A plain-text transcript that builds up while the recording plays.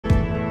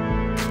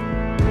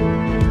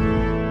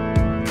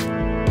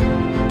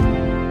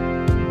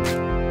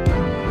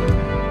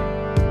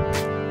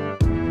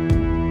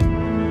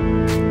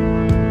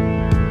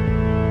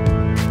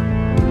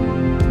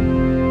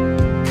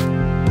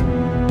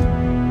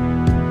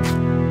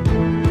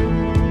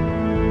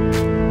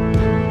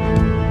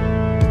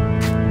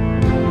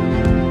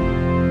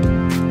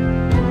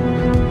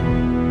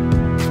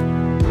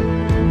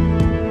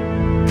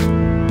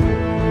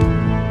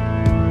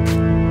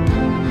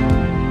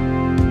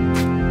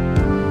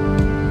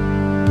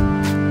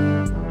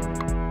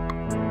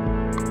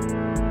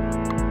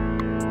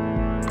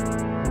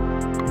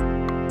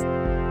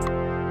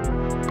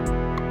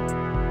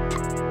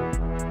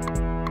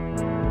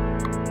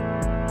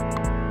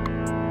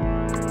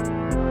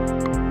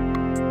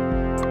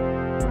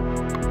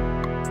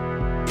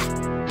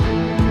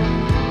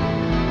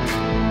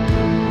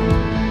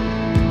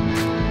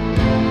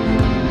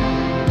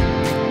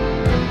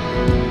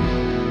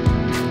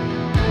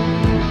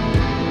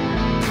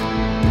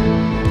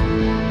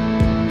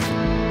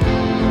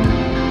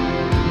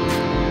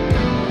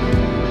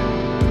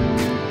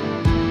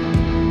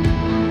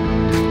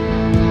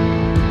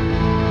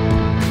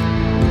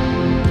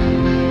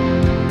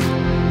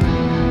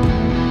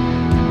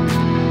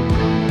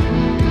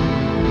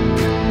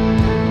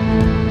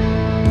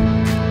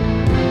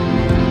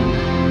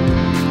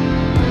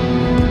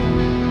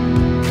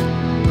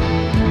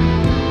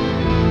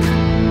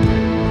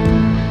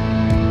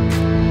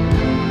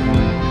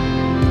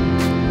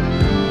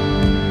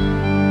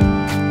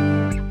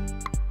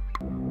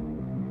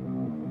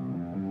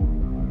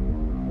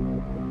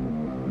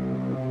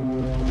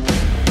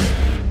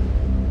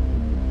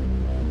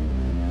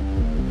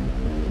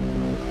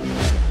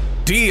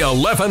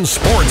11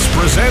 Sports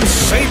presents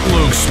St.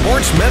 Luke's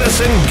Sports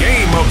Medicine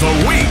Game of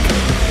the Week.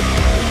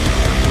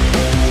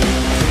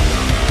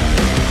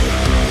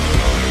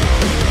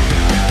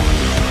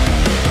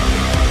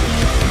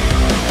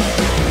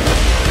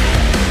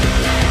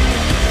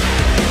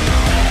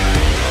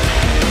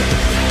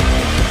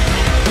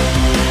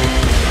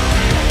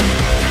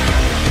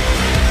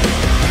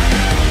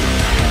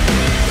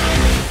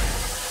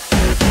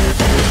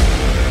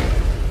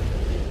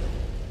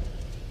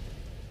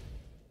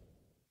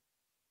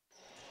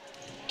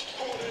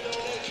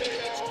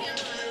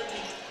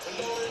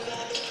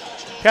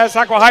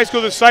 Catasauqua High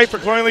School, the site for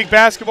Colonial League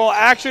basketball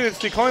action. It's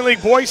the Colonial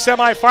League boys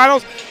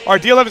semifinals. Our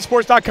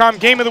D11sports.com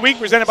game of the week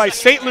presented by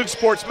St. Luke's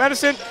Sports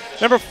Medicine.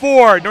 Number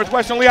 4,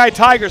 Northwestern Lehigh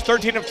Tigers,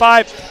 13-5,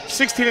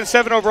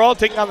 16-7 overall,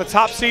 taking on the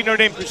top seed Notre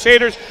Dame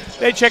Crusaders.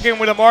 They check in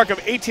with a mark of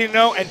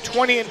 18-0 and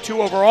 20-2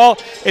 overall.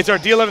 It's our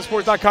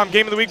D11sports.com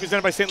game of the week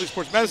presented by St. Luke's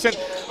Sports Medicine.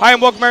 Hi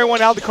and welcome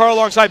everyone. Al DeCarlo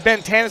alongside Ben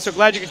Tanis. So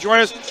glad you could join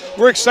us.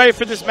 We're excited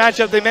for this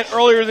matchup. They met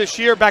earlier this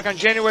year, back on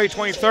January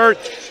 23rd,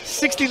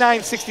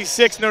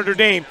 69-66 Notre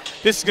Dame.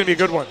 This is going to be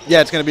a good one. Yeah,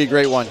 it's going to be a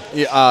great one.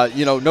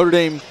 Notre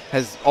Dame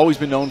has always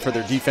been known for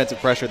their defensive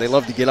pressure. They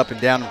love to get up and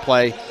down and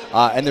play,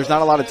 and there's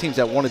not a lot of teams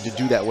that wanted to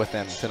do that with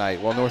them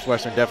tonight. Well,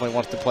 Northwestern definitely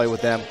wants to play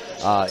with them.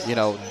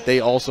 They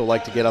also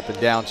like to get up and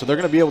down, so they're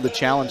going to be able to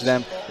challenge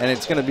them, and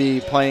it's going to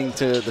be playing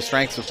to the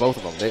strengths of both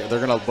of them.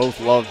 They're going to both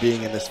love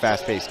being in this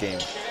fast-paced game.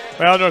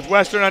 Well,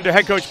 Northwestern under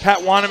head coach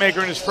Pat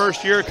Wanamaker in his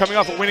first year, coming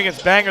off a win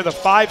against Bangor, the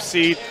 5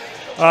 seed.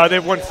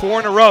 They've won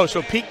 4 in a row,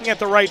 so peaking at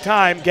the right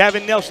time.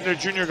 Gavin Nelson, their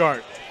junior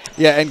guard.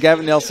 Yeah, and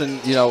Gavin Nelson,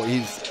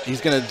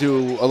 he's going to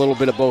do a little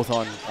bit of both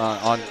on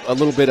a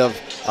little bit of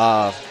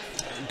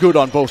good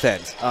on both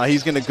ends.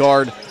 He's going to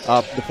guard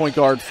the point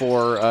guard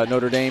for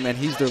Notre Dame, and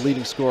he's their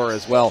leading scorer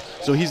as well.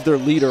 So he's their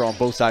leader on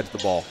both sides of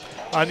the ball.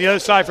 On the other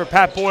side for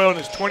Pat Boyle in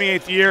his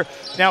 28th year,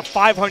 now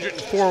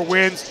 504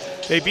 wins.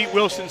 They beat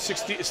Wilson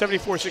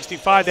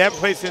 74-65. They haven't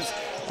played since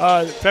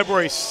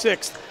February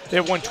 6th.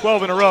 They've won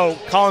 12 in a row.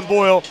 Colin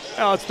Boyle,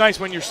 it's nice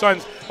when your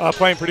son's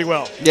playing pretty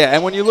well. Yeah,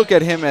 and when you look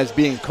at him as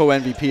being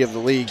co-MVP of the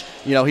league,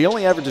 he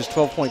only averages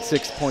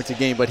 12.6 points a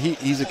game, but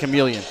he's a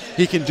chameleon.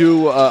 He can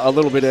do a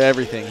little bit of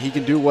everything. He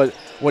can do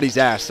what he's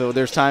asked. So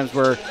there's times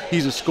where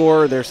he's a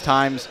scorer. There's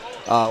times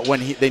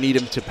when they need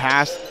him to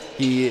pass.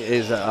 He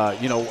is,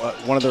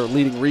 one of their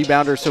leading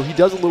rebounders. So he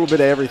does a little bit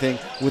of everything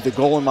with the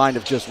goal in mind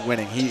of just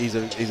winning. He's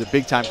a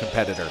big-time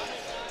competitor.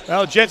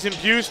 Well, Jensen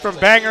Buse from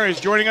Bangor is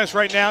joining us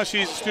right now.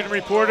 She's a student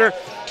reporter.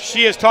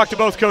 She has talked to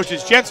both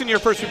coaches. Jensen, your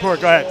first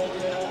report. Go ahead.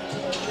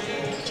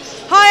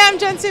 Hi, I'm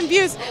Jensen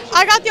Buse.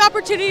 I got the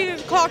opportunity to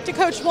talk to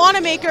Coach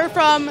Wanamaker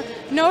from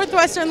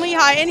Northwestern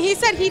Lehigh, and he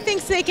said he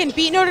thinks they can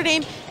beat Notre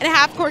Dame in a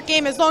half-court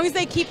game as long as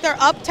they keep their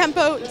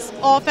up-tempo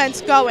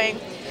offense going.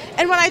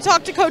 And when I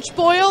talked to Coach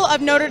Boyle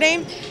of Notre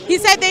Dame, he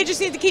said they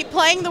just need to keep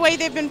playing the way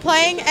they've been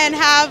playing and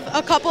have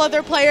a couple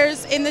other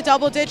players in the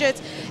double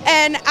digits.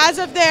 And as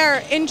of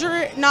their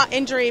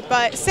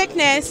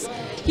sickness,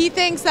 he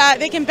thinks that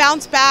they can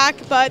bounce back,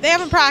 but they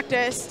haven't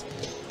practiced.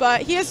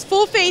 But he has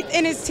full faith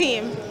in his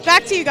team.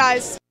 Back to you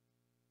guys.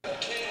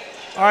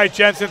 All right,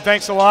 Jensen,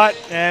 thanks a lot.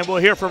 And we'll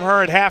hear from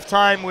her at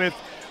halftime with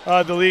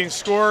the leading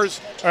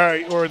scorers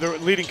or the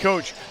leading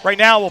coach. Right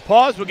now, we'll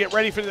pause. We'll get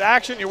ready for the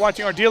action. You're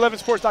watching our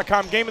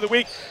D11sports.com game of the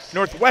week.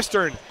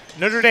 Northwestern,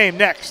 Notre Dame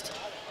next.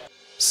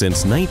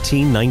 Since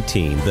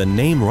 1919, the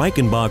name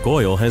Reichenbach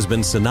Oil has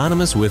been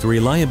synonymous with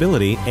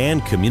reliability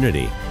and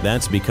community.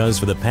 That's because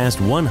for the past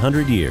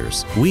 100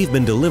 years, we've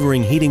been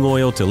delivering heating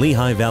oil to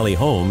Lehigh Valley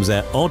homes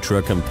at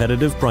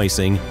ultra-competitive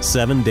pricing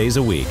 7 days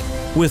a week,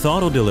 with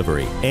auto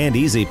delivery and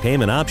easy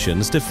payment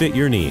options to fit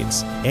your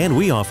needs. And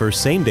we offer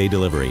same-day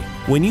delivery.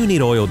 When you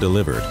need oil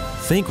delivered,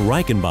 think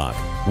Reichenbach.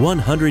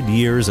 100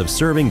 years of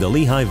serving the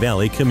Lehigh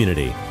Valley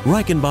community.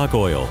 Reichenbach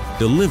Oil,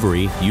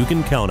 delivery you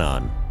can count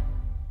on.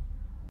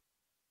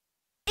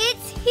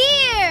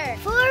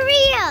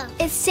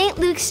 It's St.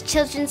 Luke's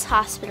Children's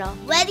Hospital,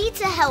 ready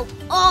to help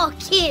all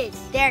kids.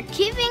 They're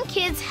keeping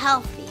kids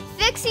healthy,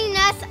 fixing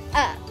us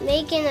up,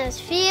 making us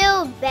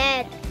feel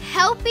better,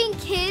 helping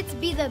kids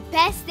be the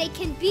best they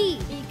can be,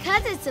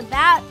 because it's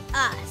about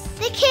us.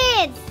 The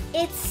kids!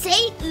 It's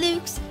St.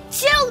 Luke's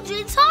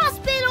Children's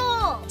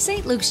Hospital!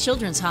 St. Luke's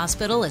Children's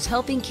Hospital is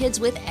helping kids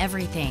with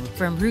everything,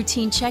 from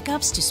routine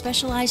checkups to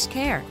specialized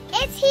care.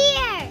 It's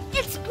here!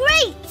 It's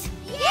great!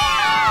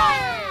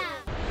 Yeah!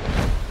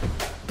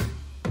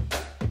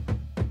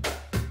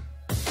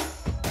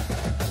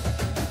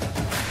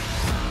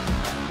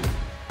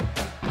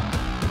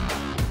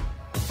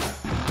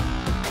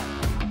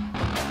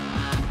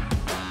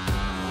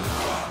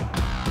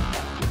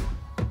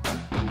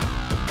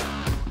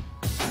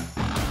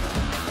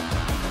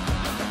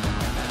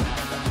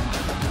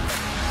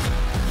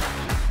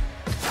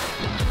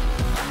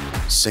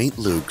 St.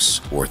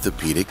 Luke's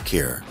Orthopedic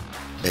Care.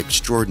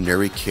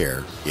 Extraordinary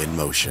care in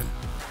motion.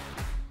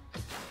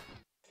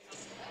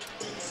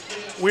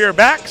 We are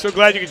back. So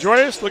glad you could join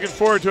us. Looking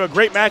forward to a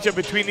great matchup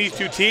between these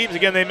two teams.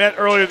 Again, they met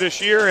earlier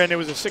this year, and it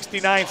was a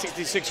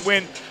 69-66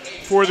 win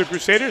for the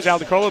Crusaders.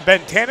 Al DeCarlo, Ben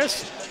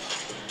Tanis.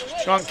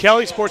 Sean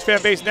Kelly, Sports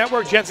Fan Base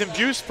Network. Jensen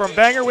Buse from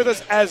Bangor with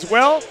us as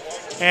well.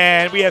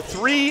 And we have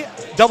 3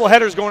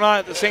 doubleheaders going on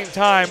at the same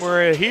time.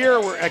 We're here,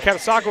 we're at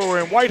Catasauqua,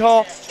 we're in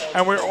Whitehall,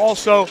 and we're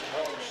also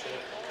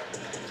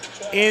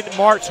in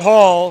Marks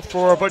Hall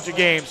for a bunch of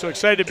games. So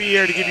excited to be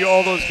here to give you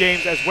all those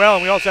games as well.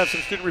 And we also have some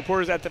student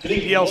reporters at the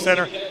PPL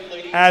Center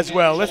as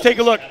well. Let's take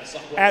a look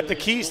at the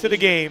keys to the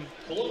game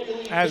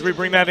as we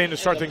bring that in to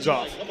start things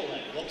off.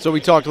 So we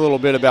talked a little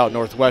bit about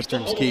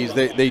Northwestern's keys.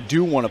 They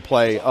do want to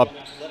play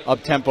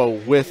up-tempo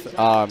with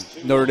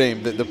Notre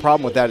Dame. The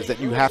problem with that is that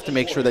you have to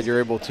make sure that you're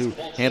able to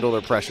handle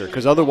their pressure,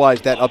 because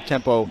otherwise that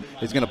up-tempo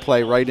is going to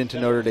play right into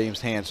Notre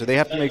Dame's hands. So they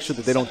have to make sure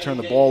that they don't turn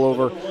the ball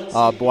over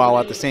while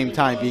at the same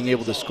time being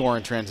able to score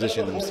and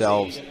transition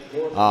themselves.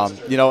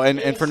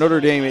 And for Notre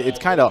Dame, it's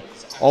kind of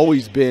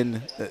always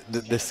been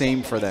the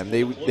same for them.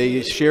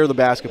 They share the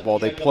basketball.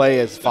 They play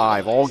as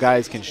 5. All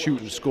guys can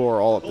shoot and score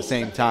all at the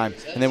same time,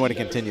 and they want to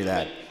continue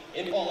that.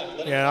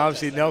 Yeah,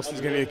 obviously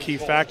Nelson's going to be a key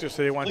factor,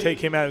 so they want to take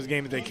him out of his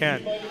game if they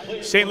can.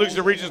 St. Luke's is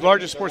the region's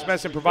largest sports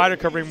medicine provider,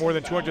 covering more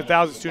than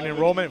 200,000 student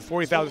enrollment and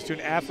 40,000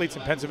 student athletes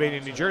in Pennsylvania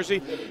and New Jersey,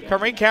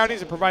 covering 8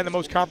 counties and providing the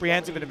most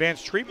comprehensive and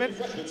advanced treatment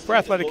for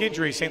athletic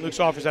injuries. St.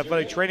 Luke's offers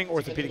athletic training,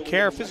 orthopedic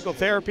care, physical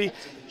therapy,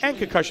 and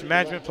concussion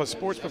management, plus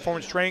sports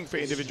performance training for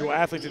individual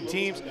athletes and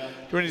teams.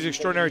 During these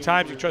extraordinary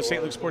times, you trust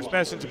St. Luke's Sports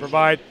Medicine to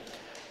provide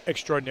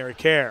extraordinary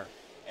care.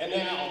 And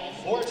now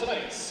for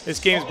tonight's This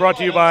game is brought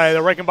to you by the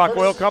Reichenbach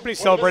Oil Company,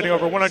 celebrating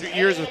over 100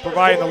 years of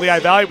providing the Lehigh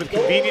Valley with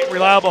convenient,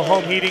 reliable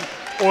home heating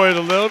oil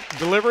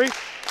delivery.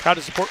 Proud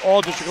to support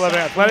all District 11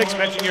 athletics.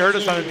 Mention you heard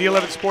us on the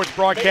D11 Sports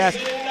broadcast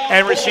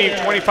and receive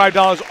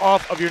 $25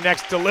 off of your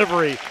next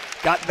delivery.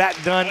 Got that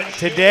done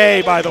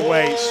today, by the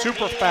way.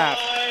 Super fast.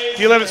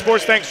 D11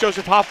 Sports thanks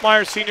Joseph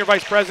Hoffmeyer, Senior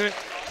Vice President,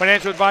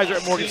 Financial Advisor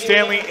at Morgan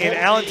Stanley in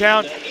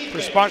Allentown, for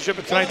sponsorship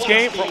of tonight's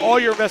game. For all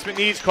your investment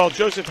needs, call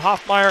Joseph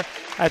Hoffmeyer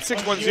at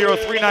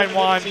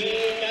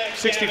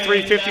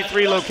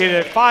 610-391-6353, located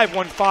at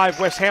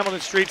 515 West Hamilton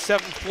Street,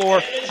 7th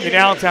floor in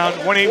Allentown,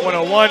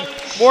 18101.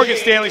 Morgan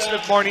Stanley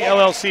Smith Barney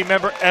LLC,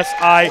 member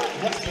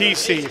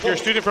SIPC. If you're a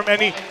student from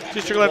any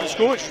District 11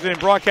 school interested in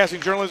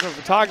broadcasting, journalism, or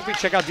photography,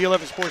 check out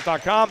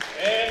d11sports.com.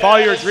 Follow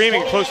your dream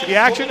and get close to the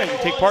action as you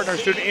take part in our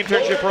student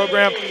internship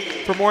program.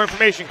 For more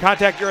information,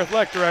 contact your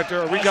athletic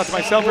director or reach out to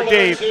myself or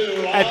Dave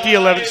at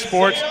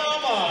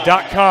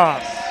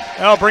d11sports.com.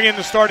 And I'll bring in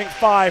the starting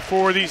 5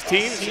 for these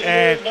teams.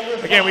 And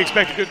again, we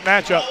expect a good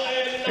matchup.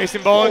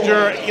 Mason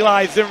Bollinger,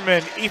 Eli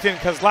Zimmerman, Ethan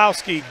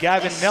Kozlowski,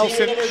 Gavin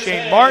Nelson,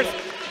 Shane Marth.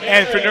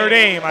 And for Notre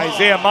Dame,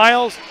 Isaiah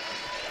Miles,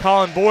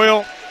 Colin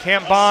Boyle,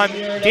 Cam Bond,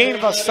 Dane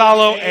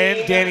Vassallo,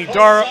 and Danny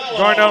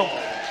Garno.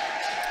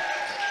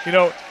 You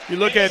know, you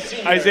look at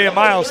Isaiah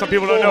Miles, some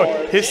people don't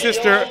know, his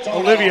sister,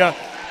 Olivia,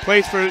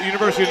 plays for the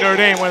University of Notre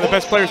Dame, one of the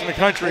best players in the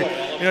country,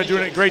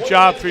 doing a great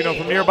job for,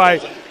 from nearby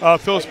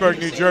Phillipsburg,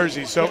 New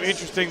Jersey. So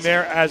interesting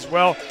there as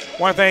well.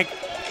 Want to thank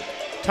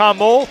Tom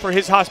Mole for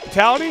his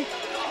hospitality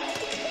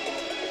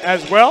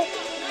as well.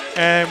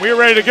 And we're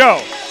ready to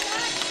go.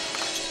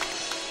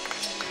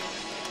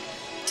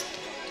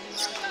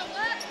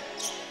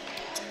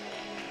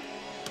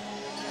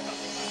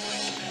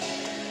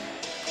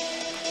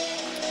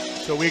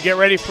 So we get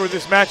ready for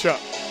this matchup.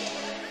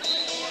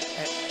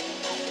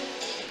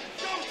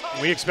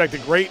 We expect a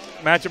great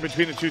matchup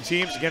between the 2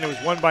 teams. Again, it was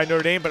won by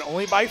Notre Dame, but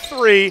only by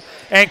 3.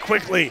 And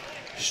quickly,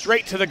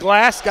 straight to the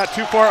glass, got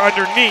too far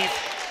underneath,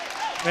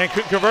 and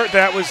couldn't convert.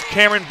 That was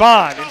Cameron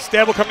Bond.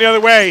 Instead, will come the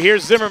other way.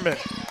 Here's Zimmerman.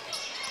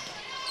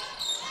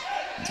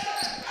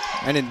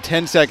 And in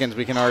 10 seconds,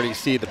 we can already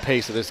see the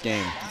pace of this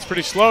game. It's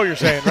pretty slow, you're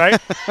saying,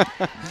 right?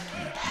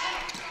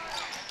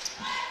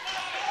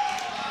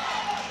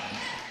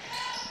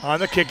 On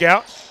the kick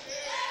out.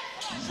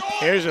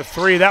 Here's a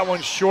 3. That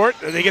one's short.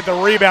 They get the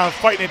rebound,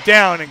 fighting it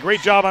down, and great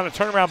job on the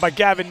turnaround by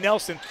Gavin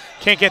Nelson.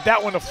 Can't get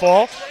that one to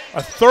fall.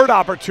 A 3rd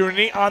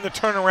opportunity on the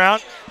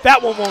turnaround.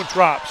 That one won't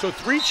drop. So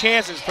 3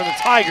 chances for the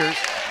Tigers,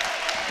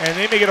 and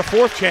they may get a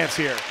 4th chance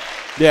here.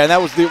 Yeah, and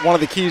that was one of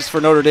the keys for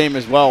Notre Dame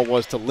as well,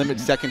 was to limit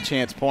second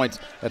chance points.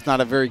 That's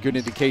not a very good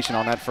indication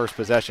on that first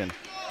possession.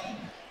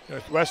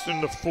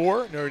 Northwestern the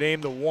 4, Notre Dame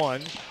the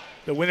 1.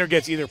 The winner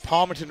gets either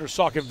Palmerton or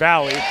Saucon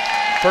Valley.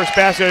 First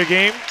basket of the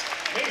game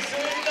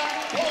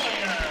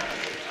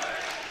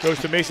goes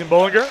to Mason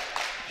Bollinger.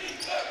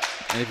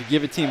 And if you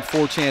give a team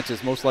 4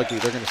 chances, most likely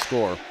they're going to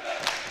score.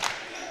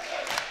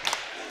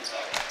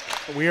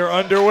 We are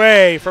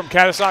underway from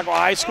Catasauqua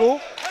High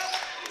School.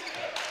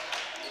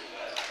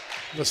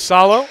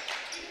 Vassallo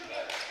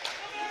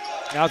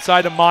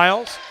outside to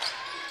Miles.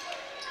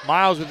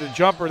 Miles with the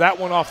jumper, that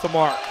one off the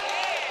mark.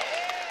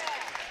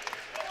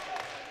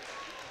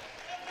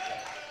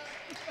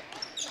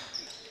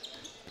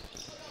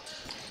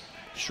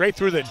 Straight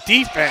through the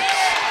defense.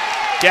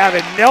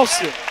 Gavin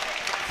Nelson,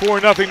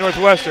 4-0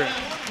 Northwestern.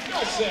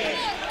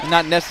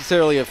 Not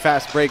necessarily a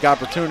fast break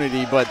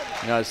opportunity, but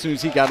as soon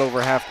as he got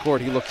over half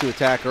court, he looked to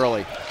attack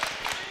early.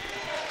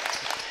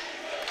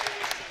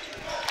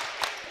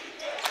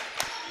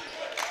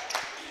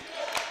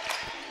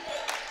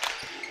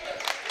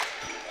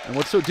 And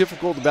what's so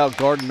difficult about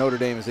guarding Notre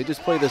Dame is they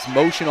just play this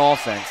motion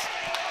offense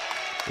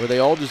where they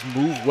all just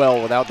move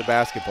well without the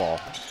basketball.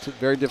 It's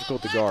very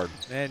difficult to guard.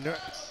 And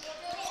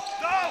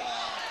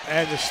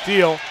the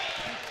steal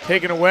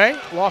taken away.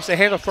 Lost the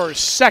handle for a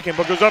second,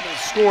 but goes up and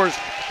scores.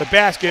 The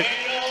basket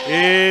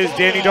is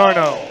Danny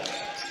Darno.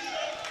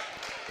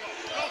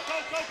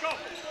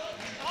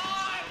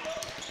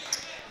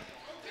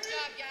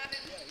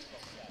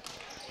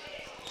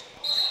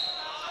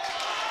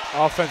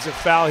 Offensive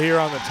foul here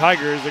on the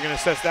Tigers. They're going to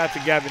assess that to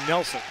Gavin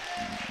Nelson.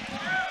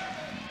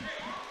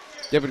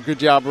 Yeah, but a good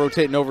job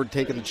rotating over,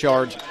 taking the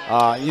charge.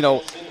 You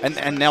know,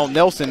 and now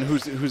Nelson,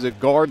 who's a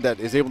guard that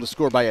is able to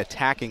score by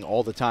attacking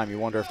all the time. You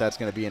wonder if that's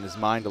going to be in his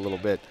mind a little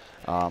bit.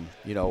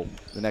 You know,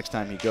 the next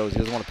time he goes, he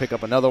doesn't want to pick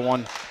up another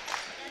one,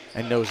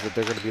 and knows that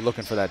they're going to be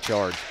looking for that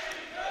charge.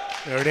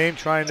 Notre Dame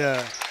trying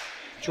to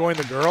join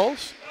the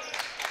girls.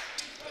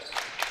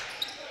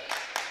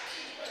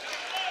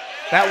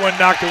 That one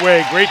knocked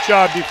away. Great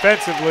job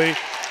defensively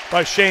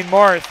by Shane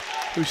Marth,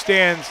 who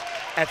stands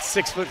at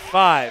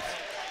 6'5".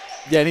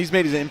 Yeah, and he's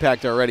made his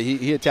impact already.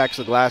 He attacks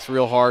the glass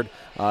real hard.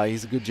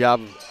 He's a good job,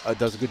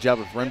 does a good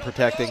job of rim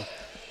protecting.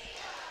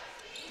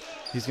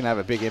 He's going to have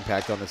a big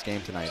impact on this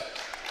game tonight.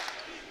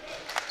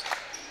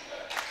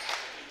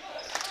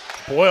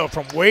 Boyle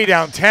from way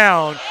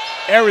downtown,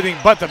 everything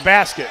but the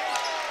basket.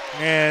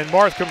 And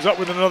Marth comes up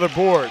with another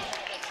board.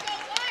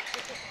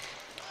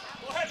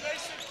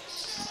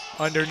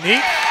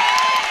 Underneath,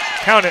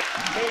 count it.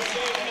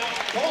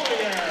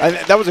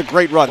 That was a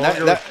great run.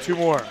 Two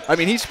more. I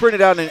mean, he sprinted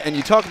out, and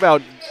you talk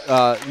about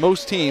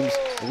most teams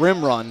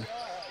rim run.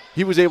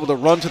 He was able to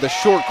run to the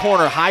short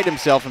corner, hide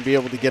himself, and be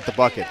able to get the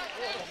bucket.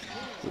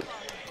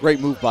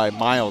 Great move by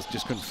Miles,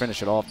 just couldn't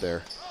finish it off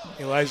there.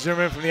 Eli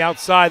Zimmerman from the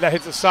outside, that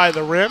hits the side of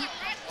the rim.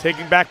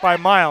 Taken back by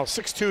Miles.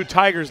 6-2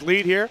 Tigers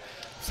lead here,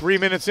 3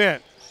 minutes in.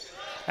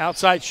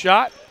 Outside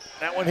shot,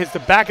 that one hits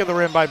the back of the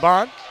rim by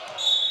Bond.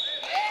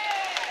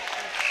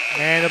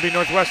 And it'll be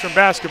Northwestern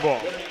basketball.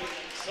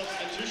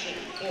 Substitution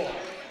for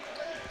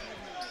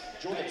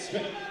Jordan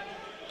Smith.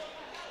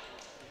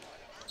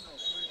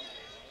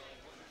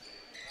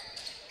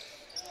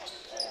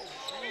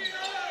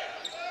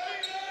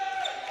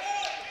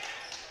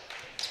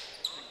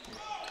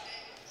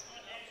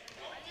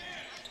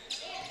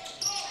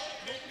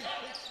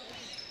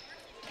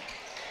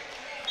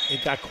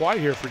 It got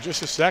quiet here for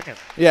just a second.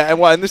 Yeah,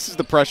 and this is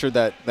the pressure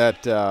that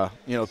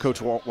you know,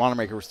 Coach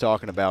Wanamaker was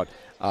talking about.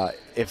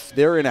 If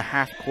they're in a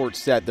half-court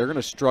set, they're going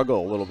to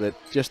struggle a little bit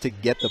just to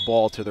get the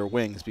ball to their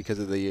wings because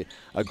of the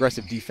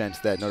aggressive defense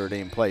that Notre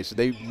Dame plays. So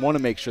they want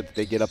to make sure that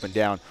they get up and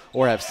down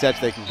or have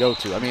sets they can go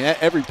to. I mean,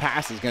 every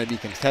pass is going to be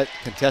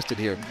contested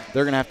here.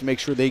 They're going to have to make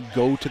sure they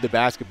go to the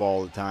basketball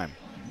all the time.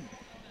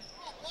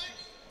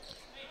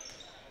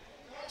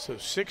 So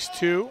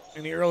 6-2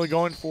 in the early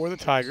going for the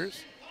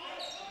Tigers.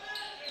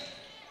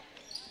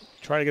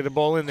 Try to get the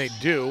ball in, they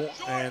do.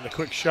 And the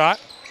quick shot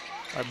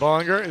by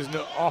Bollinger is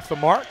off the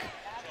mark.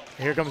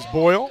 And here comes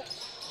Boyle.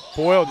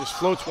 Boyle just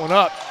floats one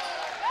up.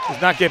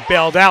 Does not get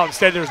bailed out.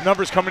 Instead, there's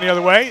numbers coming the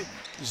other way.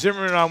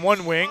 Zimmerman on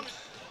one wing.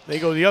 They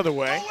go the other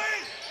way.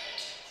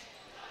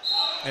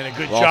 And a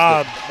good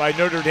job by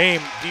Notre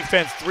Dame.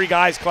 Defense, 3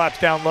 guys collapse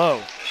down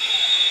low.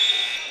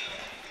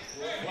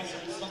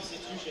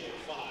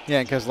 Yeah,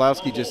 and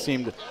Kozlowski just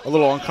seemed a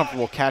little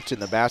uncomfortable catching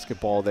the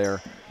basketball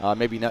there.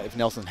 Maybe if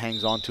Nelson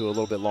hangs on to it a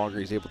little bit longer,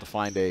 he's able to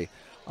find a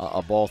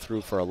ball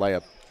through for a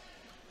layup.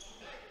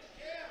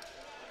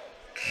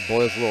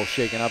 Boyle's a little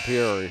shaken up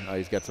here, or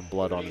he's got some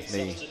blood on his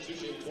knee.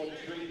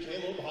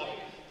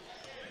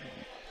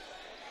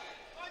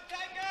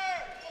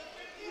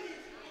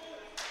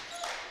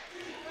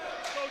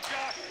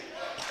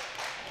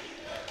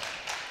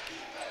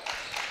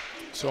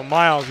 So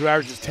Miles, who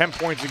averages 10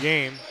 points a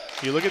game,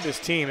 you look at this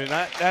team, and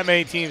not that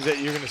many teams that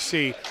you're going to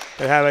see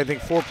that have, I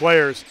think, 4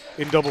 players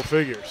in double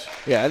figures.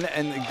 Yeah,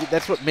 and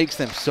that's what makes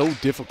them so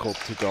difficult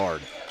to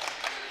guard,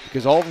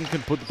 because all of them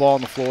can put the ball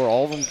on the floor,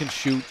 all of them can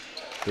shoot.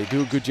 They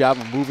do a good job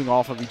of moving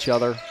off of each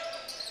other.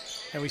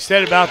 And we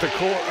said about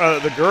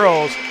the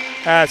girls,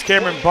 as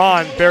Cameron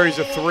Bond buries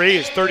a 3,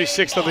 his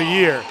 36th of the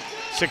year,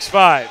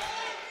 6'5".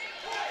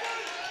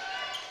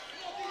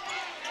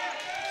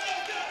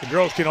 The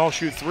girls can all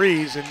shoot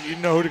 3s, and you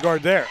know who to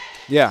guard there.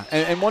 Yeah,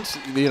 and once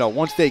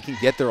they can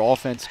get their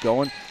offense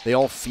going, they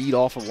all feed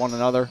off of one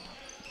another.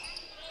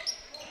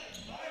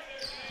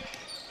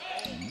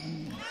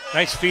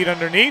 Nice feed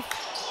underneath.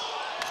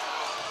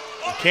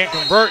 Can't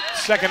convert.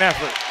 Second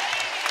effort.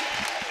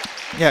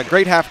 Yeah,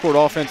 great half-court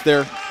offense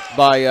there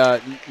by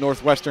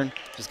Northwestern.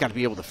 Just got to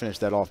be able to finish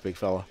that off, big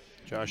fella.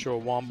 Joshua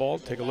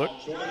Wambald, take a look.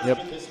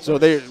 Yep. So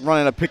they're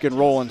running a pick and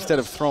roll. Instead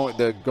of throwing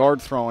the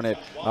guard throwing it,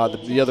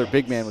 the other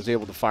big man was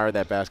able to fire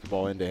that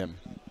basketball into him.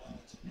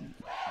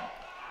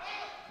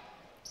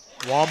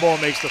 Wambald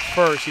makes the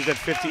first. He's at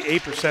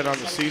 58% on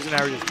the season,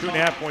 averages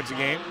 2.5 points a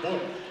game. Here we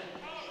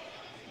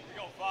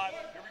go, 5.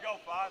 Here we go,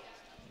 5.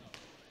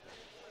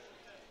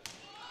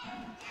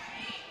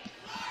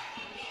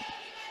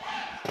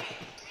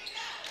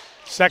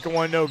 Second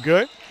one, no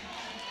good.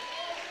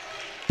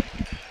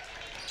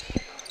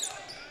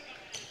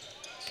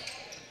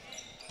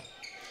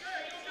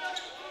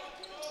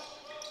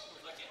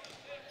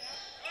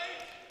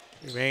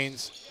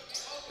 Remains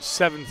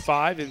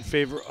 7-5 in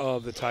favor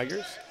of the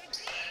Tigers.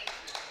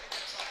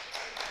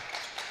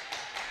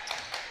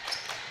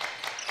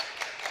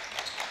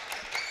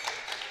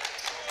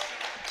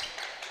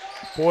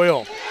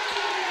 Boyle.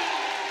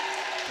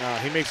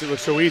 He makes it look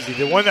so easy.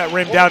 The one that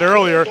rimmed out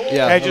earlier,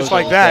 and just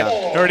like that,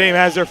 Notre Dame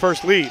has their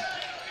first lead.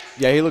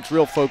 Yeah, he looks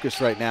real focused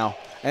right now.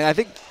 And I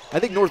think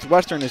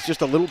Northwestern is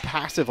just a little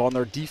passive on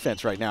their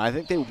defense right now. I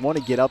think they want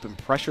to get up and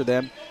pressure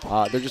them.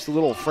 They're just a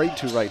little afraid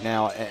to right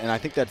now, and I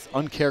think that's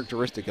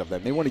uncharacteristic of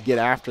them. They want to get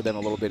after them a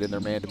little bit in their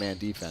man-to-man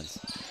defense.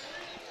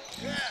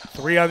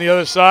 3 on the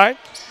other side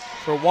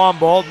for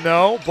Wambald.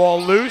 No,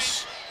 ball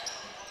loose.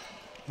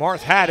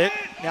 Marth had it,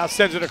 now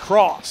sends it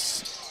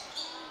across.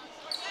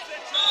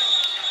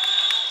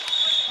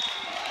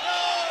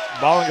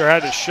 Bollinger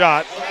had a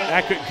shot,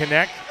 that couldn't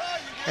connect,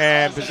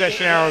 and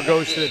possession arrow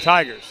goes to the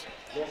Tigers.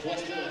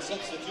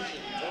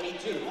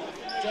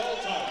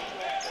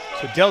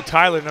 So Del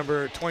Tyler,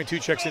 number 22,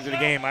 checks into the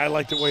game. I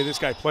like the way this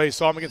guy plays.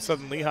 Saw him against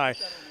Southern Lehigh.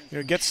 You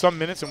know, gets some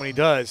minutes, and when he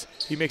does,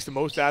 he makes the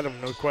most out of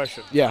them, no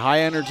question. Yeah,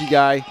 high energy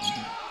guy.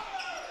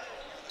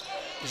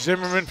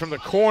 Zimmerman from the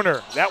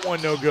corner. That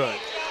one no good.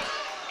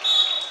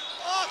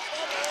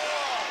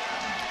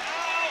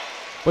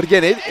 But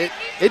again,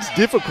 it's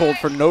difficult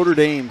for Notre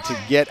Dame to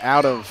get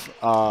out of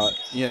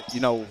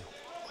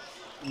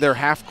their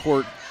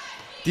half-court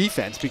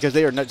defense because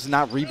they are just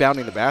not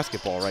rebounding the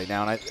basketball right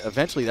now, and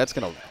eventually that's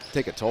going to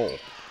take a toll.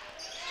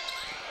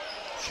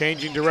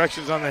 Changing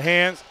directions on the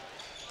hands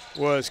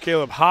was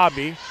Caleb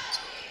Hobby.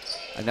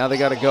 And now they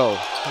got to go.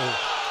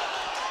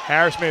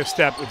 Harris may have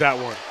stepped with that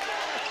one.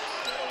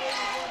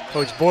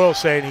 Coach Boyle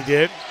saying he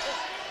did.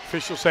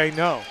 Official saying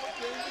no.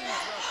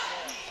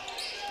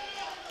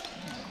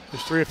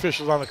 There's 3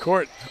 officials on the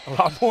court, a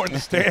lot more in the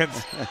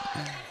stands.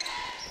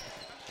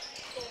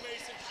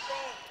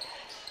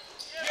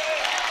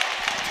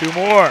 Two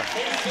more.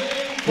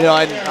 You know,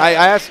 I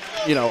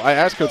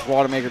asked Coach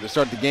Wanamaker to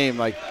start the game,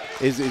 like,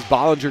 is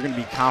Bollinger going to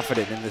be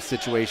confident in this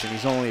situation?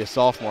 He's only a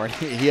sophomore. And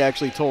he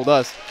actually told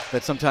us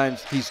that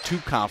sometimes he's too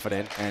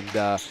confident, and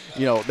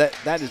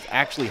that is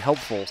actually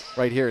helpful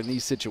right here in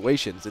these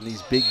situations, in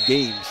these big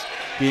games,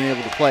 being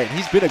able to play. And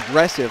he's been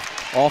aggressive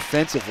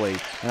offensively,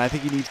 and I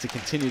think he needs to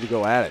continue to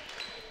go at it.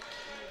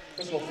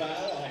 Personal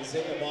foul,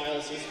 Isaiah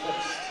Miles is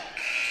first.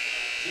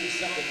 Team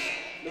second,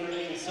 Notre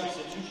Dame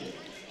substitution,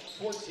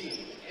 14,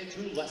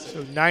 Andrew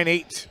Lesson. So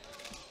 9-8.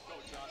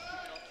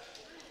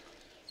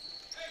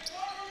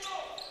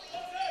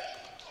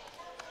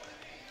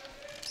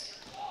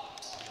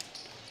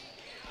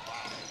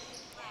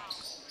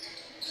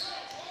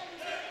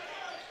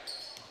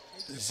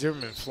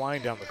 Zimmerman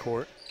flying down the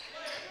court.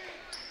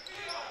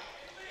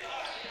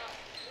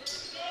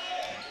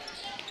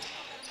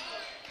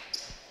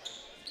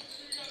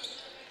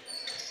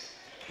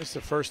 This is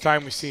the first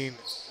time we've seen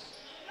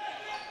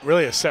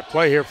really a set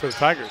play here for the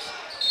Tigers.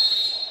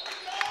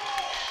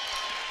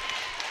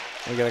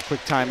 We got a quick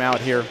timeout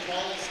here.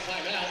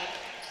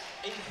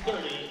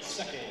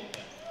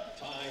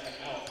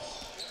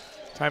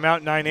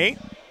 Timeout 9-8.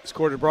 This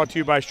quarter brought to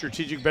you by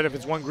Strategic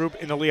Benefits One Group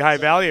in the Lehigh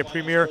Valley, a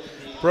premier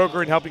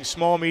broker in helping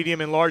small, medium,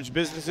 and large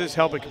businesses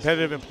help a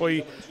competitive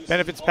employee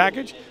benefits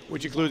package,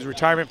 which includes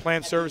retirement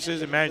plan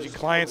services and managing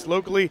clients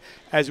locally,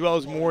 as well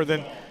as more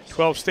than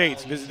 12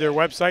 states. Visit their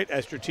website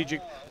at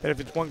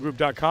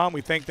strategicbenefitsonegroup.com.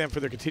 We thank them for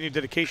their continued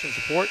dedication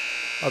and support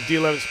of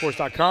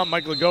D11sports.com,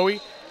 Mike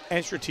Lagoe,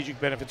 and Strategic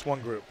Benefits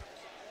One Group.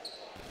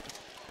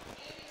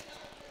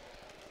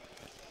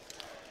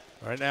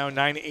 Right now,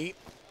 9-8.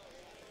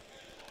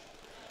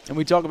 And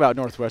we talk about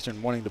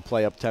Northwestern wanting to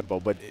play up tempo,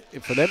 but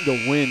for them to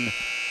win,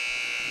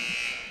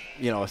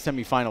 a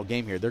semifinal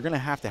game here, they're going to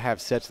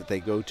have sets that they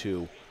go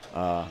to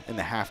in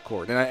the half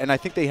court. And I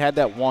think they had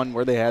that one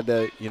where they had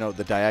the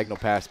diagonal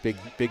pass, big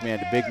man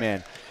to big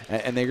man,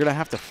 and they're going to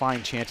have to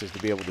find chances to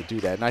be able to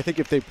do that. And I think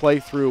if they play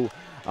through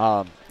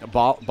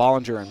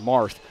Bollinger and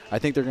Marth, I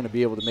think they're going to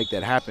be able to make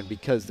that happen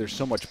because there's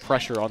so much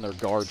pressure on their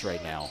guards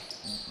right now.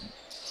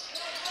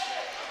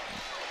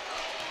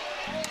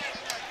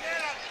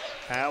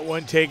 That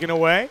one taken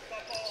away.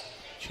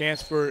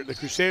 Chance for the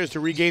Crusaders to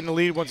regain the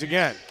lead once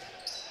again.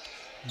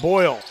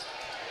 Boyle.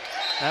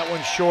 That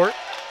one's short.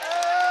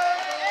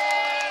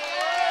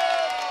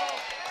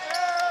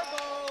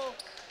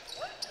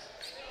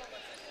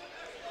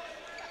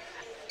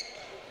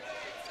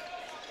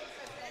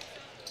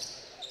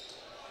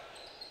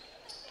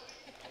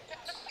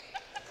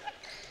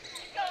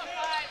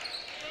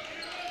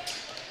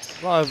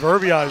 A lot of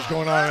verbiage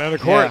going on in the other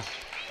court. Yeah.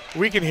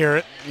 We can hear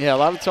it. Yeah, a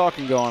lot of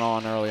talking going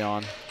on early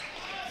on.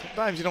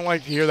 Sometimes you don't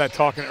like to hear that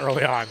talking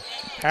early on.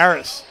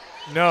 Harris,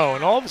 no.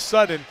 And all of a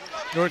sudden,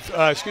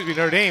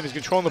 Notre Dame is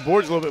controlling the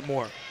boards a little bit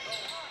more.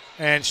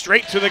 And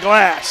straight to the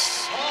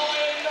glass.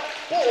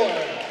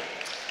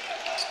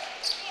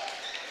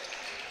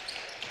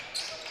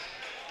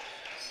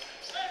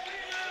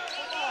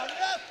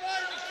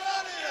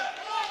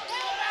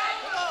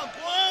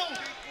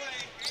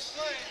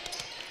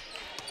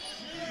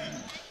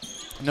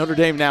 Notre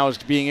Dame now is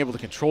being able to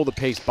control the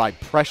pace by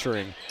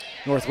pressuring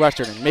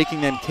Northwestern and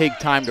making them take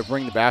time to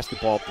bring the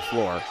basketball up the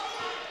floor.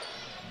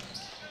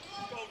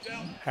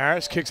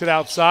 Harris kicks it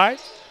outside.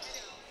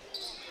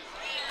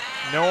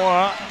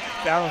 Noah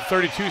down to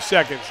 32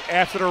 seconds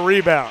after the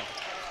rebound.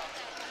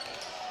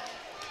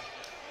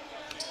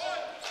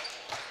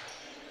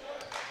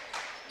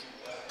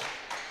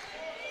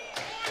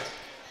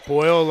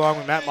 Boyle along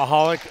with Matt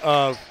Mahalik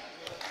of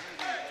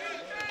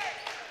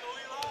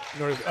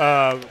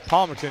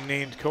Palmerton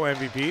named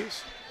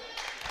co-MVPs.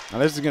 Now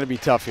this is going to be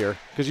tough here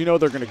because you know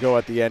they're going to go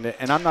at the end,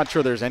 and I'm not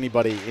sure there's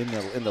anybody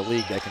in the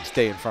league that can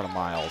stay in front of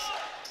Miles.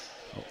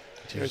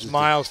 Here's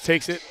Miles,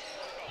 takes it,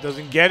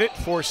 doesn't get it.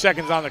 4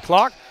 seconds on the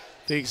clock.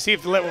 So you can see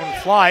if they let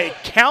one fly. It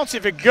counts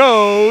if it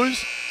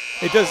goes.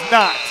 It does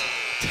not.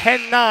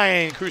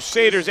 10-9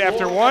 Crusaders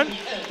after one.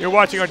 You're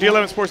watching our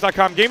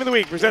D11Sports.com Game of the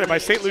Week presented by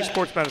St. Luke's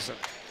Sports Medicine.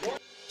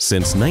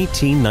 Since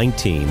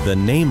 1919, the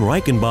name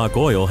Reichenbach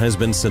Oil has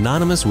been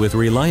synonymous with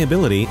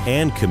reliability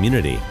and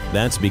community.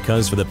 That's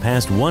because for the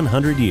past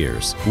 100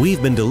 years,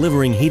 we've been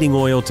delivering heating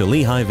oil to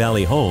Lehigh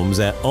Valley homes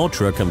at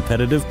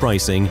ultra-competitive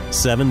pricing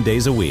 7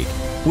 days a week,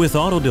 with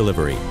auto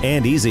delivery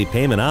and easy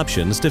payment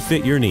options to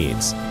fit your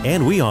needs.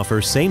 And we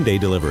offer same-day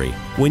delivery.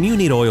 When you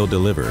need oil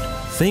delivered,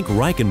 think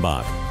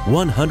Reichenbach.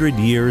 100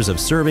 years of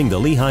serving the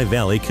Lehigh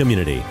Valley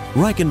community.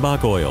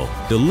 Reichenbach Oil,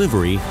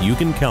 delivery you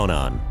can count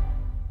on.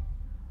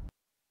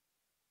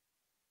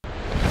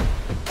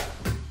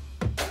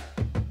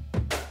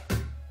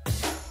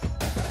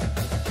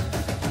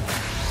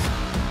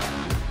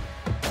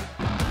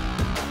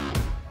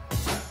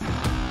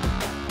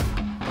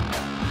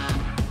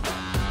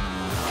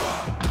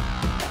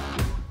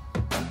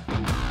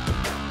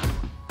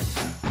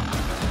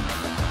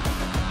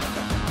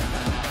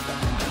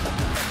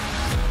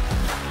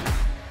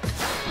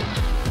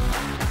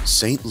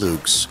 St.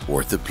 Luke's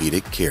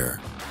Orthopedic Care.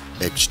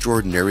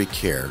 Extraordinary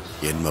care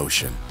in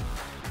motion.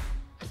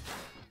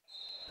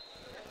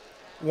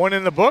 One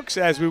in the books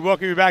as we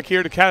welcome you back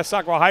here to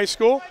Catasauqua High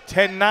School.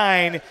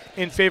 10-9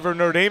 in favor of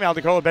Notre Dame.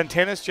 Aldecola, Ben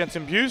Tanis,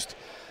 Jensen Bust.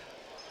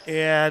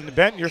 And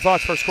Ben, your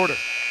thoughts first quarter?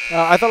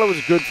 I thought it was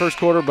a good first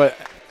quarter, but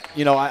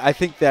you know I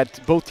think that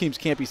both teams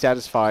can't be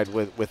satisfied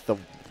with the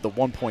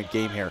 1 point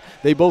game here.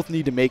 They both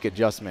need to make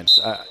adjustments.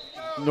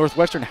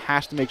 Northwestern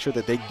has to make sure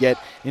that they get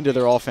into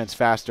their offense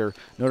faster.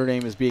 Notre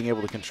Dame is being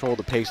able to control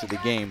the pace of the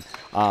game,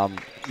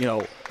 you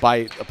know,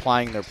 by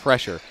applying their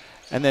pressure.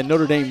 And then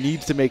Notre Dame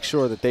needs to make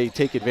sure that they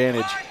take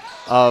advantage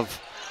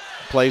of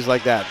plays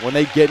like that. When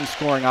they get in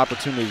scoring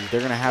opportunities, they're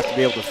going to have to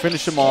be able to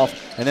finish them off,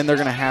 and then they're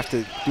going to have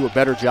to do a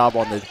better job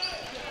on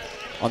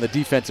the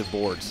defensive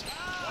boards.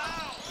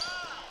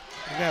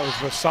 And that was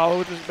Vassallo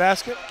with his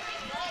basket.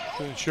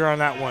 Wasn't sure on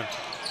that one.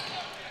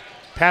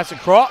 Pass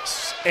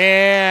across,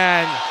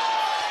 and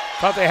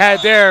thought they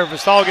had there.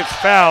 Vassallo gets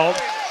fouled.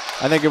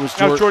 I think it was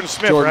Jordan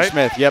Smith, Jordan right?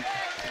 Smith, yep.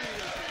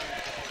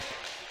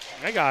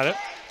 I got it.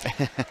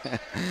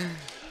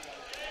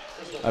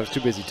 I was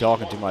too busy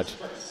talking too much.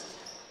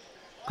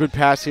 Good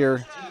pass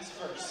here.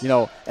 You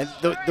know, and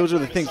those are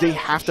the things. They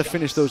have to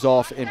finish those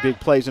off in big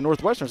plays. And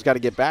Northwestern's got to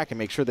get back and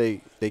make sure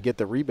they get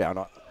the rebound.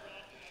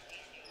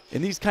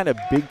 In these kind of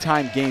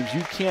big-time games,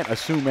 you can't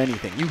assume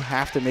anything. You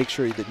have to make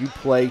sure that you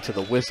play to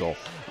the whistle.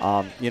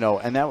 You know,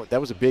 and that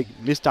was a big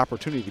missed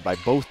opportunity by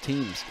both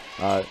teams.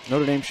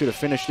 Notre Dame should have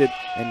finished it,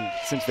 and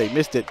since they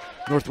missed it,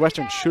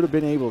 Northwestern should have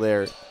been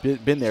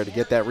there to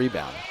get that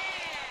rebound.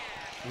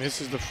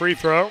 Misses the free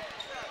throw.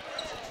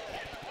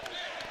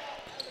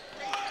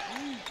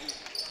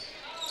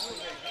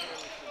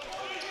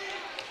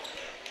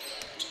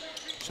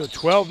 So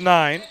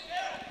 12-9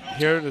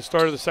 here at the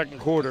start of the second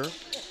quarter.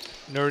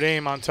 Notre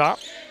Dame on top.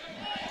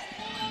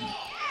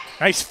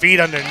 Nice feed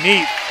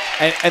underneath.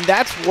 And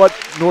that's what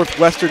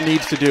Northwestern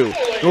needs to do.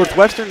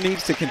 Northwestern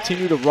needs to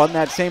continue to run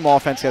that same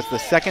offense. That's the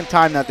second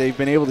time that they've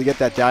been able to get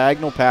that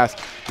diagonal pass,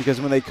 because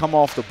when they come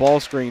off the ball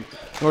screen,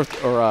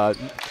 Notre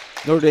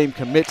Dame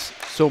commits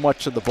so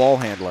much to the ball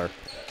handler.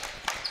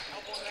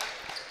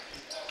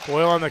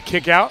 Boyle on the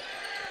kick out.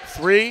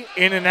 3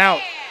 in and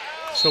out.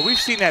 So we've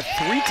seen that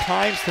 3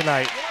 times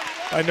tonight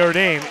by Notre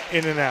Dame,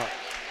 in and out.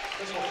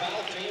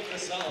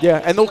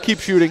 Yeah, and they'll keep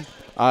shooting.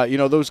 You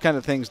know, those kind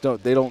of things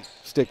don't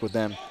stick with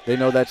them. They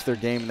know that's their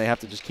game, and they have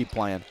to just keep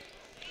playing.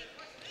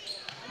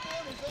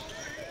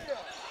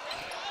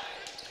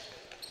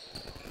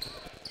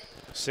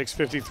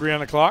 .6:53 on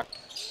the clock.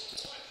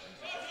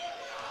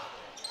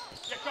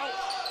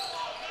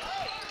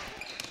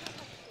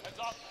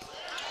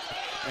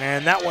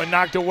 And that one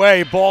knocked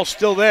away. Ball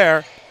still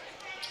there.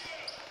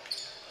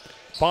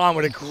 Bond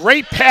with a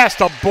great pass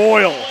to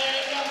Boyle.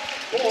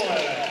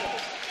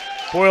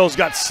 Boyle's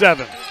got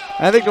 7.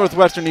 I think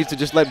Northwestern needs to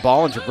just let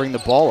Bollinger bring the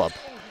ball up.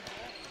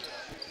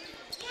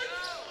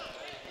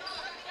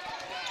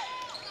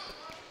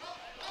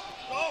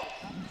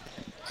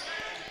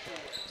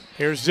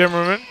 Here's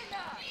Zimmerman.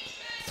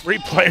 3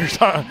 players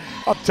up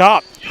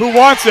top. Who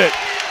wants it?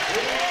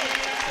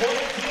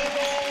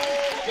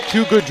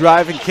 2 good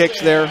driving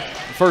kicks there.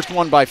 The first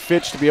one by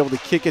Fitch to be able to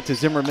kick it to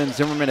Zimmerman.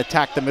 Zimmerman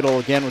attacked the middle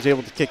again, was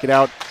able to kick it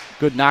out.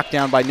 Good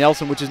knockdown by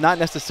Nelson, which is not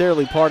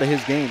necessarily part of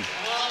his game.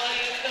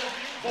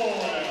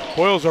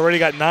 Boyle's already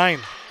got 9.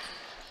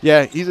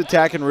 Yeah, he's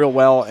attacking real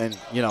well, and,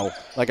 you know,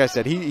 like I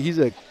said, he's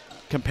a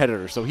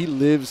competitor, so he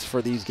lives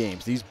for these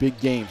games. These big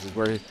games is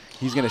where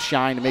he's going to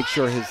shine to make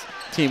sure his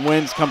team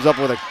wins. Comes up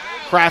with a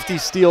crafty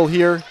steal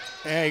here.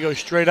 And he goes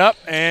straight up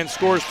and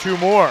scores 2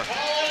 more.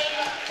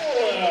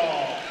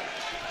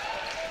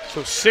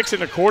 So 6 in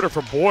the quarter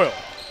for Boyle.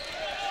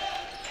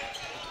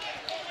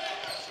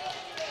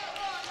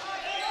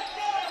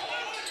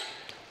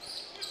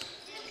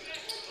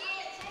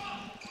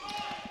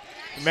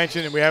 I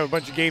mentioned that we have a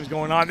bunch of games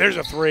going on. There's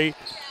a 3.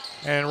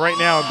 And right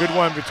now, a good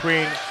one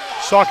between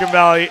Saucon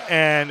Valley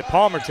and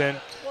Palmerton.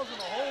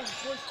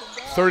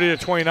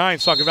 30-29,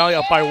 Saucon Valley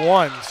up by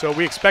 1. So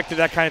we expected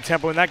that kind of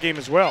tempo in that game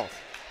as well.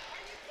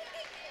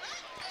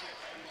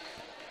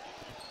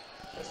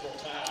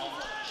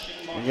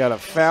 We got a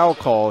foul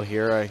call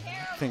here. I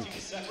think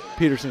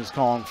Peterson's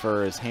calling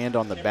for his hand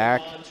on the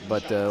back,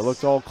 but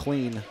looked all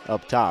clean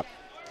up top.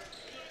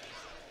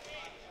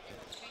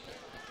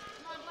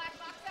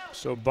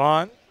 So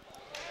Bond,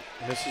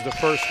 and this is the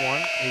first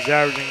one. He's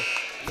averaging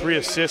 3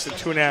 assists and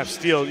 2.5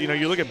 steals. You know,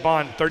 you look at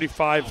Bond,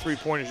 35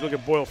 3-pointers. You look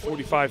at Boyle,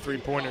 45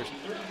 3-pointers.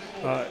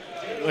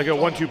 Like a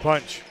 1-2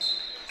 punch.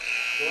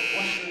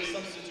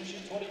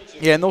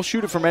 Yeah, and they'll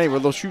shoot it from anywhere.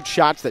 They'll shoot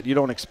shots that you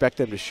don't expect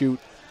them to shoot.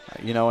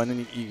 You know, and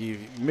then you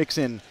mix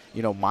in,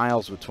 you know,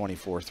 Miles with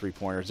 24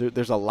 3-pointers.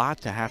 There's a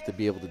lot to have to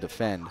be able to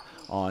defend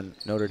on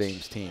Notre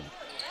Dame's team.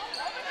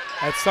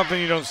 That's something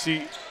you don't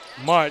see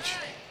much.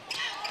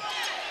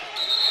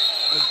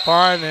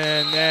 Bond,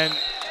 and then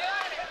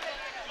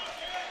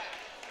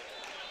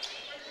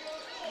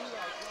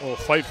a little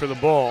fight for the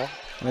ball.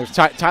 And there's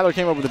Tyler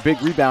came up with a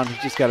big rebound.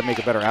 He's just got to make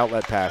a better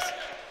outlet pass.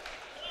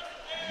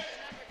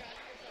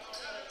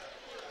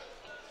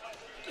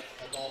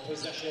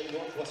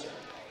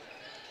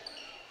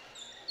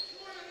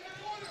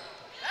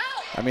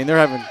 I mean, they're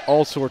having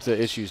all sorts of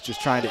issues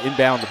just trying to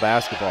inbound the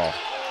basketball.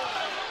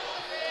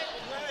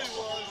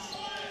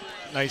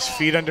 Nice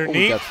feed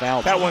underneath.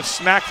 Oh, that one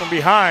smacked from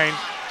behind.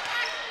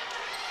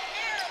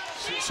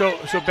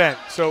 So Ben,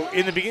 so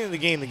in the beginning of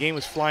the game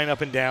was flying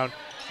up and down.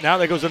 Now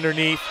that goes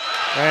underneath,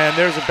 and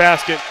there's a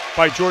basket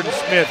by Jordan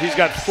Smith. He's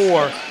got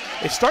 4.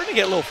 It's starting to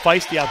get a little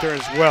feisty out there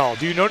as well.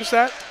 Do you notice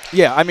that?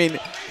 Yeah, I mean,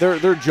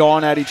 they're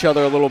jawing at each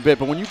other a little bit,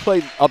 but when you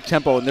play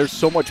up-tempo and there's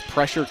so much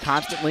pressure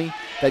constantly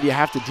that you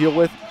have to deal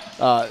with,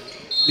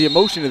 the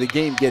emotion of the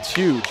game gets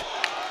huge.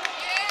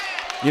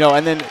 You know,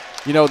 and then,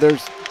 you know,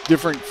 there's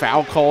different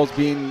foul calls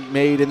being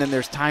made, and then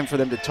there's time for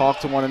them to talk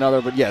to one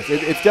another. But, yes,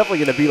 it's definitely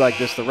going to be like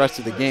this the rest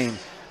of the game,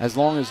 as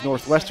long as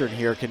Northwestern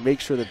here can make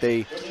sure that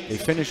they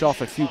finish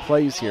off a few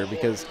plays here,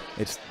 because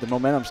it's the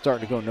momentum's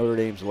starting to go Notre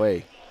Dame's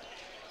way.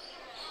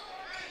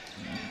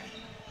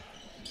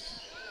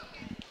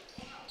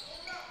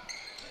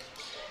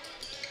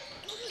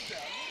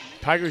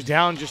 Tigers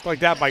down just like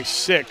that by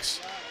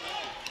 6.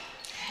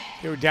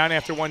 They were down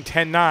after one,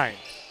 10-9.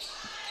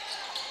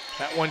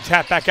 That one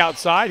tap back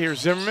outside. Here's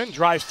Zimmerman,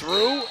 drives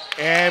through,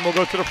 and we'll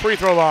go to the free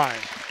throw line.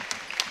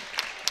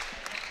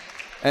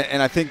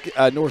 And I think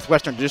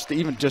Northwestern, just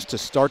to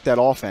start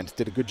that offense,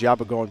 did a good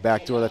job of going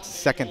backdoor. That's the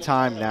second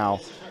time now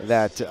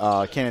that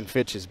Cannon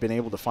Fitch has been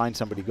able to find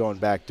somebody going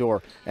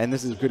backdoor. And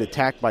this is a good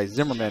attack by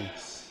Zimmerman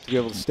to be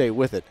able to stay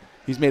with it.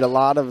 He's made a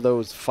lot of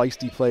those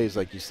feisty plays,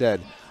 like you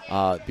said,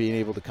 being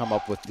able to come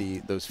up with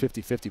those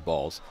 50-50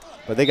 balls.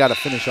 But they got to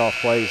finish off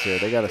plays here.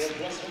 They got to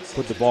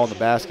put the ball in the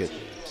basket.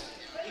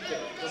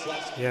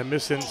 Yeah,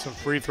 missing some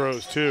free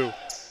throws too.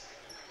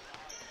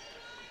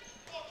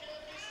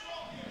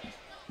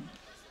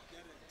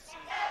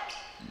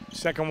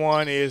 Second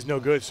one is no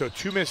good. So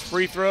 2 missed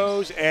free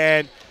throws,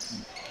 and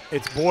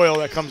it's Boyle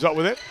that comes up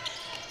with it.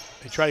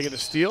 They try to get a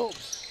steal.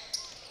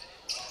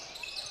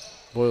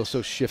 Boyle's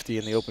so shifty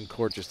in the open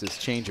court, just his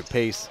change of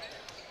pace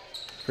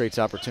creates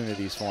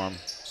opportunities for him.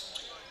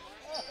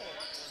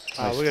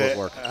 Nice look at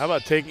footwork. How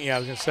about taking, I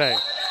was going to say.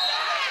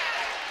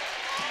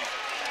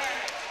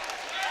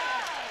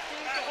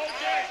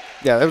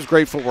 Yeah, that was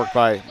great footwork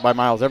by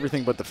Miles,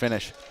 everything but the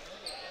finish.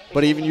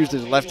 But he even used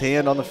his left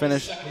hand on the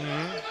finish.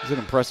 He's an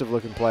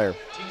impressive-looking player.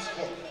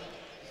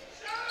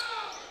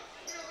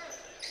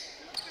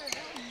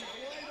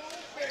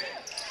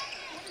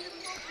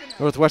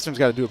 Northwestern's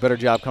got to do a better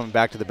job coming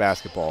back to the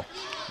basketball.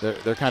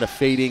 They're kind of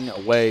fading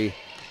away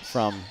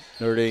from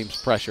Notre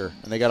Dame's pressure,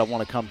 and they got to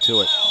want to come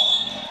to it.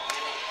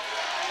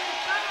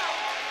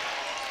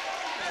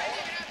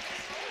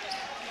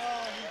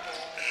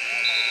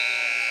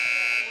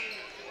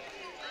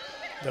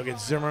 They'll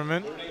get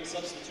Zimmerman.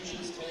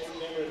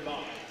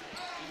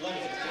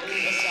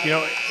 You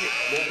know,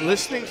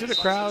 listening to the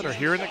crowd or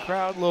hearing the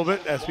crowd a little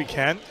bit as we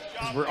can,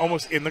 because we're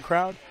almost in the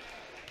crowd,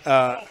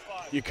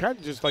 you kind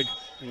of just like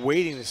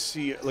waiting to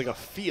see like a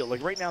feel.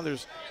 Like right now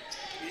there's,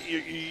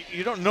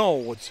 you don't know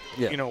what's,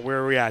 you know, where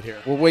are we at here.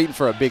 We're waiting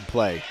for a big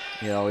play.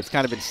 You know, it's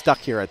kind of been stuck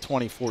here at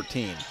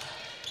 2014.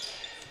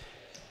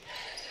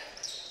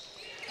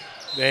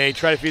 They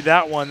try to feed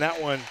that one,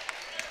 and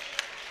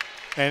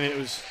it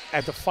was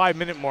at the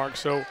 5-minute mark.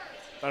 So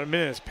About a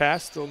minute has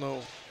passed, still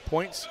no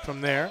points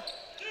from there.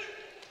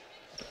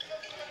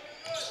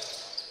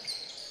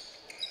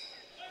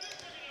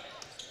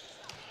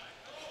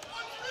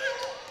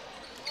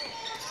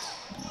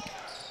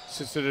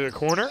 Sits it in a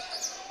corner.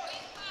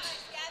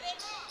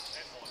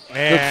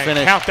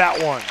 And count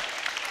that one.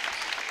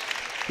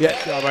 Yeah.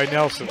 Good job by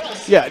Nelson.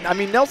 Yeah, I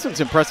mean,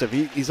 Nelson's impressive.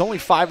 He's only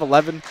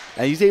 5'11",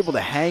 and he's able to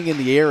hang in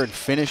the air and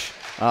finish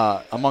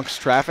amongst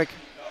traffic.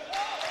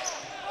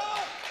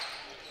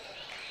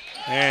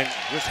 And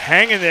just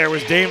hanging there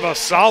was Dane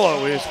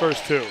Vassallo with his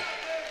first two.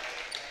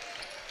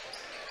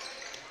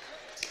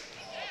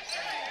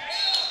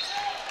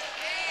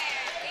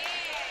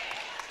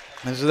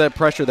 This is that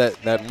pressure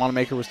that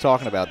Wanamaker was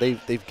talking about.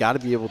 They've got to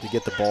be able to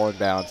get the ball in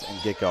bounds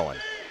and get going.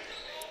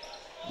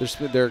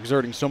 They're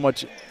exerting so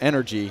much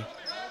energy,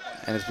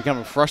 and it's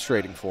becoming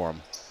frustrating for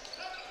them.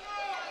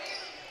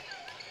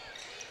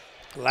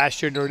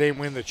 Last year, Notre Dame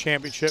won the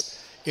championship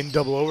in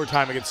double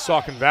overtime against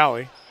Saucon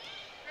Valley.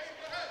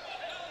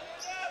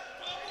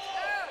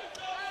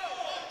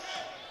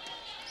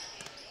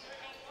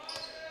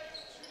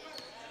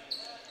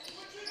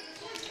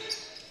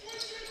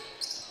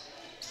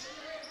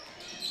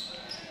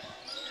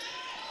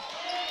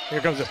 Here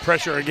comes the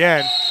pressure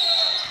again.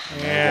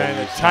 And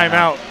a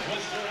timeout.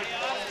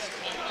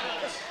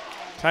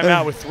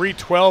 Timeout with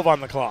 3:12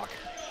 on the clock.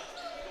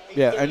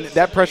 Yeah, and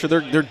that pressure,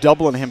 they're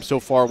doubling him so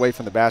far away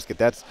from the basket.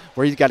 That's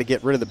where he's got to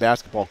get rid of the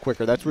basketball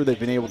quicker. That's where they've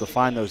been able to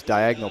find those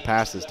diagonal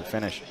passes to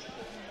finish.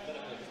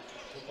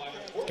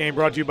 Game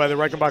brought to you by the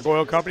Reichenbach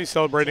Oil Company,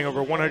 celebrating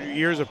over 100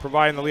 years of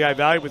providing the Lehigh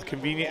Valley with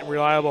convenient and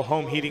reliable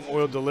home heating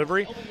oil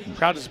delivery.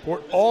 Proud to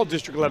support all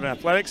District 11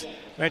 athletics.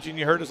 Mention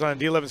you heard us on a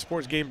D11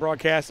 Sports game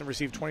broadcast and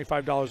receive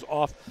 $25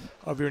 off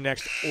of your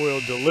next oil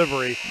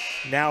delivery.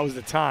 Now is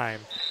the time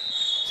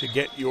to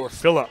get your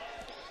fill-up.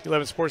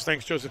 D11 Sports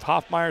thanks Joseph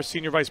Hoffmeyer,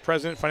 Senior Vice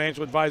President,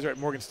 Financial Advisor at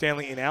Morgan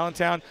Stanley in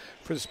Allentown,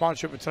 for the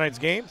sponsorship of tonight's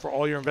game. For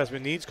all your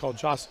investment needs, call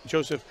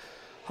Joseph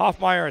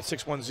Hoffmeyer at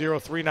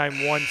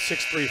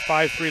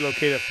 610-391-6353,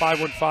 located at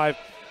 515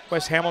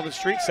 West Hamilton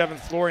Street, 7th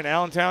floor in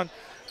Allentown.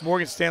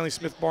 Morgan Stanley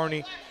Smith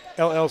Barney,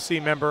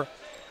 LLC member,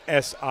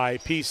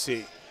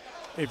 SIPC.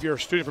 If you're a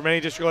student from any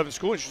District 11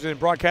 school interested in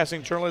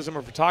broadcasting, journalism,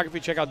 or photography,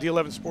 check out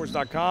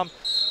D11sports.com.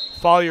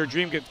 Follow your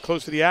dream, get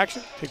close to the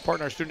action. Take part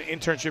in our student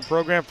internship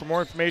program. For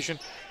more information,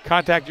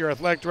 contact your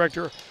athletic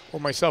director or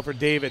myself or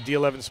Dave at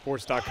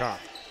D11sports.com.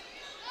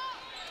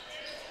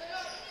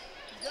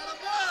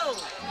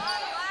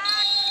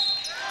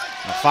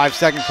 A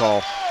 5-second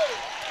call.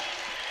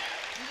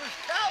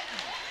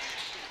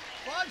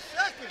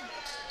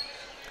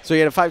 So he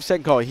had a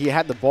 5-second call. He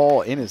had the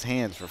ball in his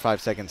hands for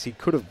 5 seconds. He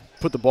could have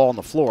put the ball on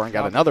the floor and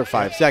got another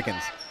 5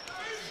 seconds.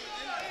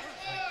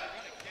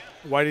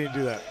 Why did he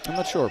do that? I'm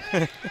not sure.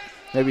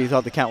 Maybe he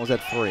thought the count was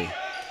at 3.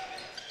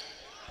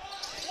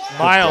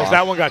 Miles,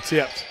 that one got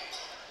tipped.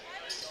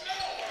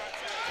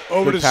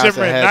 Over Good to pass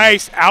Zimmerman. ahead.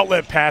 Nice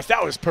outlet pass.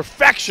 That was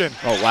perfection.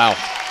 Oh, wow.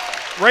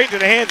 Right into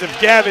the hands of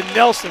Gavin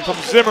Nelson from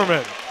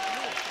Zimmerman.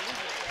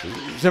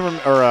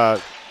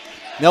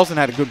 Nelson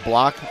had a good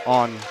block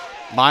on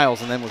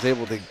Miles and then was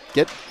able to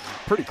get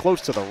pretty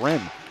close to the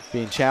rim,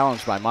 being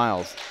challenged by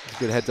Miles. It's a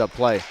good heads-up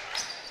play.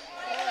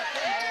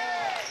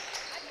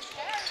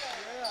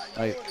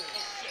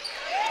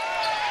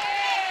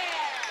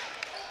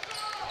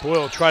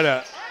 Boyle try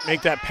to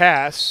make that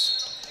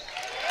pass.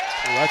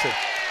 Oh, that's it.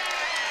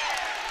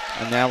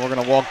 And now we're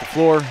going to walk the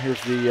floor.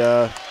 Here's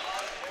the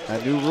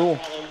new rule.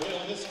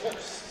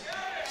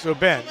 So,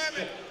 Ben,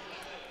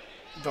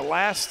 the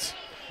last,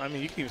 I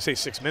mean, you can even say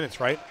 6 minutes,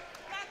 right?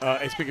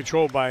 It's been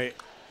controlled by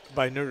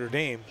Notre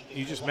Dame.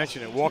 You just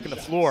mentioned it. Walking the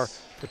floor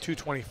for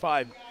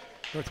 2:25.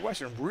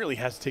 Northwestern really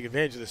has to take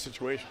advantage of this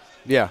situation.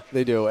 Yeah,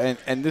 they do.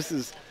 And this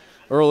is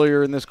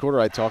earlier in this quarter,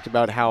 I talked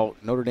about how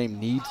Notre Dame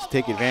needs to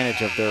take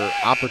advantage of their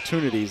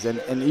opportunities.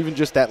 And even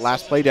just that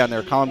last play down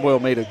there, Colin Boyle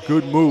made a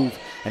good move,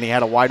 and he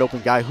had a wide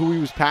open guy who he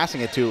was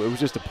passing it to. It was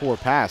just a poor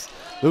pass.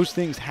 Those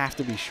things have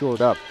to be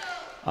shored up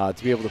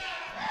to be able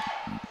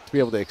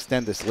to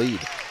extend this lead.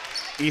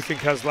 Ethan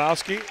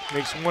Kozlowski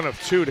makes 1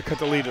 of 2 to cut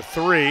the lead to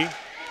 3.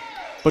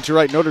 But you're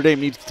right, Notre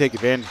Dame needs to take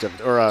advantage of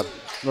it, or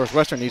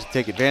Northwestern needs to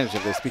take advantage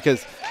of this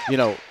because, you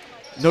know,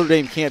 Notre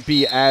Dame can't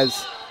be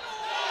as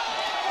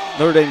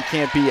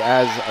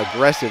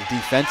aggressive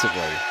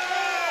defensively.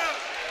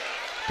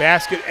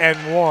 Basket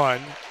and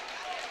 1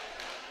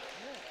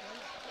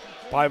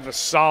 by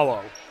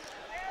Vassallo.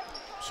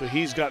 So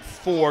he's got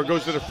 4,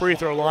 goes to the free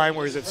throw line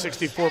where he's at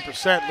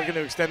 64%, looking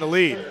to extend the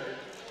lead.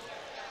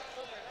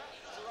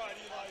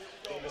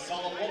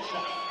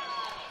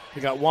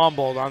 We got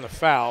Wombold on the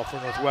foul for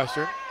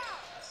Northwestern.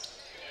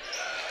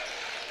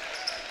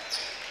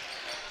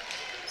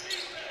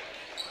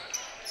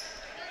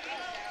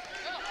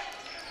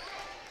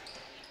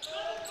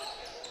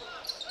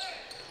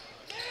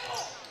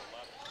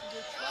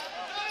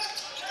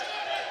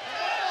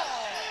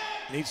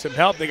 Needs some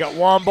help. They got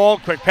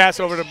Wombold. Quick pass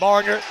over to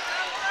Bollinger.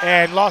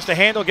 And lost the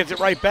handle, gets it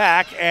right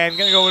back. And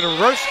going to go into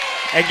reverse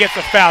and gets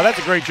the foul. That's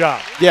a great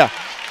job. Yeah.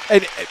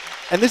 And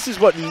And this is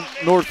what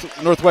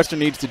Northwestern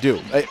needs to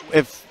do.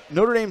 If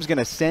Notre Dame's going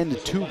to send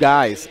 2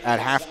 guys at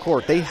half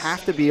court, they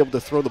have to be able to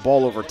throw the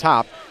ball over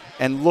top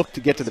and look to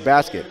get to the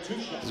basket.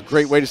 It's a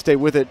great way to stay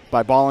with it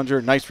by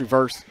Bollinger. Nice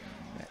reverse.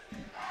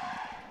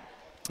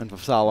 And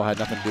Fasalo had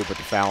nothing to do but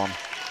to foul him.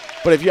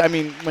 But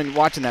when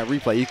watching that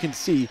replay, you can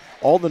see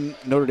all the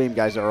Notre Dame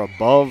guys are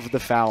above the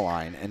foul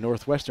line. And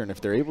Northwestern, if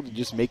they're able to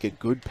just make a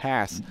good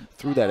pass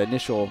through that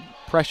initial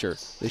pressure,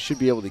 they should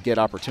be able to get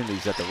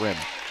opportunities at the rim.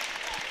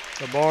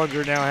 So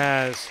Bollinger now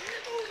has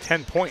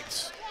 10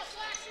 points.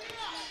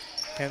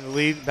 And the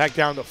lead back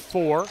down to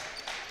 4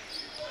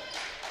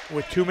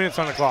 with 2 minutes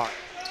on the clock.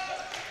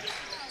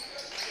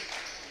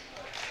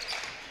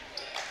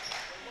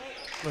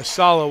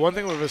 Masala, one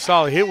thing with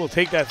Masala, he will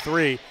take that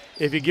 3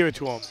 if you give it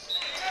to him.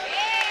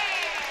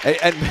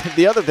 And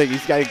the other thing,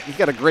 he's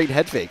got a great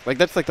head fake. Like,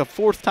 that's like the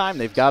 4th time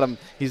they've got him.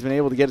 He's been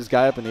able to get his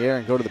guy up in the air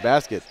and go to the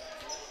basket.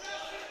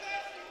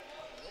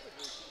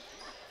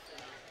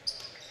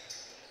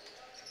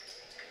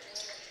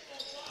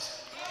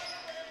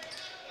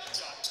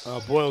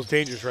 Boyle's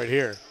dangerous right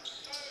here.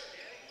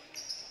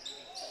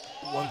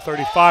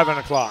 1:35 on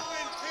the clock.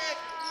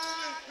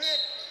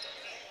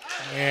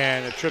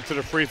 And a trip to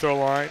the free throw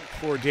line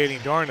for Danny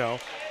Darno.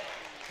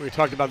 We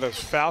talked about those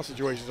foul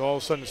situations. All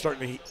of a sudden, it's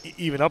starting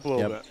to even up a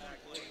little bit.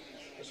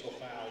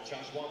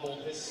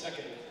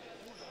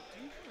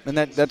 And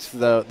that's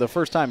the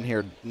first time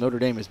here Notre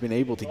Dame has been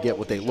able to get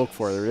what they look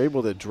for. They're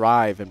able to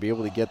drive and be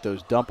able to get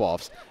those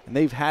dump-offs, and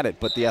they've had it.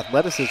 But the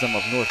athleticism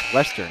of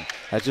Northwestern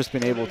has just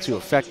been able to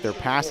affect their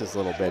passes a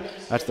little bit.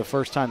 That's the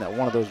first time that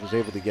one of those was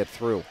able to get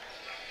through.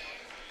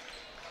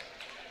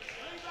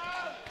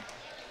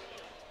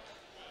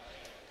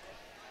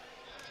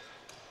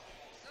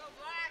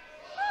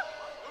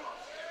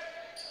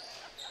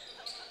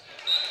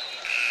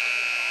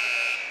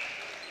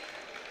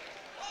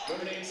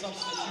 Notre Dame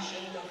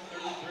substitution,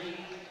 33,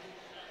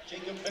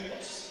 Jacob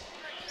Nicholas.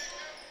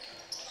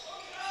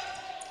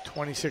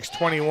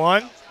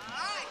 26-21.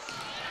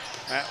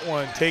 That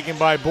one taken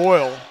by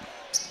Boyle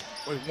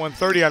with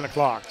 1:30 on the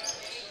clock.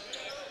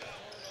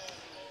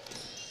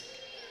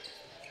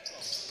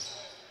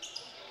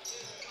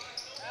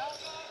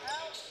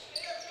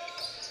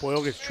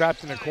 Boyle gets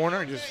trapped in the corner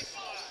and just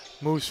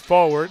moves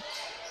forward.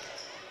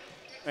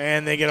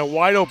 And they get a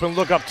wide open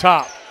look up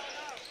top.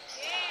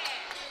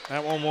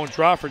 That one won't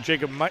drop for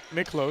Jacob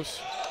Miklos.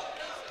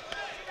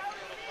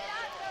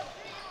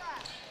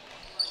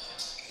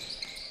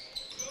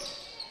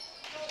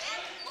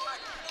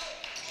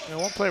 And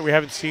one player we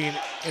haven't seen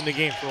in the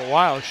game for a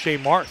while is Shea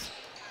Marth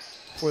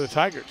for the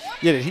Tigers.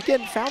 Yeah, did he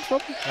get fouled from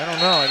him? I don't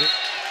know.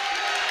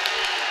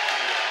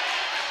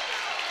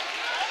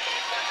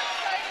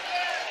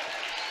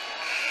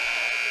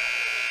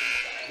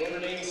 Notre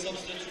Dame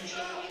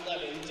substitution,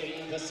 11,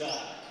 Dane Vassal.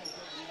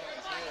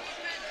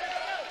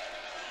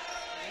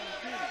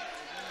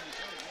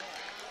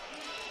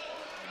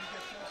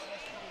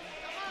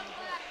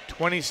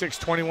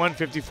 (26-21),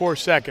 54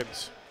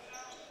 seconds.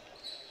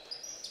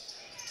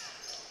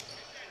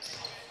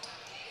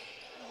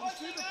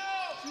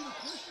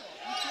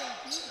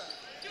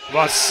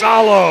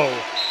 Vassallo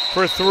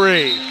for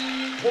 3.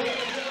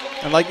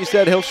 And like you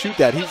said, he'll shoot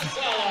that.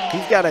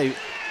 He's got a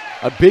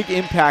big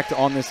impact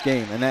on this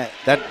game, and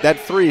that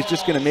 3 is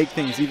just going to make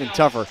things even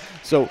tougher.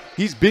 So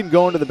he's been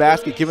going to the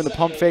basket, giving the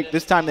pump fake.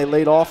 This time they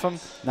laid off him,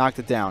 knocked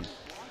it down.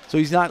 So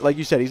he's not, like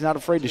you said, he's not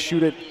afraid to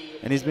shoot it,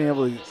 and he's been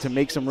able to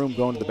make some room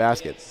going to the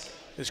basket.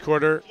 This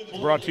quarter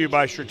brought to you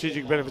by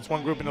Strategic Benefits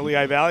One Group in the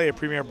Lehigh Valley, a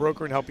premier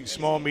broker in helping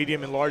small,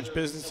 medium, and large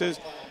businesses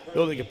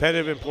build a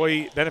competitive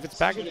employee benefits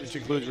package, which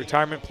includes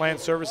retirement plan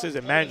services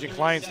and managing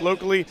clients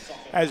locally,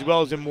 as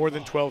well as in more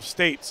than 12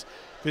 states.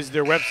 Visit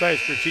their website,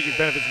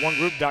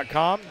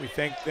 strategicbenefitsonegroup.com. We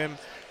thank them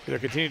for their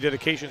continued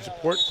dedication and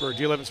support for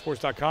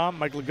D11sports.com,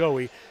 Mike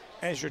Lagoe,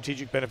 and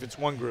Strategic Benefits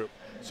One Group.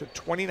 So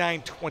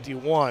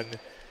 29-21.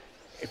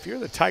 If you're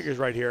the Tigers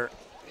right here,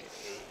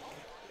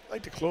 you'd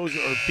like to close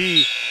or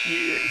B,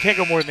 you can't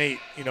go more than 8.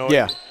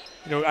 Yeah.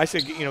 I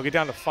said, get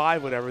down to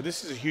 5, whatever.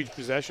 This is a huge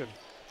possession.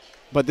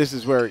 But this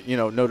is where,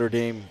 Notre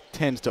Dame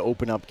tends to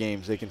open up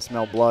games. They can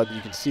smell blood.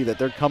 You can see that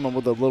they're coming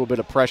with a little bit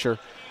of pressure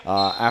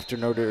after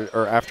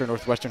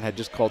Northwestern had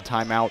just called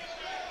timeout.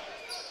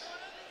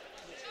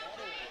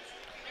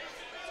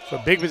 So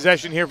big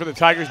possession here for the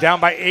Tigers,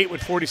 down by 8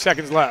 with 40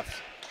 seconds left.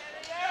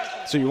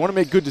 So you want to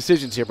make good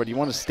decisions here, but you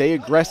want to stay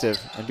aggressive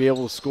and be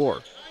able to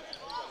score.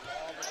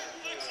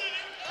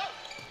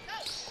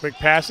 Quick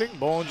passing,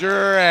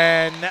 Bollinger,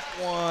 and that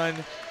one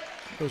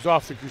goes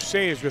off the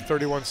Crusaders with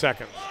 31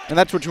 seconds. And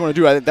that's what you want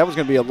to do. I think that was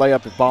going to be a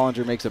layup if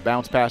Bollinger makes a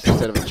bounce pass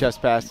instead of a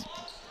chest pass.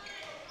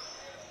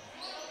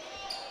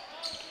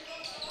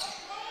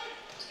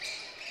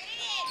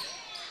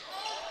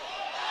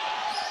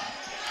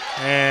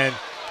 And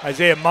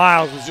Isaiah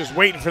Miles was just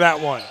waiting for that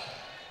one.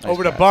 Nice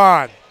Over to pass.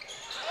 Bond.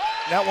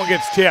 That one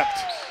gets tipped.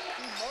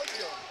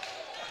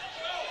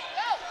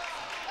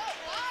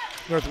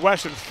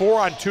 Northwestern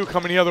 4-on-2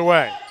 coming the other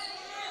way.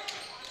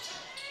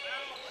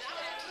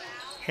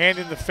 Hand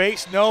in the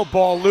face, no,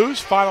 ball loose,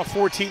 final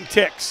 14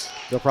 ticks.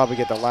 They'll probably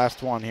get the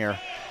last one here.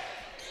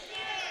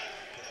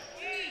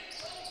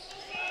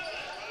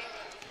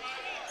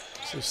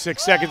 So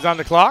 6 seconds on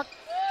the clock.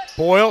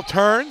 Boyle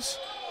turns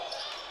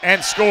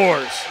and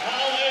scores.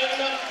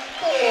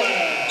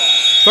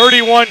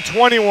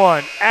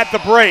 31-21 at the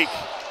break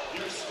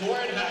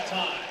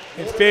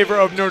in favor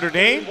of Notre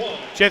Dame.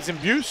 Jensen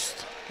Buse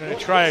going to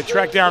try to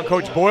track down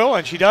Coach Boyle,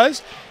 and she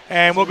does.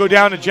 And we'll go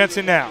down to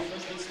Jensen now.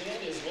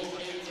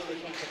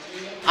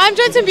 I'm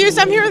Jensen Buse.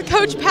 I'm here with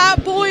Coach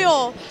Pat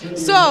Boyle.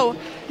 So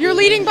you're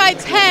leading by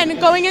 10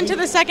 going into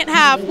the second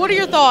half. What are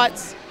your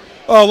thoughts?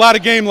 Oh, a lot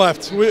of game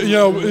left.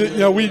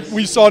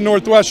 We saw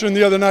Northwestern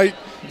the other night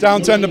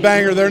down 10 to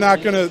Banger. They're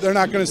not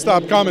gonna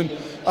stop coming.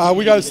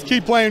 We got to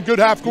keep playing good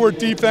half-court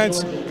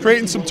defense,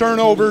 creating some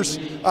turnovers,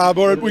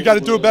 but we got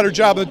to do a better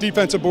job on the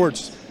defensive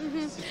boards.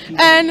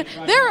 And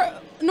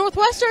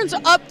Northwestern's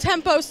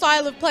up-tempo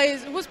style of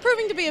plays was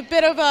proving to be a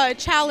bit of a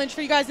challenge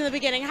for you guys in the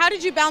beginning. How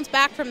did you bounce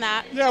back from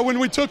that? Yeah, when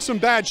we took some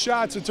bad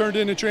shots, it turned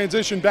into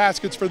transition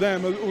baskets for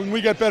them. When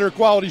we get better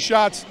quality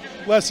shots,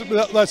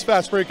 less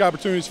fast break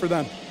opportunities for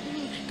them.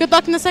 Good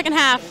luck in the second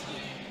half.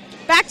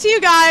 Back to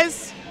you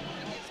guys.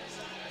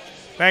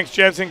 Thanks,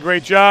 Jensen.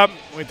 Great job.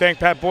 We thank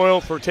Pat Boyle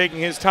for taking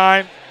his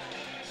time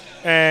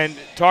and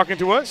talking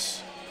to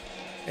us.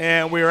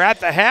 And we are at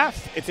the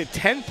half. It's a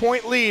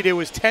 10-point lead. It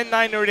was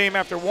 10-9 Notre Dame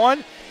after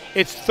one.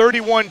 It's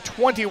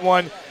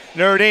 31-21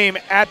 Notre Dame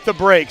at the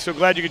break. So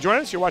glad you could join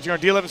us. You're watching our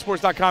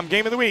D11sports.com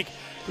Game of the Week,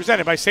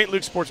 presented by St.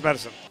 Luke's Sports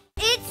Medicine.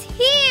 It's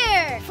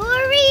here! For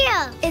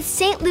real! It's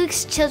St.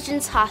 Luke's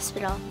Children's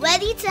Hospital,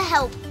 ready to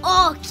help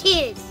all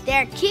kids.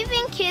 They're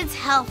keeping kids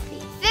healthy,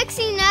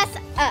 fixing us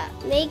up,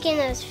 making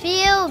us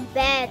feel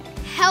better,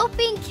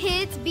 helping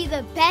kids be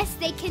the best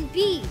they can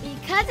be,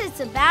 because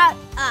it's about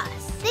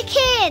us. The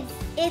kids!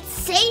 It's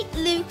St.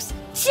 Luke's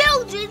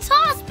Children's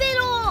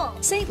Hospital!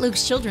 St.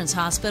 Luke's Children's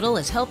Hospital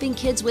is helping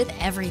kids with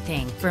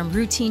everything from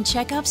routine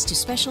checkups to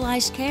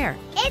specialized care.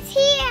 It's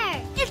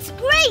here! It's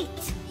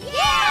great!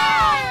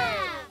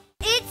 Yeah!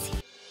 It's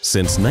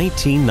Since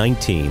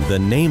 1919, the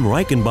name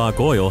Reichenbach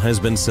Oil has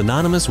been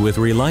synonymous with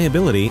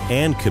reliability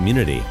and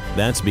community.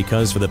 That's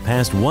because for the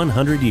past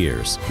 100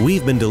 years,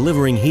 we've been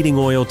delivering heating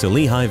oil to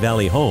Lehigh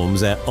Valley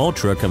homes at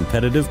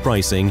ultra-competitive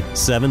pricing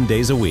 7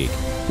 days a week,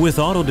 with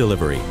auto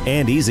delivery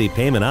and easy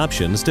payment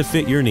options to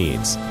fit your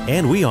needs.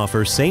 And we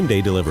offer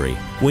same-day delivery.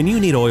 When you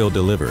need oil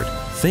delivered,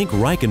 think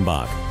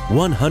Reichenbach.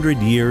 100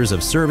 years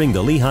of serving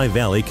the Lehigh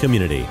Valley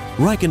community.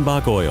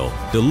 Reichenbach Oil.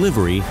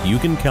 Delivery you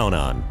can count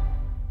on.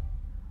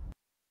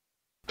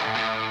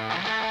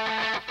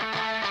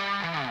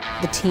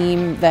 The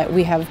team that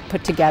we have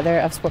put together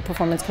of sport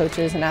performance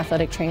coaches and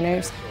athletic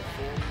trainers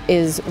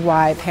is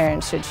why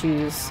parents should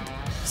choose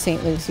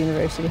St. Luke's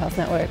University Health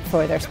Network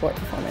for their sport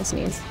performance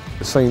needs.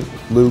 St.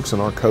 Luke's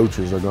and our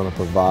coaches are going to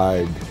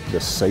provide the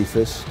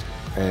safest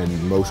and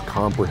most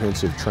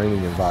comprehensive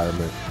training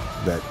environment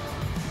that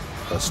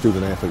a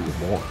student athlete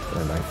would want.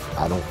 And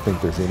I don't think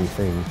there's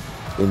anything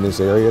in this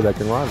area that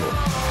can rival it.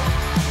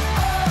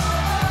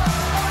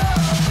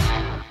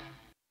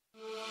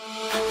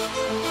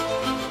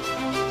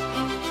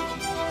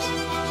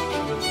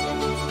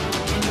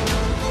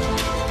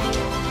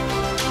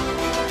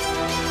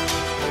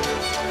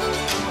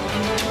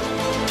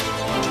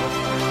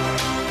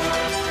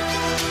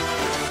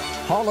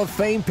 Hall of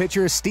Fame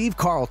pitcher Steve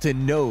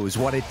Carlton knows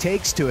what it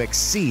takes to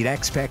exceed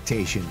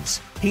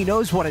expectations. He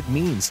knows what it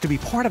means to be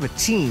part of a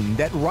team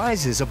that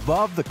rises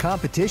above the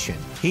competition.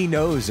 He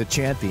knows a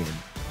champion.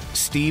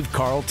 Steve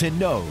Carlton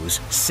knows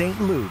St.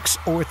 Luke's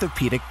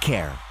Orthopedic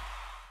Care.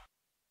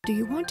 Do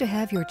you want to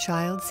have your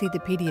child see the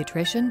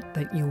pediatrician,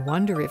 but you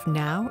wonder if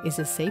now is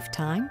a safe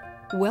time?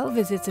 Well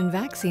visits and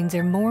vaccines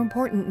are more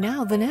important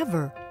now than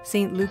ever.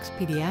 St. Luke's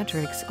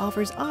Pediatrics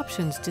offers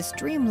options to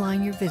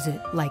streamline your visit,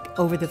 like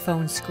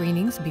over-the-phone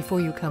screenings before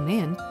you come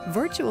in,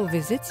 virtual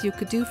visits you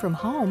could do from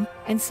home,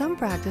 and some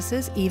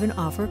practices even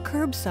offer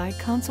curbside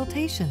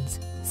consultations.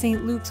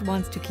 St. Luke's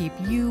wants to keep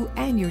you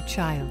and your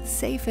child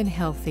safe and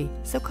healthy,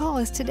 so call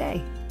us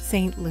today.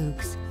 St.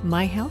 Luke's,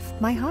 my health,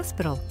 my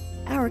hospital,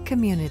 our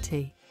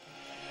community.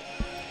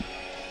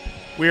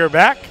 We are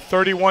back.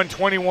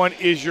 31-21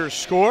 is your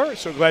score.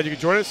 So glad you could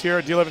join us here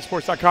at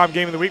D11sports.com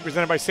Game of the Week,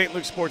 presented by St.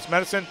 Luke's Sports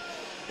Medicine.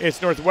 It's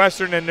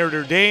Northwestern and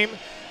Notre Dame.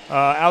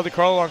 Al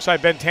DiCarlo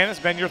alongside Ben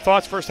Tanis. Ben, your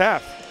thoughts first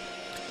half?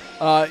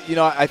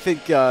 I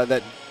think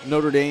that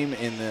Notre Dame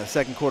in the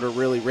second quarter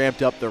really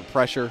ramped up their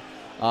pressure.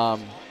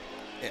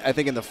 I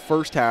think in the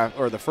first half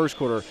or the first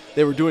quarter,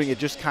 they were doing it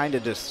just kind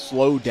of to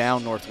slow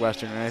down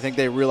Northwestern, and I think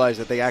they realized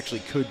that they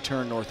actually could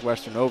turn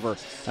Northwestern over.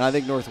 And I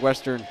think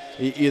Northwestern,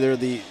 either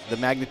the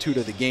magnitude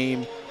of the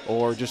game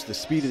or just the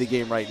speed of the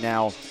game right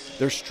now,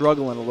 they're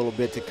struggling a little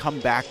bit to come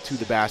back to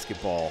the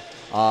basketball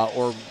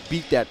or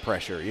beat that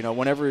pressure. You know,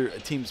 whenever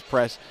teams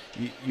press,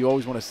 you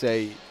always want to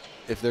say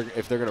if they're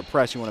going to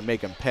press, you want to make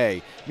them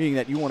pay, meaning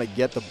that you want to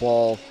get the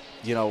ball,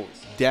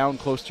 down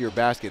close to your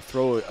basket,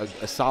 throw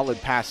a solid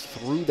pass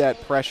through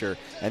that pressure,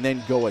 and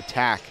then go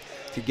attack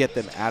to get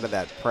them out of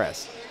that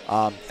press.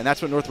 And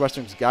that's what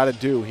Northwestern's got to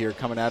do here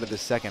coming out of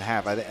this second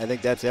half. I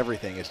think that's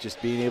everything. It's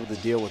just being able to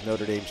deal with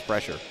Notre Dame's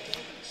pressure.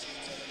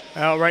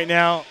 Right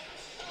now,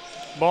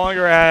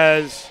 Bollinger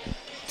has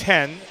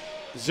 10.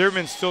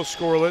 Zimmerman's still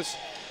scoreless.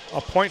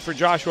 A point for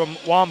Joshua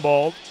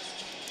Wambald.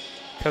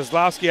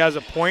 Kozlowski has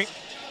a point,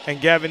 and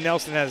Gavin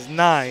Nelson has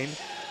 9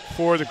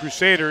 for the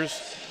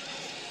Crusaders.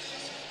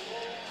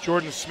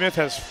 Jordan Smith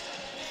has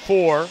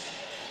 4,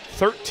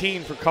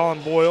 13 for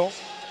Colin Boyle.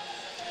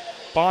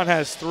 Bond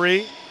has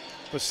 3,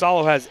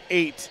 Vassallo has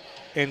 8,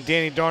 and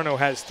Danny Darno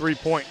has 3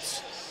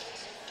 points.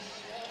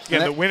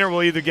 Again, the winner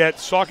will either get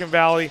Saucon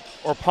Valley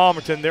or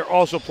Palmerton. They're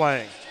also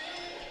playing.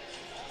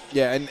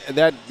 Yeah, and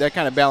that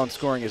kind of balanced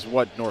scoring is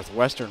what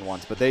Northwestern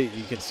wants, but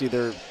you can see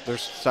their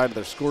side of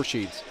their score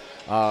sheets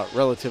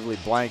relatively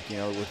blank,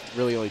 with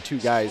really only 2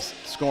 guys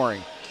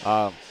scoring.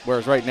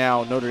 Whereas right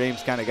now, Notre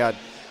Dame's kind of got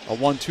a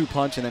 1-2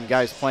 punch and then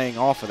guys playing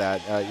off of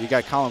that. You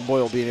got Colin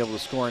Boyle being able to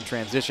score in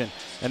transition.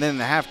 And then in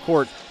the half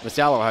court,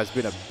 Vassallo has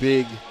been a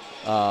big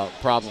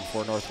problem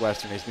for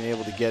Northwestern. He's been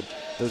able to get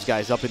those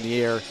guys up in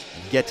the air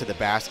and get to the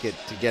basket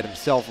to get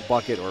himself a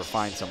bucket or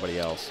find somebody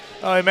else.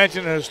 I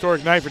mentioned a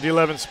historic night for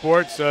D11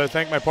 Sports.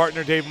 Thank my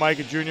partner, Dave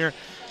Micah Jr.,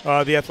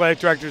 the athletic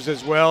directors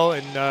as well,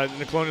 and in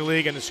the Colonial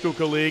League and the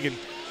Schuylkill League,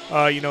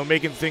 and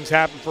making things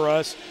happen for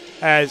us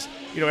as,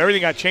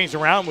 everything got changed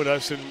around with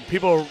us and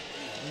people are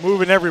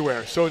moving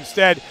everywhere. So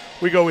instead,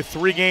 we go with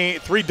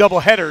 3 double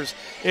headers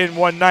in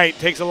one night.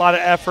 Takes a lot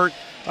of effort.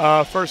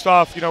 First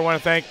off, I want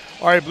to thank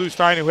Ari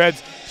Bluestein, who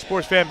heads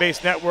Sports Fan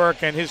Base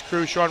Network, and his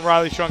crew, Sean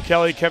Riley, Sean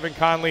Kelly, Kevin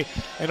Conley,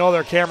 and all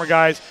their camera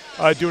guys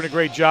doing a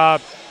great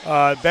job.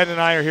 Ben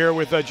and I are here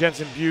with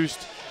Jensen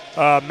Bust.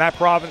 Matt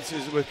Province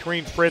is with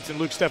Kareem Fritz and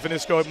Luke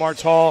Stefanisco at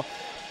Martz Hall.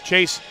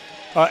 Chase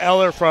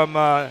Eller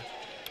from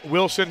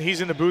Wilson, he's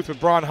in the booth with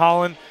Braun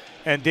Holland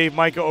and Dave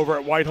Micah over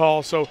at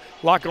Whitehall. So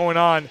a lot going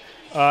on,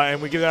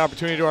 and we give that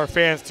opportunity to our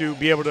fans to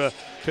be able to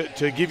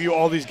give you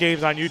all these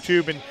games on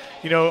YouTube. And,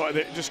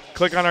 just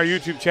click on our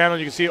YouTube channel.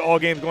 You can see all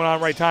games going on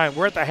right time.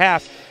 We're at the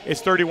half.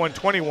 It's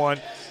 31-21. Well,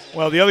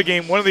 one of the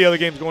other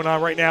games going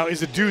on right now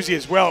is a doozy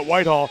as well at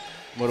Whitehall.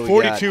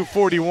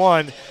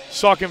 42-41.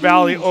 Saucon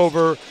Valley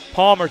over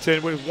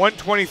Palmerton with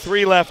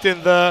 1:23 left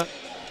in the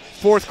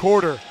fourth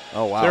quarter.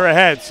 Oh, wow. They're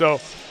ahead.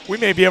 So we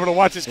may be able to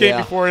watch this game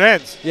before it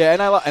ends. Yeah,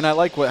 and I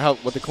like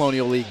what the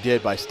Colonial League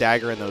did by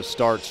staggering those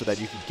starts so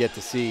that you could get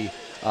to see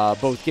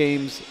both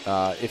games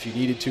if you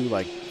needed to,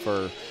 like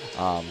for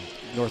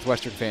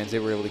Northwestern fans, they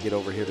were able to get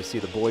over here to see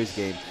the boys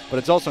game. But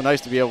it's also nice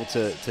to be able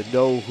to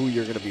know who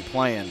you're going to be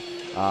playing,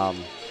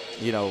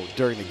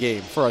 during the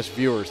game. For us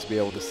viewers to be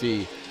able to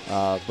see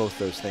both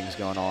those things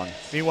going on.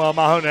 Meanwhile,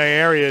 Mahoney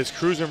area is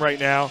cruising right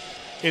now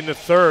in the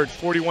third,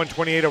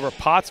 41-28 over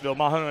Pottsville.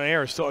 Mahoney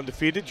area is still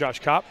undefeated. Josh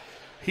Kopp,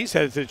 he's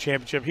headed to the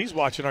championship. He's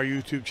watching our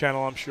YouTube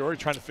channel, I'm sure,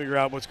 trying to figure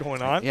out what's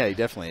going on. Yeah, he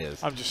definitely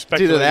is. I'm just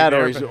speculating. It's either that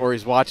or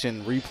he's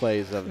watching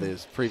replays of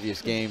his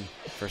previous game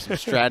for some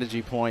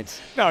strategy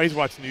points. No, he's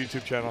watching the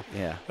YouTube channel.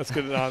 Yeah. Let's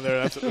get it on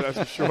there. That's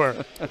for sure.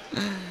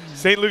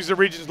 St. Luke's is the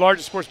region's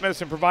largest sports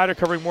medicine provider,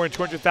 covering more than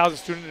 200,000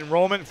 student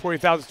enrollment and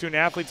 40,000 student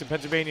athletes in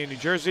Pennsylvania and New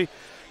Jersey.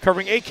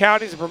 Covering 8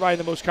 counties and providing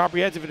the most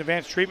comprehensive and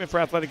advanced treatment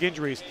for athletic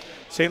injuries.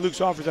 St. Luke's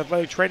offers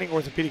athletic training,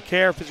 orthopedic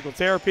care, physical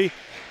therapy,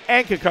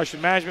 and concussion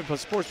management,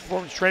 plus sports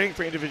performance training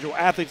for individual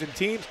athletes and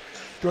teams.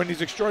 During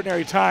these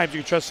extraordinary times,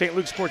 you can trust St.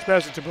 Luke's Sports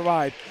Medicine to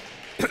provide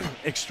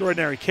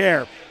extraordinary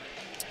care.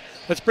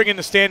 Let's bring in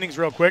the standings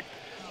real quick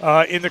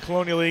in the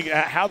Colonial League,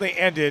 how they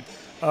ended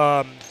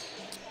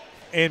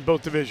in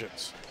both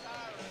divisions.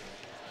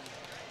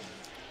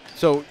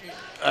 So,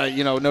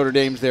 Notre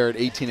Dame's there at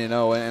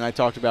 18-0, and I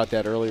talked about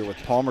that earlier with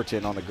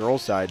Palmerton on the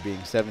girls' side being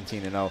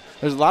 17-0.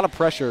 There's a lot of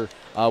pressure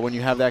when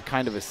you have that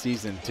kind of a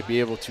season to be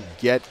able to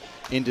get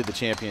into the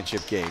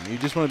championship game. You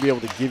just want to be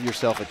able to give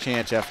yourself a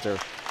chance after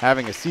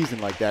having a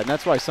season like that, and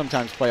that's why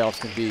sometimes playoffs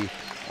can be,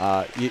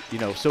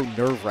 so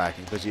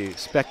nerve-wracking because you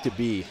expect to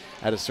be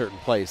at a certain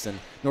place. And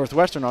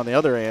Northwestern, on the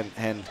other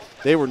hand,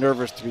 they were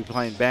nervous to be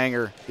playing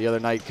Bangor the other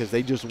night because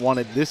they just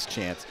wanted this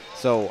chance.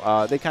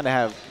 So they kind of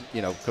have,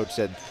 Coach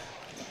said,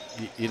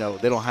 they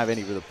don't have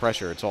any of the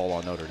pressure. It's all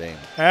on Notre Dame.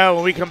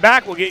 When we come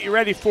back, we'll get you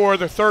ready for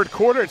the third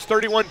quarter. It's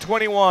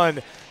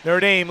 31-21. Notre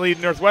Dame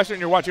leading Northwestern.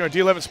 You're watching on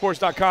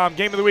D11Sports.com.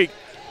 Game of the Week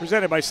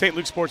presented by St.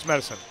 Luke's Sports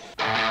Medicine.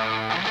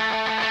 I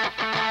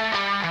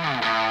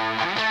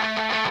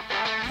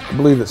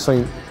believe that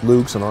St.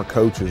 Luke's and our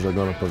coaches are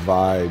going to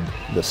provide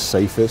the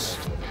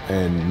safest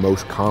and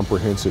most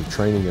comprehensive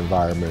training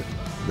environment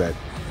that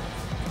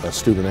a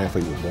student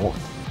athlete would want.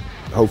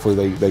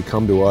 Hopefully they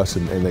come to us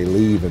and they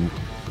leave and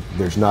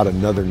there's not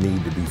another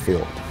need to be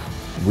filled.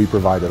 We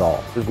provide it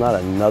all. There's not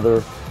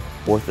another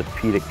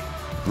orthopedic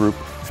group,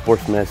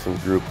 sports medicine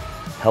group,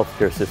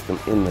 healthcare system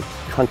in the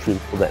country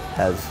that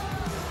has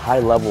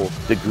high-level,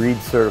 degreed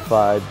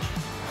certified,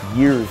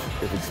 years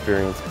of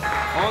experience.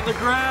 On the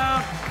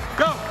ground,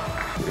 go!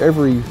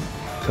 Every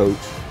coach,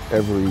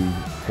 every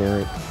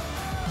parent,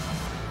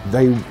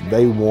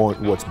 they want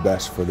what's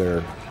best for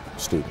their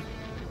student.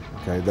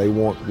 Okay, they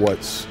want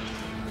what's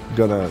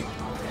gonna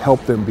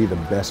help them be the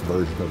best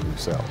version of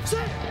themselves.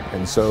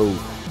 And so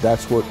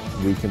that's what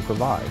we can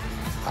provide.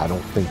 I don't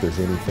think there's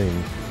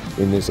anything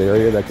in this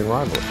area that can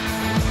rival it.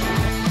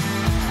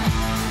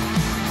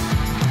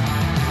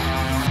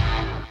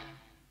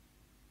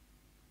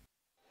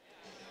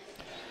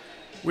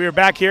 We are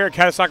back here at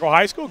Catasauqua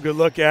High School. Good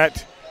look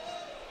at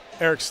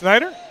Eric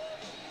Snyder.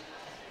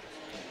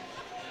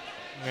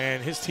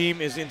 And his team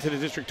is into the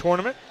district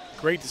tournament.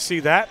 Great to see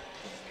that.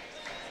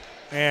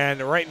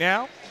 And right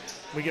now,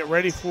 we get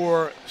ready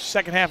for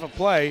second half of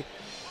play.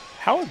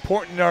 How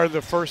important are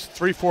the first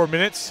 3-4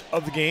 minutes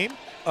of the game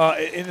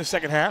in the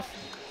second half?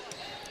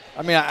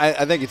 I mean,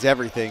 I think it's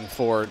everything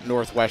for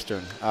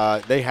Northwestern.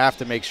 They have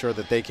to make sure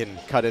that they can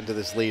cut into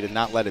this lead and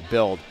not let it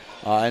build.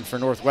 And for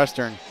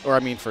Northwestern, or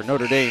I mean for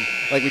Notre Dame,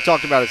 like we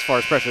talked about as far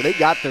as pressure, they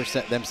got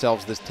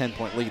themselves this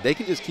 10-point lead. They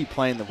can just keep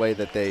playing the way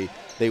that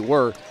they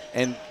were,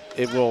 and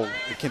it will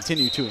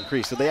continue to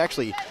increase. So they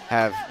actually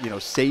have,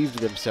 saved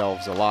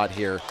themselves a lot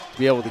here to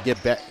be able to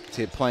get back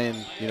to playing,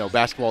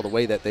 basketball the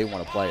way that they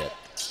want to play it.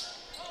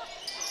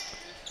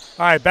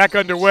 All right, back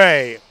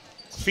underway.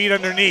 Feet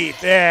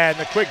underneath, and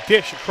the quick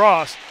dish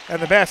across,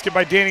 and the basket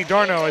by Danny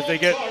Darno as they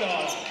get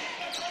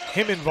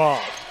him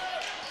involved.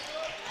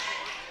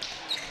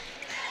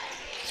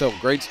 So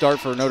great start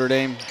for Notre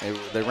Dame.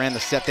 They ran the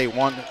set they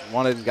wanted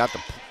and got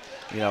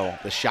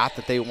the shot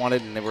that they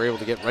wanted, and they were able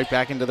to get right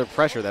back into their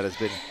pressure that has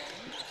been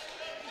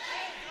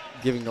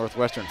giving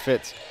Northwestern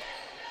fits.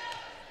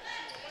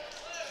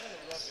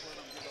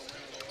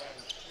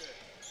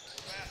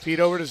 Feed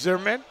over to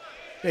Zimmerman.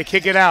 They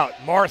kick it out.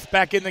 Marth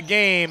back in the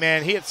game,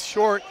 and he hits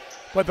short,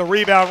 but the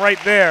rebound right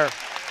there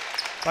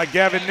by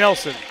Gavin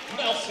Nelson.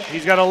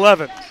 He's got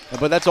 11.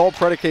 But that's all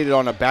predicated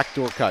on a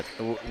backdoor cut.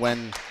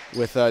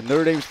 With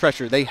Notre Dame's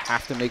pressure, they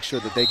have to make sure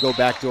that they go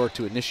backdoor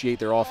to initiate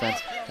their offense,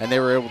 and they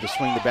were able to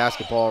swing the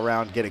basketball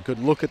around, get a good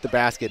look at the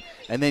basket,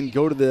 and then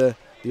go to the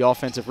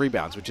offensive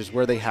rebounds, which is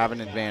where they have an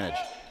advantage.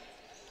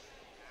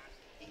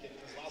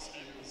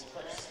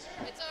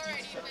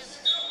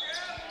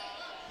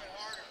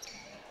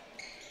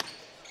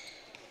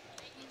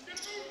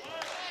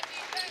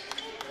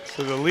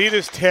 So the lead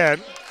is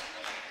 10.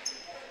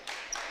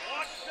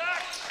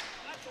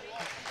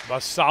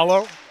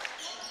 Vassallo.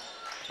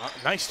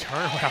 Nice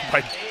turnaround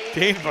by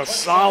Dane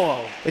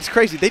Vassallo. It's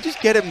crazy. They just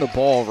get him the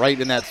ball right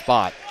in that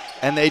spot,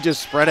 and they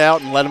just spread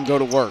out and let him go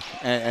to work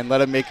and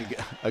let him make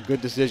a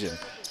good decision.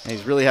 And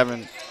he's really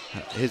having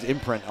his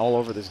imprint all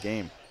over this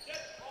game.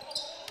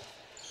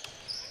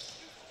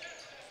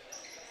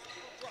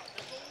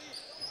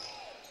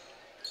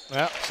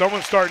 Well,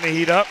 someone's starting to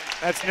heat up.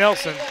 That's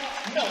Nelson.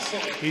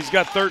 He's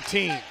got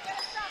 13.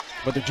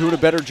 But they're doing a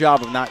better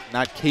job of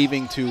not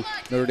caving to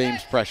Notre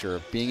Dame's pressure,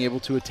 of being able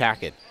to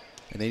attack it.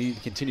 And they need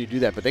to continue to do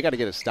that, but they got to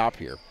get a stop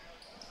here.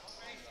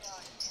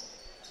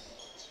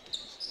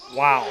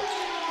 Wow.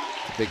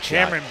 Big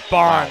Cameron shot.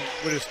 Bond Wow.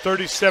 with his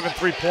 37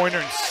 three-pointer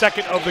and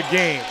second of the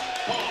game.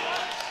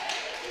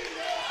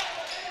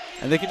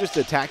 And they can just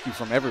attack you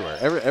from everywhere.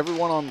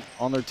 Everyone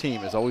on their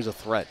team is always a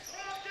threat.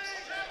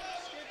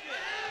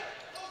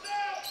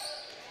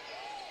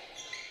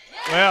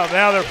 Well,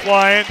 now they're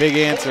flying. Big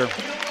answer.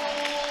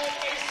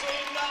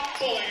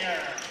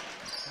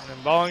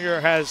 And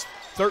Bollinger has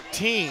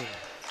 13.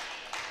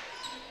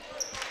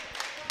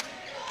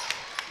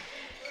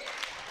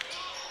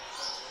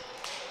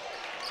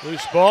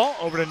 Loose ball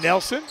over to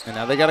Nelson. And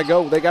now they got to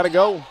go. They got to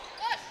go.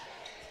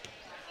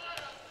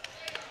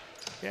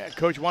 Yeah,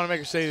 Coach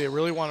Wanamaker say they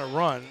really want to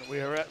run. We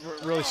have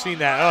really seen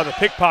that. Oh, the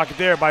pickpocket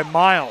there by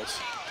Miles.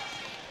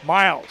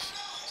 Miles.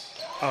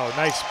 Oh,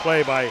 nice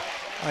play by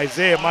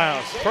Isaiah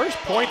Miles. First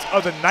points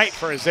of the night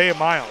for Isaiah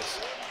Miles.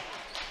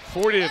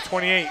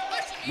 40-28.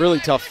 Really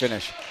tough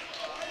finish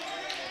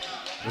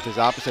with his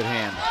opposite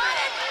hand.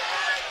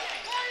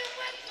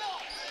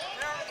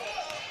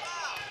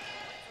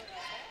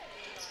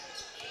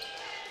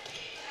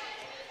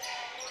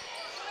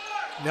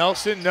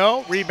 Nelson,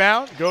 no.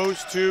 Rebound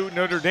goes to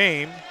Notre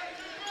Dame.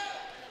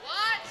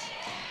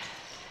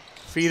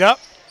 Feet up.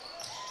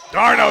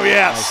 Darno,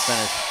 yes. Nice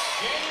finish.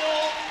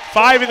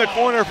 5 in the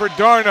corner for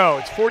Darno.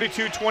 It's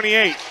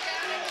 42-28.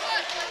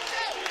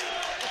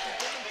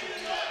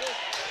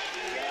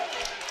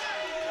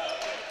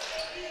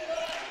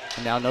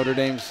 And now Notre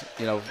Dame's,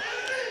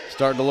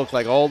 starting to look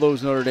like all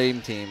those Notre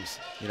Dame teams.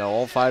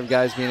 All 5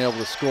 guys being able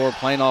to score,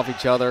 playing off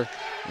each other.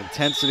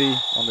 Intensity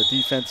on the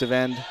defensive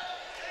end.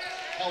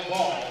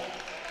 Ball.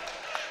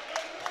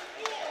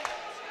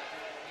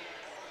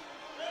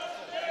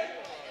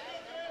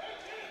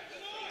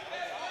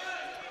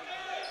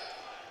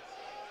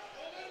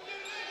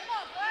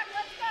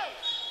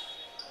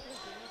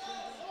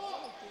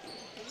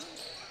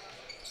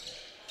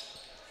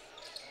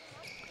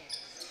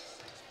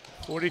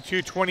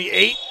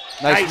 (42-28).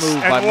 Nice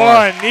move and by one.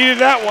 Marth. Needed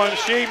that one.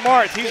 Shane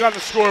Marth. He's on the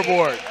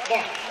scoreboard.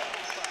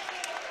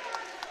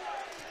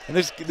 And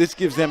this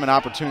gives them an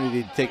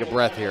opportunity to take a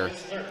breath here,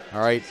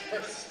 all right?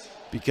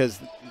 Because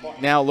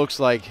now it looks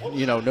like,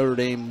 Notre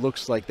Dame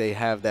looks like they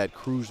have that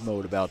cruise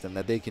mode about them,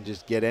 that they can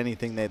just get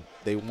anything that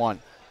they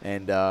want.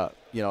 And,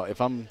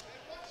 if I'm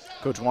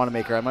Coach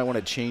Wanamaker, I might want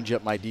to change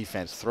up my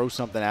defense, throw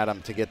something at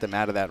them to get them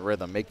out of that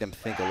rhythm, make them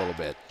think a little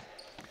bit.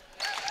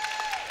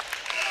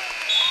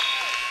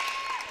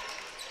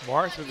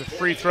 Morris with the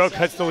free throw,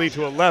 cuts the lead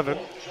to 11.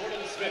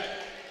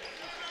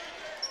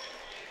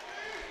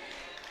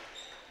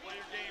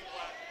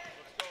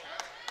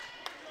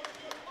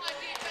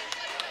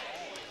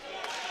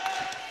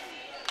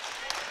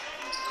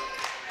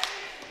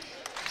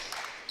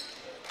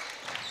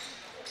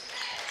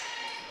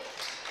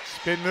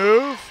 Spin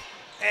move,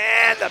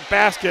 and the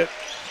basket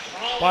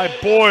by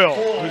Boyle,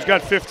 who's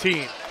got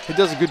 15. He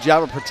does a good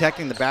job of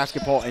protecting the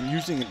basketball and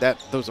using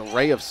those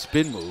array of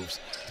spin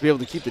moves to be able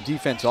to keep the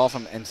defense off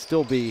him and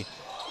still be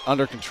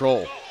under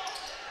control.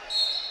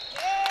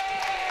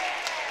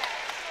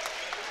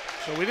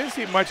 So we didn't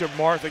see much of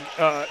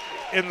Martha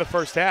in the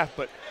first half,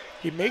 but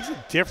he makes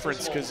a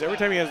difference because every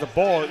time he has the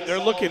ball, they're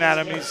looking at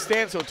him. He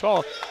stands so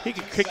tall, he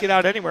can kick it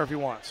out anywhere if he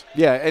wants.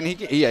 Yeah, and he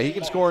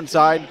can score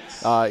inside.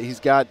 He's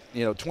got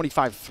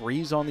 25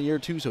 threes on the year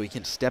too, so he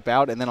can step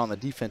out. And then on the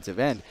defensive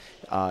end,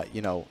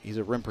 he's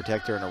a rim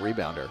protector and a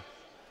rebounder.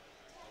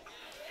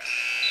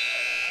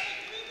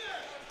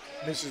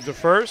 Misses the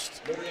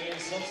first.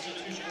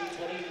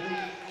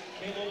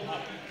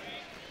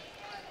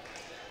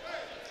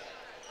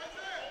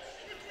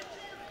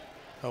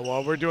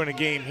 While we're doing a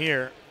game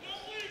here,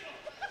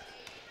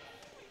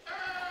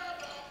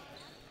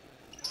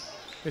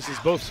 misses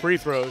both free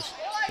throws.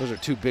 Those are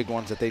two big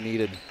ones that they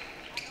needed.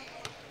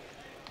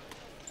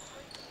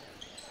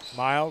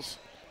 Miles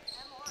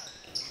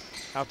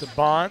out to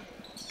Bond,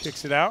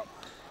 kicks it out.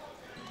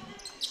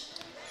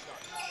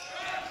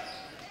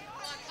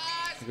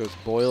 Here goes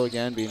Boyle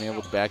again, being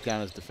able to back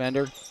down his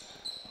defender.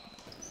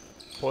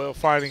 Boyle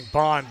finding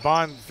Bond.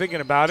 Bond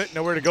thinking about it,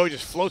 nowhere to go,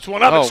 just floats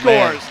one up and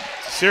scores. Man.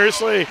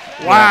 Seriously?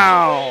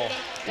 Wow.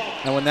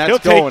 And when that's He'll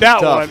going, take that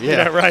it's tough. one.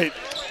 Yeah, right.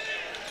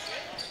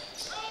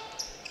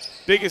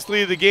 Biggest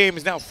lead of the game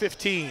is now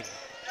 15.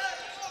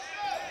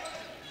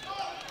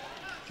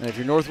 And if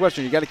you're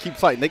Northwestern, you got to keep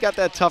fighting. They got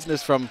that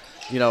toughness from,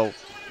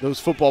 those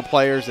football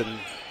players and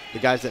the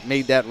guys that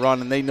made that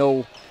run, and they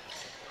know,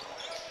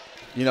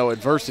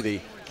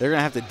 adversity. They're going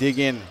to have to dig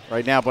in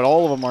right now, but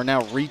all of them are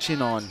now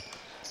reaching on.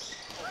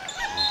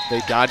 They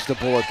dodged the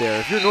bullet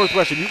there. If you're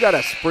Northwestern, you got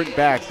to sprint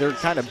back. They're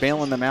kind of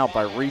bailing them out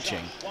by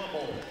reaching.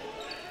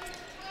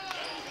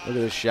 Look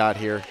at this shot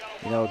here.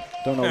 Don't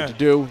know what to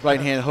do.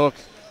 Right-hand hook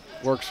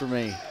works for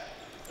me.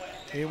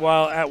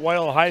 Meanwhile, at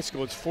Whitehall High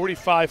School, it's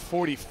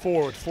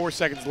 45-44 with 4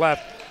 seconds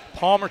left.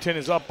 Palmerton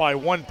is up by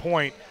 1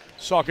 point.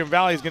 Saucon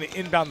Valley is going to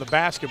inbound the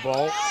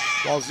basketball,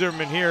 while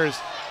Zimmerman here is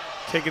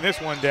taking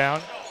this one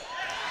down.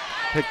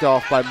 Picked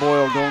off by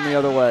Boyle, going the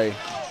other way.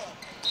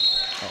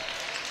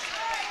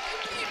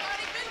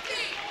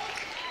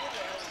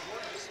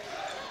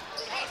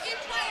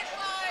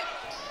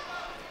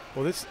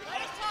 Well,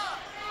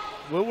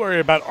 we'll worry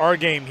about our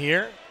game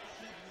here,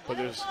 but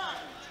there's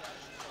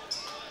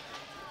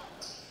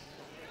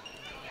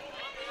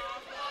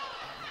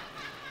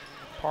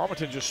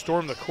Palmerton just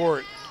stormed the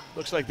court.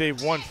 Looks like they've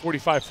won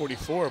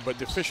 45-44, but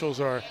the officials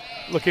are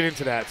looking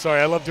into that. Sorry,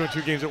 I love doing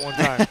two games at one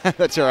time.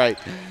 That's all right.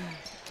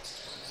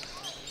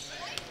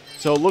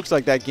 So it looks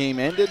like that game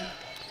ended.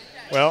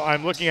 Well,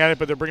 I'm looking at it,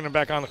 but they're bringing them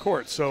back on the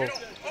court. So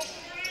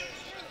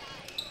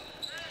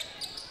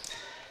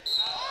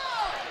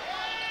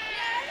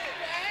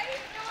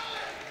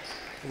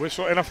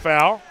whistle and a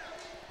foul.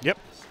 Yep.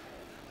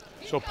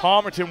 So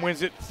Palmerton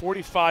wins it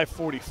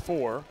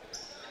 45-44.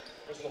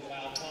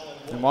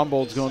 And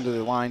Wombold's going to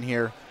the line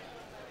here.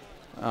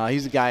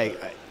 He's a guy,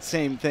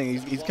 same thing.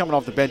 He's coming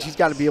off the bench. He's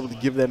got to be able to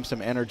give them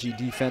some energy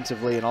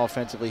defensively and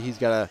offensively. He's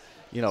got to,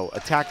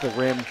 attack the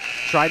rim,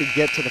 try to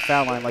get to the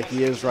foul line like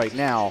he is right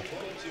now.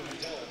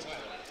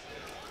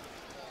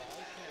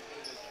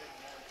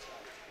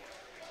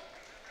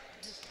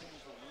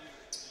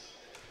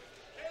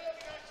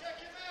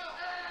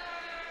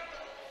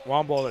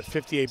 Wombold at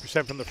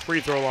 58% from the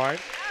free throw line.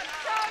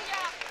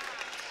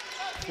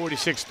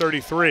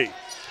 46-33.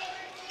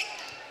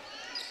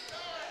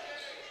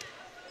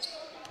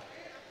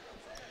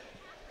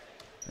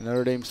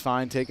 Notre Dame's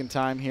fine taking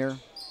time here.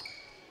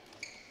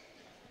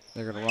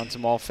 They're going to run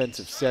some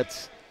offensive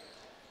sets.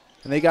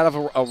 And they got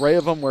an array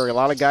of them where a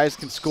lot of guys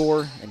can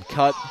score and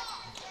cut.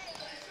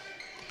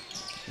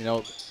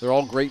 They're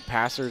all great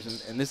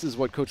passers, and this is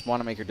what Coach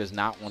Wanamaker does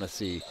not want to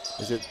see,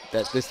 is it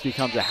that this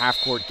becomes a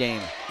half-court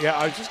game. Yeah,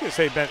 I was just going to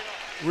say, Ben,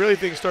 really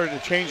things started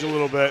to change a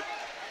little bit.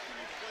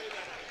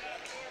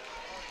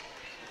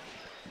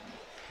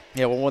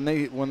 Yeah, well,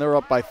 when they're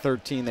up by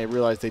 13, they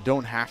realize they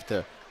don't have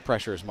to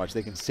pressure as much.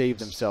 They can save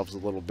themselves a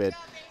little bit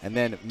and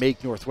then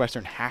make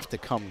Northwestern have to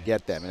come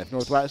get them. And if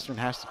Northwestern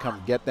has to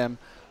come get them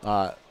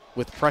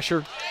with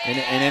pressure in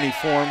any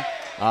form,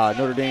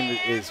 Notre Dame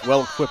is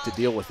well equipped to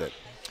deal with it.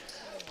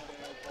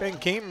 Ben,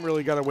 game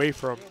really got away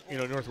from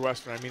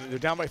Northwestern. I mean, they're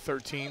down by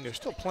 13. There's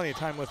still plenty of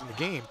time left in the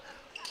game.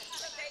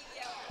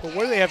 But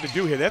what do they have to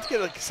do here? They have to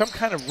get some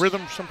kind of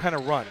rhythm, some kind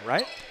of run,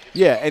 right?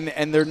 Yeah,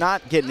 and they're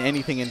not getting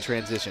anything in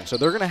transition. So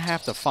they're going to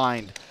have to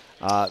find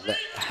the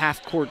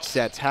half-court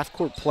sets,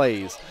 half-court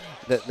plays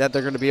that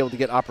they're going to be able to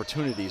get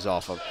opportunities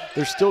off of.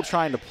 They're still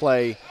trying to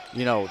play,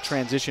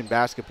 transition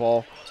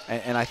basketball,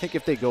 and I think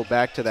if they go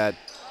back to that,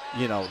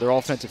 their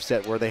offensive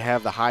set where they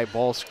have the high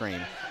ball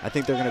screen, I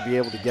think they're going to be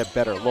able to get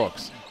better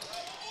looks.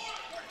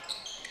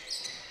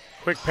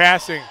 Quick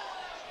passing.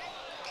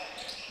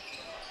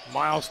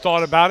 Miles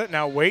thought about it,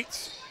 now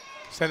waits.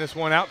 Send this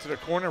one out to the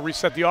corner,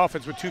 reset the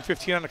offense with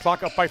 2:15 on the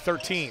clock, up by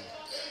 13.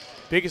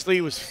 Biggest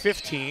lead was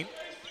 15.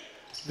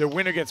 Their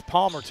winner gets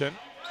Palmerton.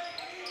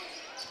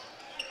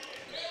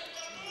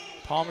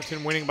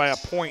 Palmerton winning by a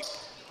point,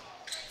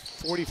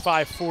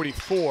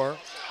 45-44.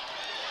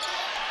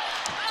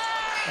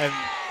 And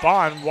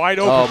Bond wide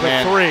open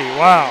for three.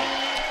 Wow.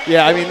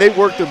 Yeah, I mean, they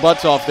worked their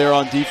butts off there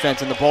on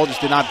defense, and the ball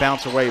just did not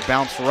bounce away. It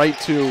bounced right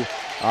to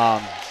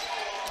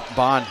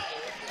Bond.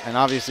 And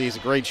obviously, he's a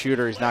great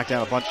shooter. He's knocked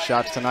down a bunch of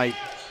shots tonight.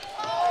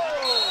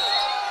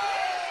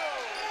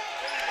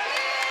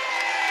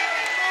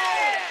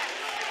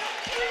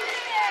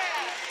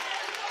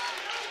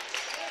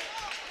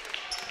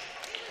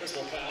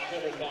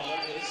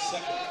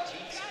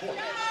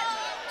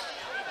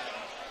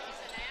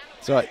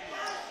 So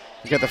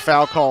you got the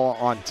foul call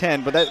on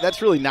 10, but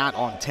that's really not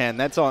on 10.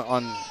 That's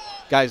on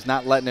guys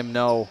not letting him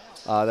know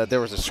that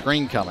there was a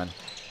screen coming.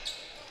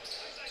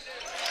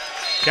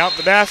 Count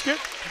the basket.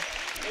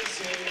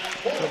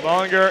 So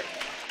Bollinger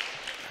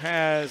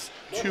has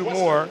 2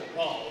 more.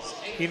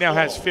 He now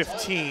has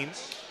 15.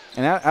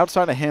 And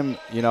outside of him,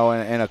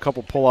 and a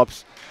couple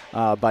pull-ups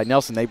by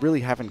Nelson, they really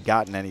haven't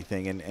gotten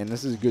anything. And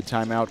this is a good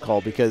timeout call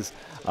because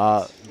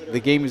the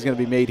game is going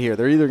to be made here.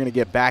 They're either going to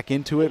get back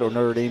into it or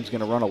Notre Dame's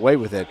going to run away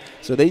with it.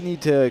 So they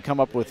need to come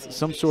up with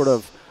some sort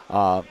of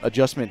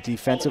adjustment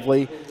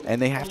defensively,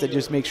 and they have to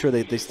just make sure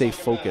that they stay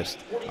focused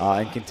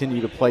and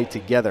continue to play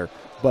together.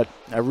 But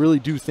I really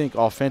do think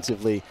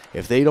offensively,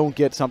 if they don't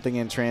get something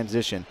in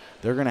transition,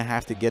 they're going to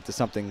have to get to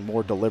something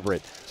more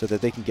deliberate so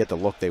that they can get the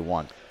look they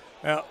want.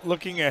 Now,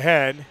 looking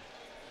ahead,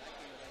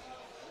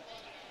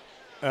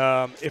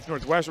 if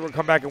Northwestern would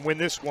come back and win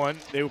this one,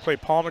 they would play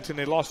Palmerton.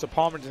 They lost to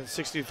Palmerton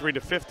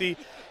 63-50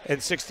 and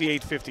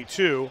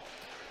 68-52.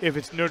 If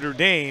it's Notre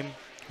Dame,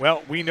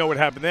 well, we know what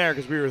happened there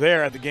because we were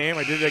there at the game.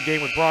 I did that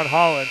game with Braun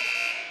Holland.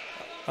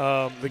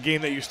 The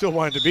game that you still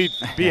wanted to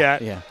be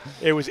at. Yeah.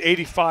 It was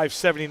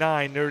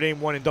 85-79. Notre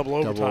Dame won in double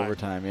overtime. Double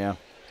overtime, yeah.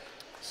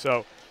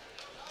 So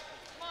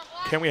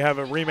can we have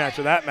a rematch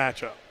of that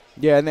matchup?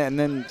 Yeah, and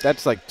then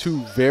that's like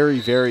 2 very,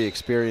 very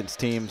experienced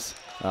teams,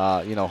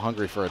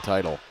 hungry for a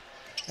title.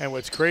 And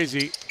what's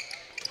crazy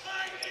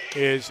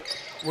is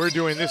we're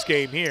doing this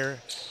game here.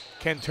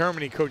 Ken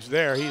Termini, coach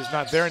there, he's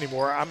not there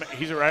anymore.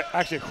 He's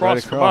actually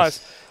across from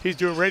us. He's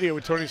doing radio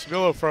with Tony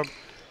Smillo from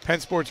Penn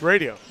Sports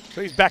Radio.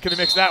 So he's back in the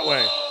mix that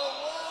way.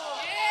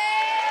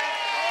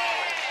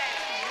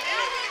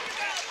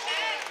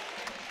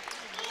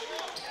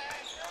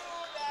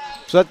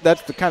 So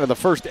that's the kind of the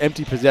first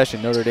empty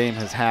possession Notre Dame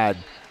has had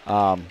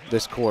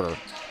this quarter.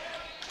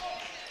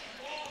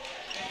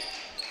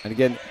 And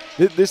again,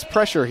 this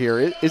pressure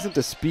here isn't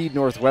to speed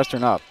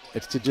Northwestern up.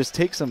 It's to just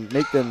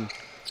make them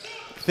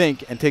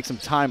think and take some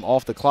time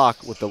off the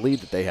clock with the lead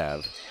that they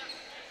have.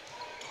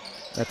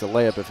 That's a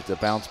layup if it's a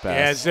bounce pass.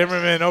 Yeah,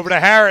 Zimmerman over to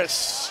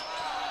Harris.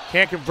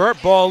 Can't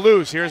convert, ball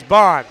loose. Here's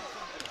Bond.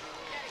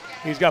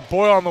 He's got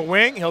Boyle on the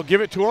wing. He'll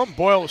give it to him.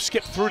 Boyle will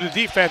skip through the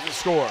defense and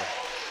score.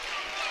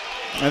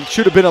 And it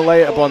should have been a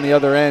layup on the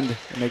other end,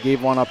 and they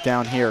gave one up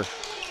down here.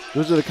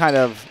 Those are the kind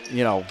of,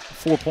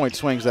 4-point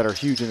swings that are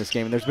huge in this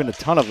game, and there's been a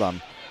ton of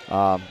them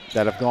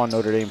that have gone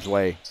Notre Dame's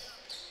way.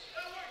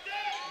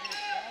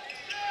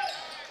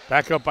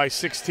 Back up by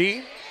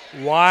 16.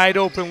 Wide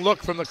open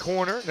look from the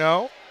corner.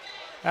 No.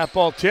 That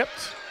ball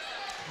tipped.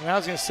 And I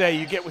was going to say,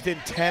 you get within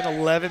 10,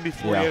 11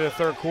 before you hit the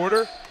third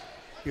quarter.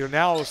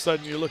 Now all of a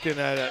sudden you're looking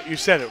at, you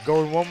said it,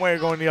 going one way or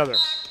going the other.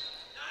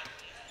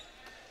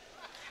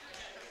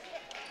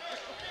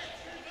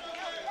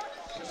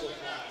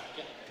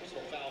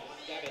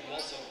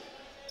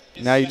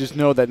 Now you just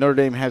know that Notre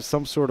Dame has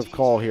some sort of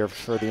call here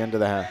for the end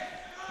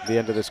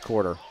of this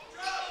quarter.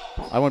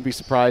 I wouldn't be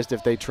surprised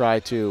if they try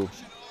to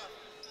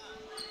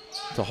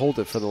hold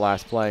it for the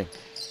last play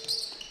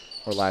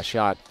or last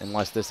shot,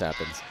 unless this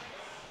happens.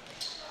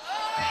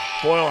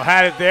 Boyle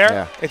had it there.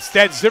 Yeah.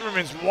 Instead,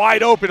 Zimmerman's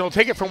wide open. He'll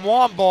take it from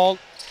by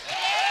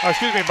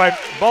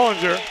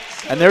Bollinger.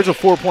 And there's a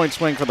 4-point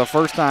swing for the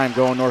first time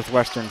going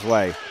Northwestern's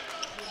way.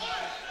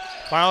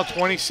 Final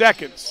 20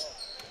 seconds.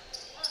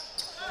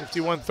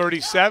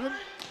 51-37.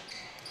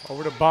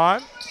 Over to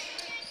Bond.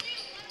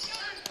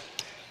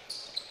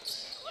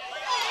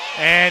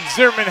 And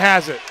Zimmerman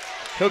has it.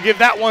 He'll give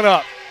that one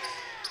up.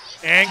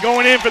 And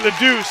going in for the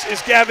deuce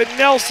is Gavin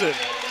Nelson.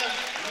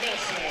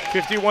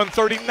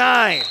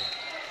 51-39.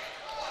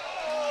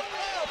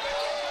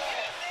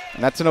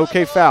 And that's an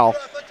okay foul.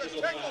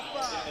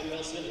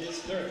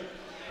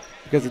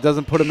 Because it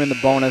doesn't put him in the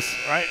bonus.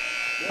 Right.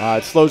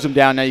 It slows him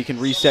down. Now you can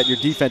reset your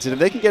defense. And if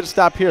they can get a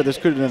stop here, this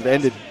could have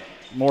ended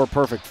more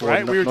perfect for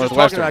Northwestern. We were just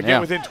talking about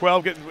getting within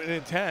 12, getting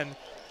within 10.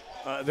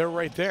 They're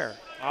right there.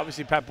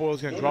 Obviously, Pat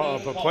Boyle's going to draw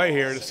up a play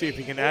here to see if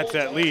he can add to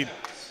that lead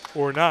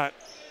or not.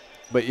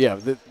 But yeah,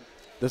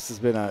 this has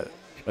been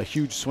a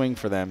huge swing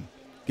for them.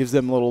 Gives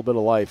them a little bit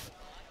of life.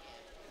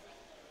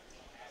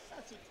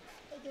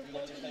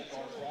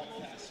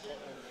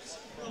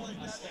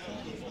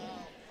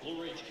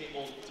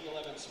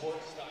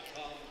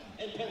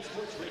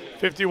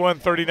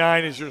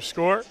 .51-39 is your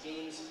score.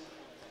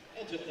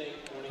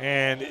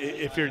 And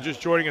if you're just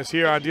joining us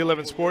here on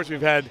D11 Sports,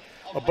 we've had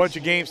a bunch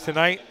of games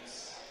tonight.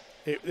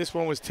 This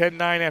one was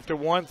 10-9 after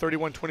 1,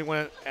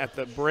 31-21 at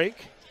the break.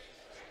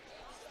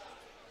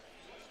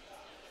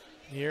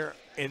 Here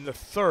in the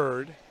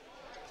third.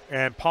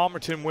 And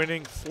Palmerton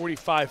winning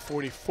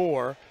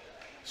 45-44.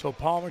 So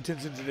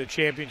Palmerton's into the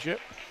championship,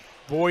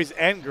 boys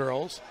and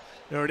girls.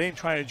 Notre Dame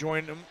trying to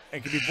join them.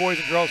 It could be boys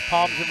and girls,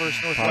 Palmerton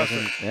versus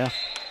Northwestern. Yeah.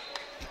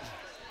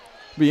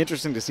 It'd be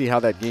interesting to see how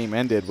that game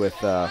ended with,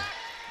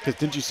 because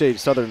didn't you say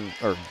Southern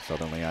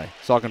Lehigh,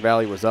 Saucon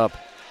Valley was up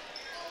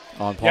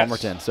on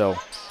Palmerton, yes. So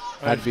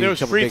had to be there a was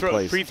couple big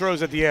plays. Free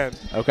throws at the end.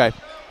 Okay.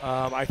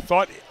 I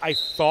thought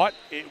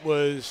it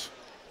was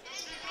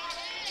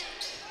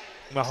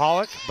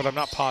Mahalik, but I'm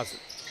not positive.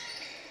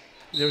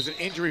 There was an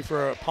injury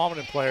for a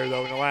Palmerton player,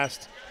 though, in the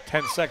last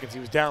 10 seconds.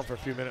 He was down for a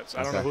few minutes.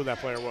 I don't know who that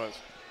player was.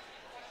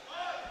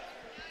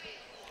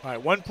 All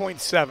right,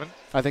 1.7.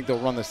 I think they'll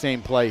run the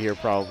same play here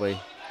probably,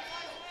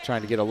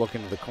 trying to get a look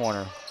into the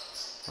corner.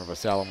 Or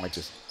Vasallo might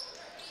just.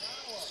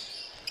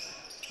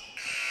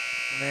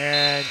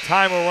 And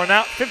time will run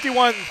out.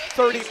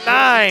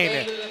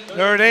 51-39,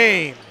 Notre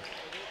Dame.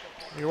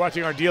 You're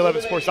watching our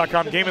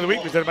D11sports.com Game of the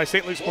Week presented by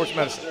St. Luke's Sports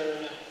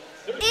Medicine.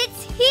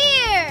 It's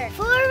here!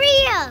 For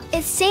real!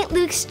 It's St.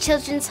 Luke's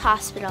Children's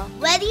Hospital,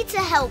 ready to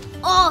help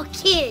all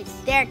kids.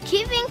 They're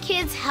keeping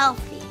kids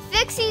healthy,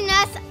 fixing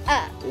us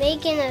up,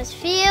 making us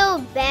feel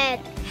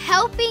better,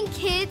 helping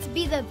kids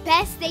be the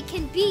best they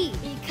can be,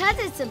 because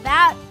it's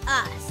about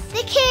us.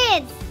 The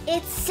kids!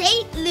 It's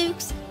St.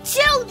 Luke's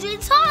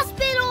Children's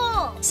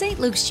Hospital! St.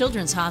 Luke's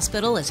Children's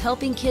Hospital is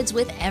helping kids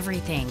with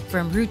everything,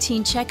 from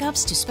routine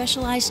checkups to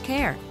specialized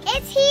care.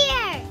 It's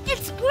here!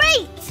 It's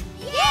great!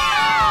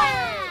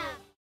 Yeah!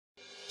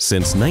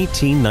 Since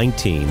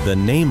 1919, the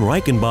name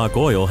Reichenbach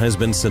Oil has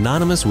been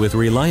synonymous with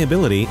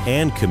reliability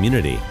and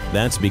community.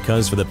 That's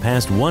because for the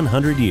past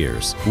 100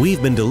 years,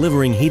 we've been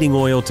delivering heating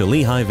oil to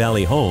Lehigh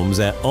Valley homes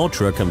at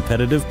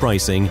ultra-competitive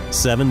pricing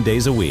 7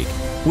 days a week,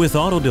 with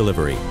auto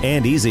delivery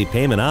and easy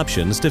payment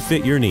options to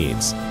fit your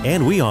needs.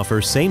 And we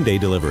offer same-day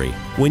delivery.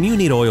 When you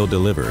need oil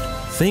delivered,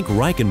 think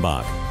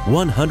Reichenbach.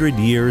 100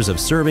 years of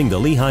serving the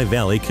Lehigh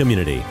Valley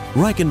community.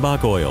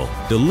 Reichenbach Oil,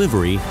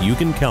 delivery you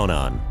can count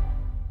on.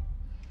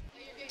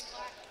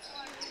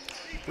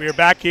 We are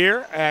back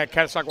here at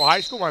Catasauqua High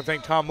School. I want to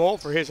thank Tom Mole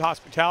for his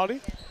hospitality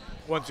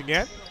once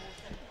again.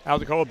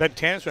 Aldecoa Ben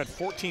Tanis had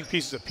 14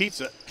 pieces of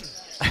pizza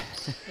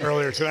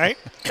earlier tonight.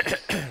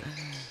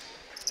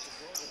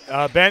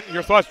 Ben,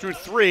 your thoughts through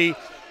 3.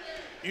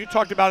 You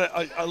talked about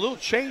a little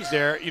change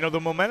there,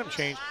 the momentum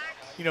change.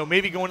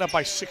 Maybe going up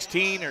by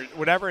 16 or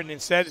whatever, and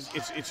instead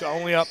it's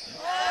only up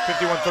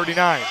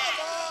 51-39.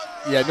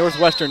 Yeah,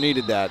 Northwestern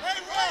needed that.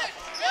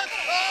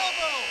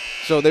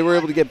 So they were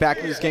able to get back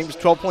in this game. It was a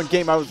 12-point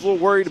game. I was a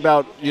little worried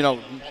about,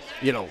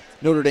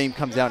 Notre Dame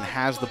comes out and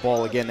has the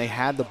ball again. They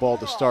had the ball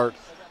to start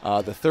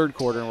the third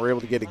quarter and were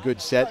able to get a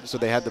good set. So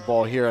they had the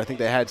ball here. I think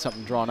they had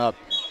something drawn up.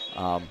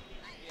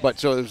 But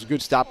so it was a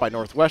good stop by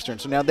Northwestern.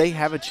 So now they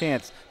have a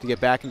chance to get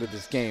back into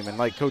this game. And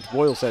like Coach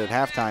Boyle said at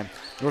halftime,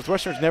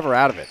 Northwestern's never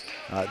out of it.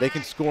 They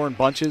can score in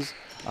bunches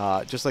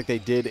just like they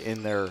did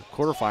in their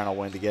quarterfinal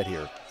win to get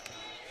here.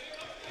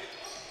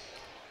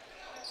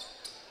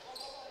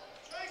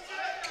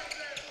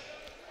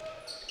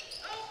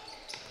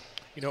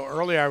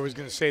 Earlier I was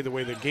going to say the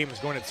way the game was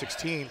going at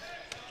 16,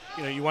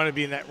 you want to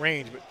be in that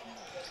range. But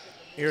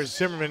here's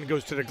Zimmerman,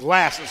 goes to the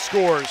glass and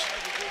scores.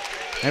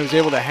 And was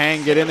able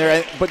to get in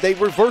there. But they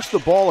reversed the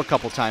ball a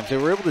couple times. They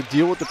were able to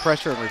deal with the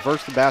pressure and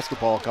reverse the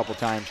basketball a couple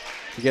times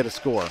to get a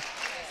score.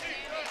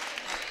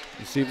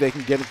 Let's see if they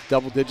can get it to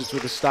double digits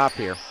with a stop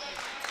here.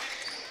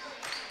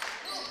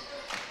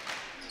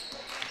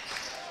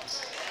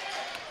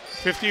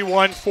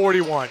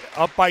 (51-41),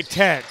 up by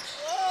 10.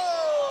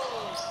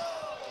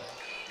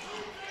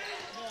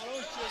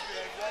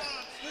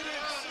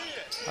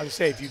 I would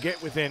say if you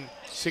get within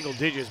single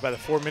digits by the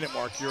 4-minute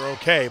mark, you're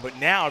okay. But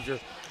now if you're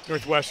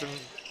Northwestern,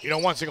 you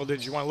don't want single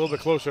digits. You want a little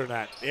bit closer than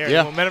that.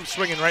 Yeah. Momentum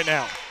swinging right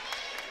now.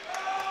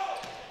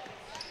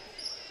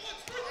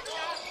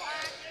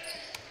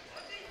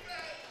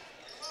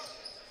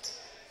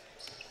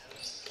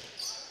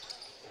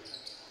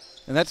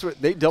 And that's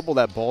what they double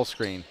that ball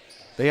screen.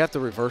 They have to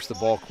reverse the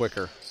ball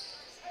quicker.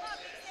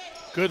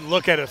 Good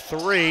look at a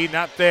 3,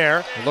 not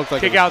there. It looked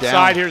like kick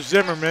outside. Here's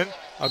Zimmerman,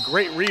 a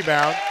great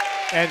rebound,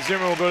 and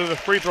Zimmerman will go to the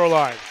free throw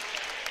line.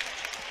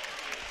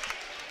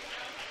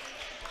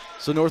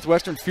 So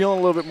Northwestern feeling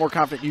a little bit more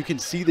confident. You can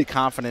see the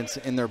confidence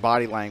in their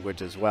body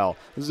language as well.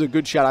 This is a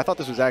good shot. I thought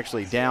this was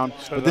actually down,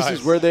 but this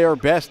is where they are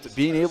best,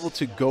 being able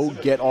to go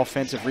get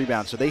offensive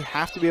rebounds. So they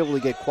have to be able to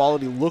get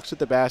quality looks at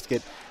the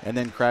basket and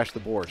then crash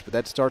the boards. But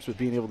that starts with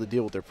being able to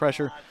deal with their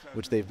pressure,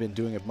 which they've been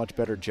doing a much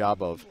better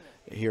job of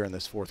here in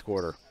this fourth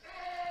quarter.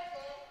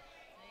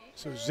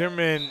 So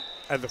Zimmerman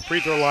at the free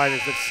throw line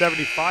is at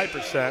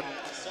 75%.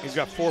 He's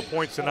got 4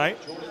 points tonight.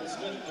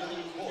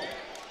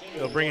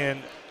 They'll bring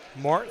in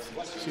Marth,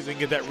 see if they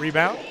can get that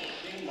rebound.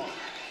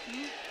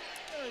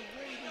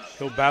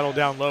 He'll battle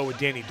down low with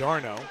Danny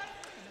Darno.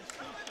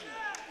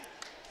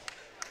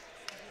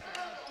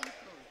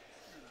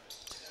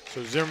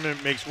 So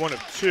Zimmerman makes 1 of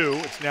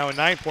 2. It's now a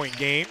 9-point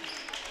game.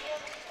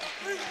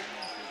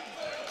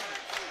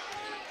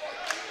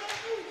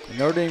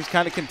 Notre Dame's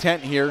kind of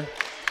content here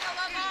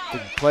to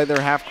play their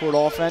half-court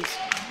offense.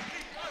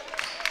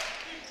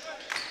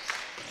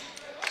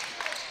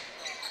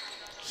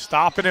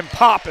 Stopping and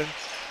popping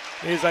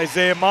is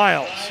Isaiah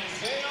Miles.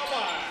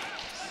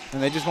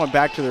 And they just went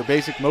back to their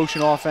basic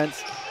motion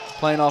offense,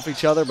 playing off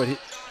each other, but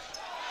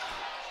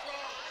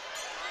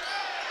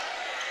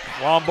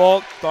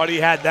Wombold thought he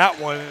had that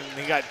one, and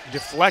he got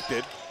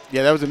deflected.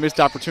 Yeah, that was a missed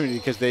opportunity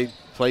because they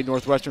played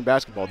Northwestern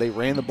basketball. They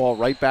ran the ball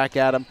right back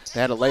at them.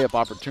 They had a layup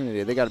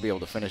opportunity. They got to be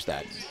able to finish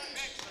that.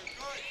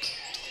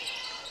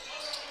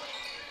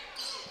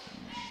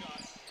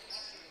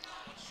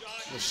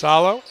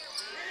 Vassallo.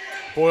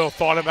 Boyle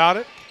thought about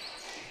it.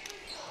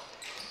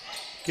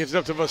 Gives it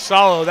up to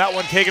Vassallo. That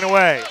one taken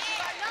away.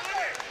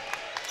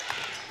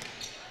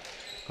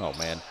 Oh,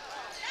 man.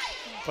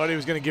 Thought he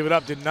was going to give it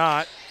up, did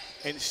not.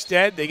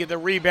 Instead, they get the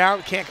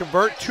rebound, can't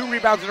convert. 2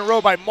 rebounds in a row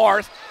by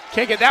Marth.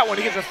 Can't get that one.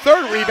 He gets a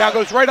 3rd rebound,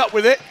 goes right up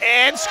with it,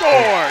 and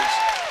scores.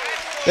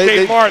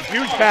 Dave Marth,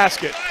 huge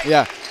basket.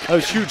 Yeah, that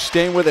was huge,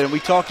 staying with it. And we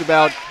talked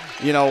about,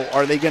 you know,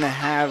 are they going to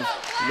have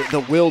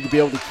the will to be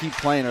able to keep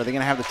playing? Are they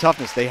going to have the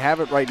toughness? They have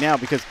it right now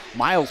because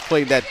Miles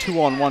played that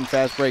 2-on-1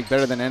 fast break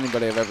better than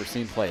anybody I've ever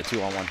seen play a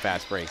 2-on-1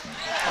 fast break.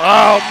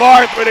 Oh,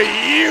 Marth with a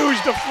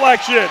huge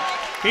deflection.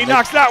 He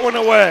knocks that one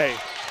away.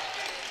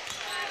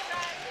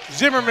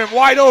 Zimmerman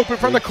wide open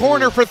from the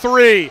corner for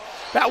 3.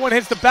 That one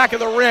hits the back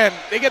of the rim.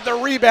 They get the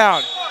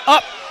rebound.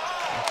 Up.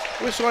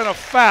 Whistle and a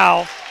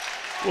foul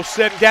will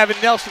send Gavin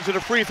Nelson to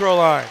the free throw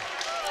line.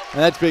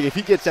 And that's big. If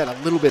he gets that a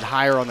little bit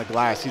higher on the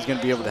glass, he's going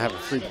to be able to have a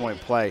 3-point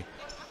play.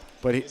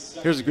 But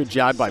here's a good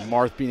job by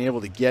Marth being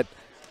able to get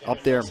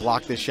up there and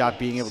block this shot,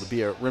 being able to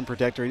be a rim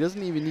protector. He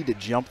doesn't even need to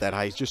jump that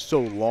high. He's just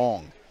so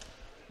long.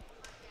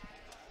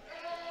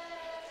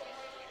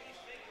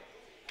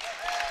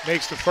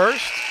 Makes the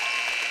first.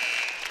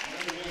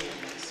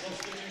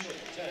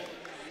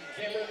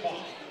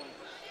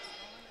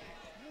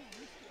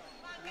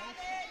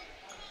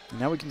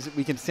 Now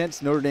we can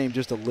sense Notre Dame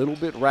just a little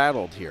bit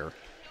rattled here.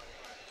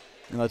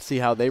 And let's see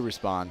how they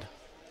respond.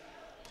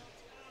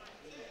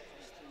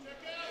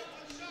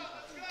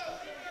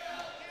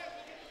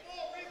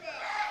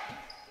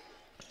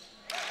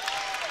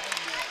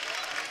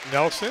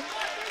 Nelson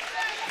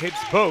hits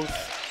both.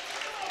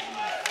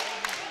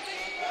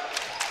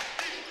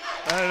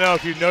 I don't know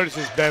if you noticed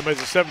this, Ben, but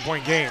it's a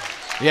 7-point game.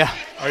 Yeah.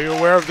 Are you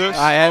aware of this?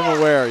 I am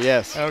aware,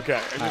 yes.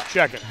 Okay, I'm just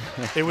checking.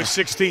 It was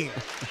 16.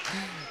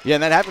 Yeah,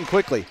 and that happened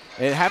quickly.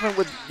 It happened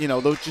with, you know,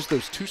 those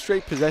 2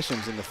 straight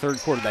possessions in the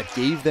 3rd quarter that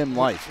gave them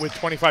life. With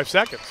 25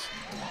 seconds.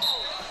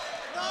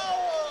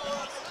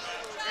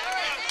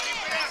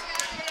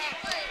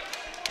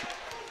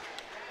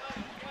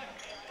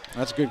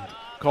 That's a good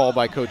call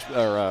by Coach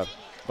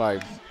by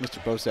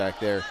Mr. Bosak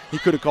there. He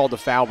could have called the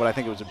foul, but I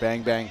think it was a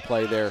bang-bang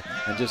play there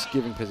and just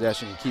giving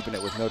possession and keeping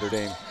it with Notre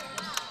Dame.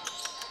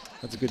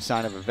 That's a good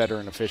sign of a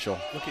veteran official.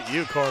 Look at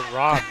you calling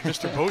Rob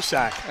Mr.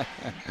 Bosak.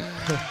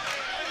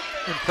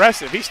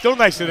 Impressive. He's still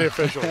nice to the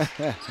officials.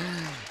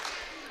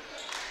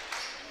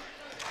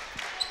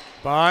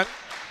 Bond.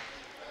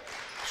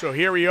 So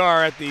here we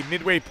are at the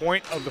midway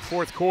point of the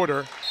 4th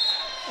quarter.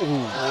 Ooh.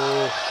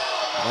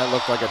 That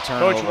looked like a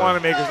turnover. Coach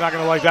Wanamaker's not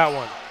going to like that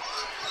one.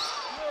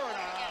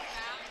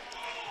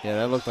 Yeah,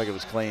 that looked like it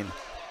was clean.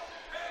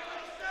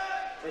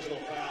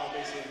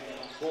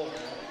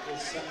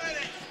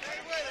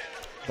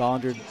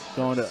 Bondard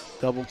going to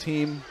double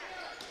team.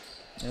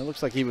 And it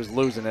looks like he was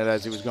losing it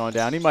as he was going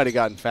down. He might have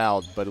gotten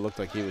fouled, but it looked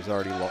like he had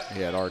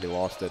already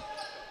lost it.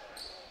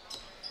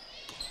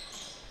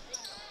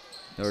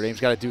 Notre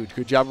Dame's got to do a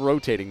good job of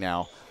rotating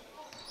now.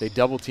 They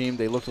double team.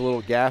 They look a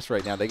little gassed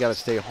right now. They got to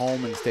stay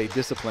home and stay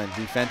disciplined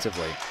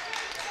defensively.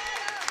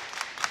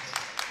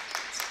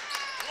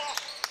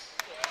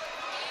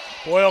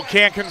 Boyle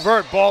can't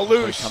convert. Ball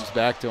loose. He comes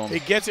back to him. He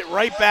gets it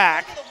right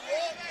back.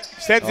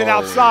 Sends it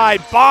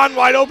outside. Bond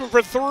wide open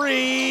for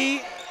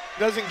 3.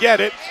 Doesn't get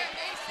it.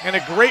 And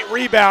a great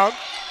rebound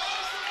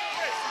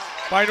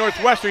by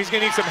Northwestern. He's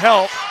going to need some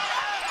help.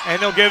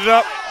 And they'll get it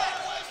up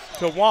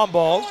to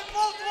Wombold.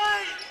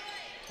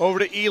 Over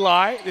to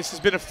Eli. This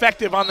has been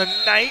effective on the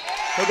night.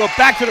 He'll go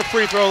back to the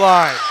free throw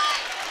line.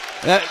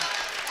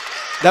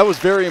 That was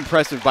very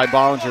impressive by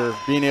Bollinger,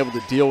 being able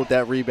to deal with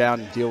that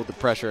rebound and deal with the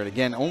pressure. And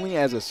again, only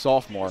as a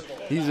sophomore,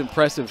 he's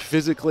impressive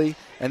physically,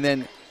 and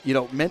then, you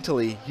know,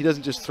 mentally, he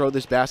doesn't just throw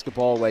this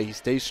basketball away. He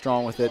stays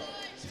strong with it.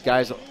 These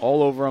guys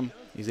all over him.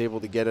 He's able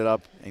to get it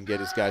up and get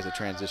his guys a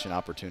transition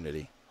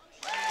opportunity.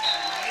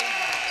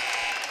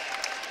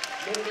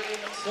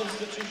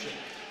 Substitution.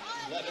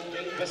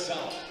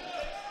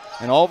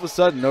 And all of a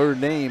sudden, Notre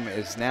Dame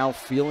is now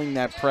feeling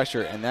that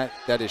pressure, and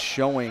that is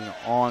showing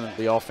on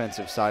the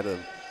offensive side of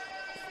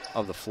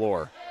the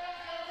floor.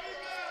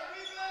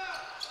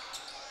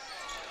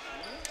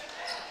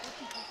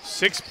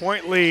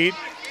 6-point lead,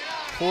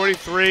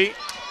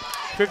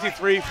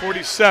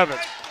 53-47.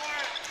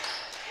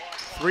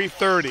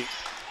 3:30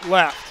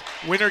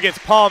 left. Winner gets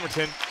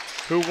Palmerton,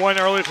 who won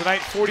earlier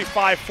tonight,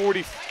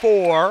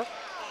 45-44.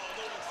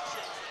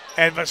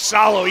 And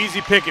Vassallo,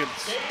 easy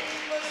pickings.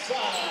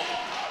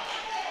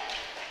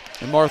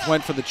 And Marth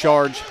went for the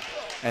charge,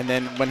 and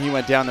then when he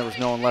went down, there was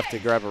no one left to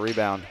grab a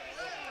rebound.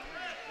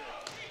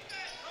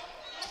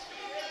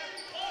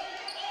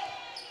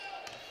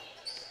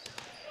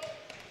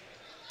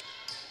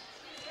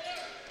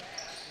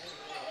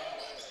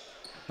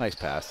 Nice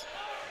pass.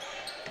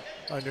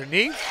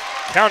 Underneath,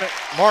 count it,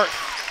 Marth.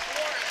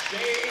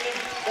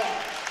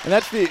 And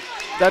that's the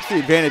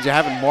advantage of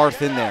having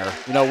Marth in there.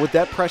 You know, with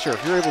that pressure,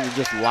 if you're able to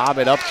just lob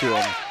it up to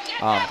him,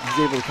 he's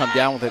able to come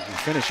down with it and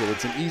finish it.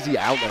 It's an easy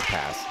outlet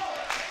pass.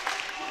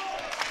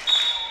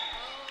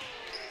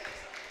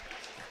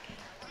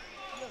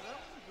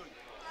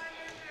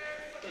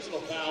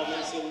 Personal foul,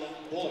 Mason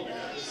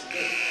Bollinger, his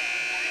third.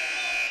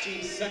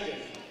 Team second.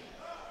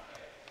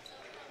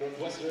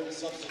 Northwestern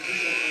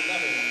substitution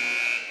 11.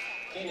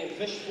 Kanan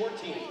Fish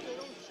 14.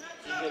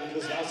 Ethan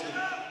Kozlowski.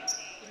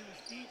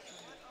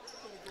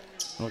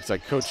 Looks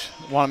like Coach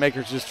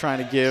Wanamaker's just trying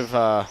to give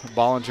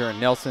Bollinger and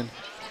Nelson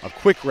a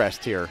quick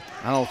rest here.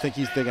 I don't think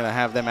he's going to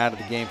have them out of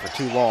the game for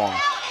too long.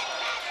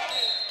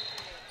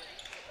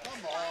 Come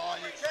on,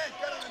 you can't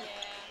get him.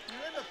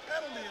 You're in the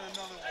penalty in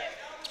another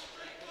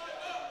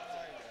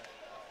one.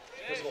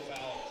 Personal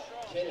foul,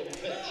 Kanan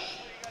Fish.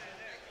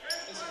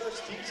 His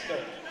first team's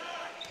third.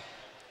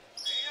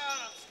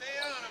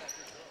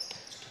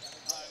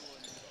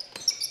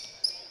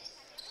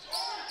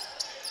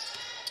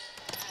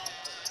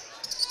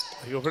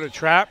 They go for the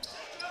trap.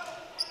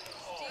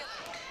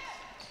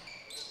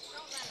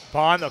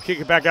 Bond, they'll kick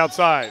it back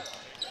outside.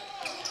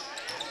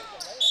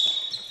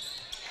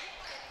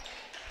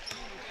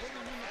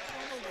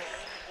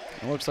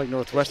 It looks like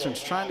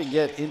Northwestern's trying to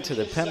get into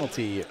the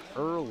penalty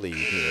early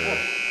here.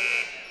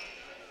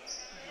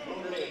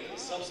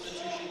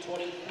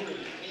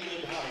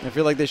 I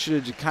feel like they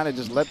should have kind of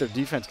just let their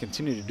defense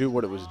continue to do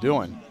what it was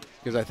doing,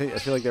 because I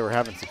feel like they were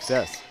having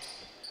success.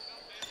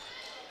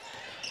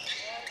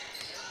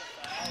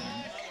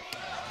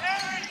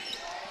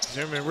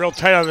 Zimmerman real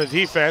tight on the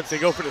defense. They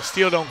go for the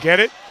steal, don't get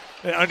it.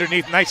 And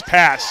underneath, nice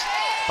pass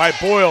by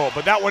Boyle,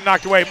 but that one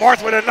knocked away.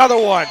 Marth with another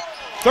one.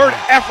 Third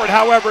effort,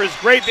 however, is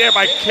great there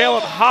by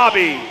Caleb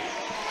Hobby.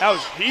 That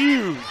was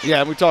huge.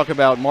 Yeah, we talk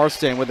about Marth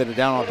staying with it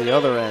down at the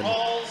other end.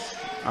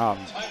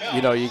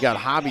 You know, you got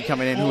Hobby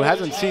coming in, who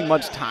hasn't seen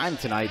much time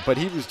tonight, but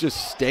he was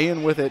just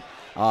staying with it.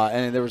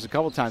 And there was a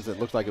couple times that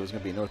looked like it was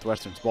going to be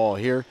Northwestern's ball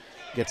here.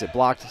 Gets it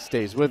blocked,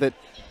 stays with it.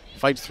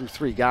 Fights through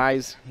three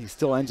guys. He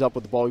still ends up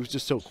with the ball. He was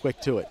just so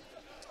quick to it.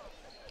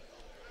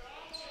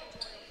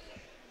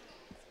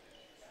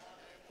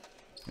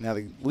 Now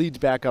the lead's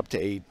back up to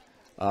 8.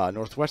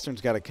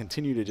 Northwestern's got to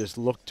continue to just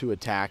look to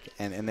attack,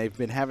 and they've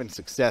been having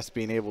success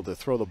being able to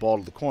throw the ball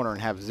to the corner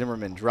and have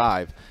Zimmerman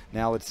drive.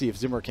 Now let's see if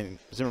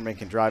Zimmerman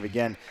can drive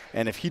again,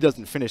 and if he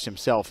doesn't finish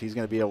himself, he's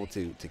going to be able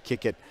to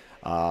kick it,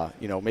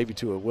 you know, maybe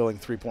to a willing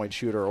three-point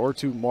shooter or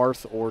to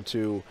Marth or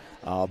to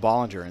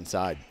Bollinger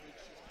inside.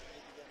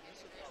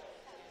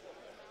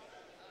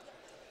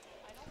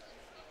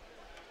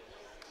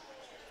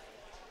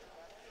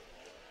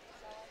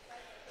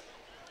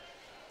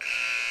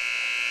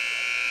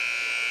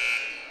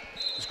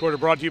 Quarter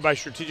brought to you by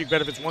Strategic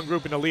Benefits One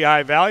Group in the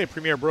Lehigh Valley, a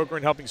premier broker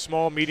in helping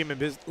small, medium,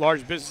 and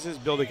large businesses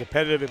build a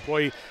competitive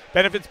employee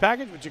benefits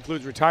package, which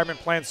includes retirement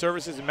plan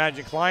services and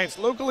managing clients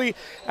locally,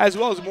 as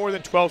well as more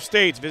than 12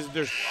 states. Visit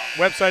their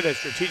website at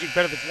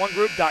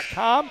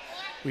strategicbenefitsonegroup.com.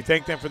 We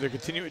thank them for their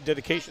continued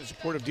dedication and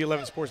support of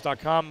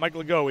D11sports.com, Mike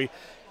Lagoe,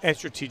 and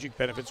Strategic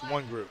Benefits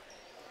One Group.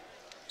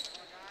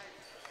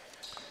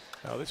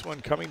 Now this one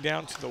coming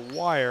down to the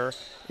wire.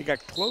 He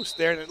got close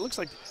there, and it looks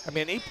like, I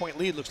mean, an 8-point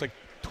lead looks like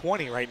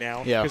 20 right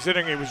now, yeah,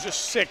 considering it was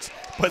just 6,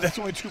 but that's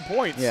only 2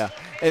 points. Yeah,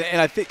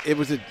 and I think it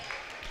was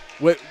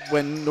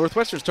when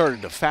Northwestern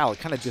started to foul, it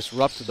kind of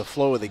disrupted the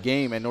flow of the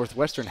game, and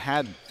Northwestern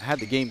had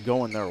the game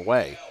going their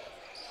way.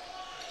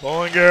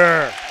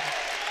 Bollinger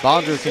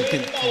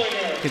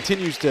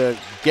continues to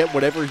get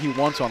whatever he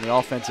wants on the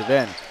offensive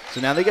end. So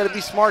now they got to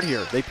be smart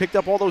here. They picked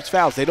up all those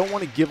fouls. They don't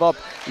want to give up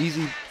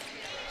easy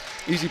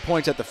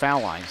points at the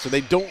foul line. So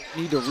they don't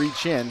need to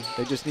reach in.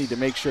 They just need to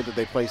make sure that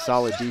they play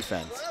solid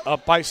defense.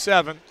 Up by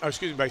 7, or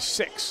excuse me, by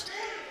 6.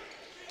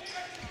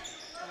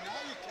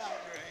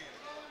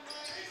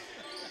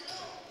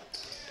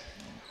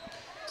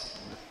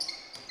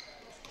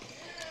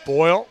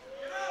 Boyle.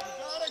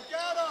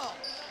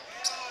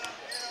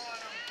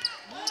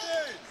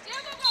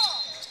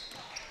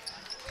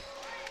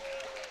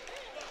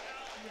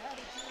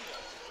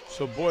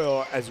 So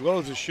Boyle, as well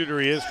as the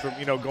shooter he is from,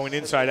 going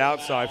inside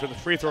outside from the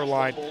free throw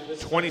line,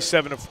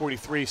 27 of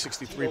 43,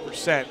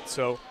 63%.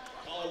 So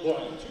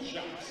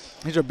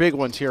these are big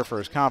ones here for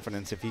his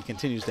confidence. If he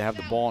continues to have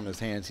the ball in his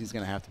hands, he's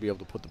going to have to be able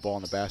to put the ball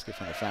in the basket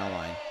from the foul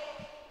line.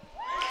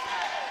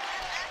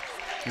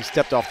 He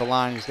stepped off the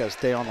line. He's got to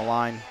stay on the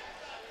line.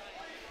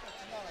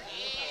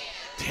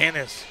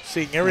 Tannis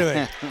seeing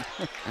everything.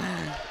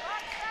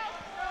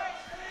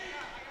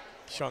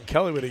 Sean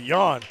Kelly with a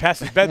yawn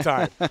past his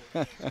bedtime.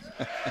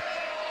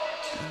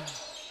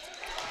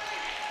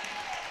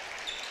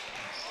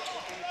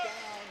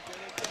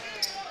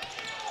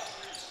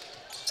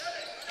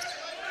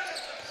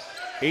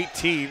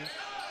 $18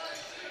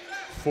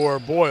 for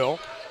Boyle.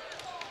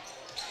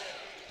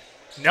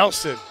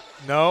 Nelson,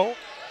 no.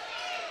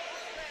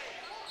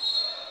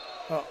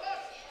 Oh,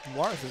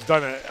 Martha's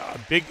done a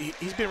big,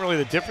 he's been really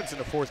the difference in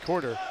the fourth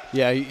quarter.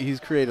 Yeah, he's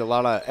created a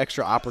lot of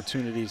extra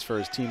opportunities for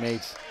his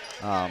teammates,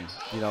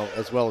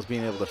 as well as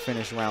being able to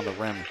finish around the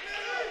rim.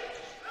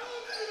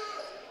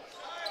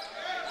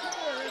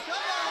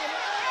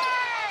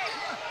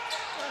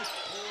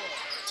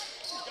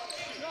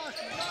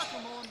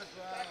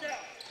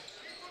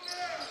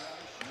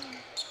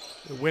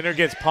 The winner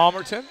gets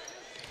Palmerton.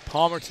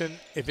 Palmerton,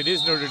 if it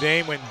is Notre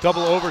Dame, went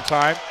double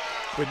overtime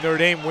with Notre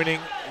Dame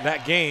winning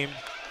that game.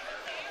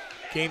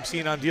 Game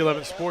seen on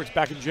D11 Sports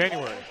back in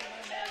January.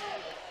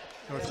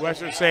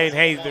 Northwestern saying,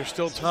 hey, there's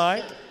still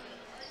time.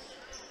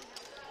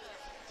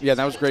 Yeah,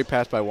 that was a great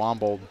pass by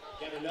Wombold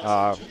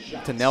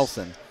to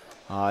Nelson.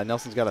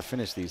 Nelson's got to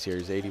finish these here.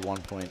 He's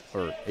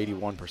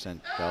 81%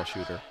 foul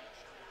shooter.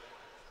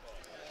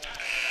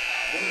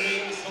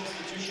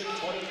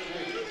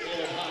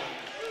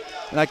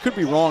 And I could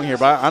be wrong here,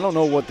 but I don't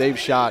know what they've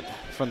shot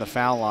from the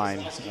foul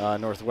line,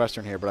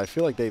 Northwestern here, but I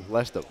feel like they've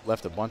left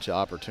a bunch of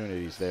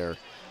opportunities there.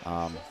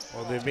 Well,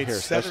 they've made here,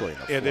 seven.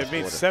 They've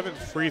made 7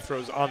 free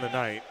throws on the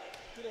night.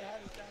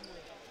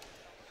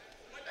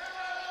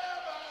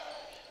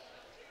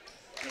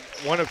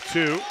 One of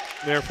 2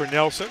 there for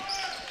Nelson.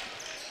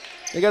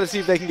 They got to see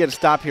if they can get a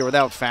stop here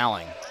without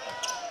fouling.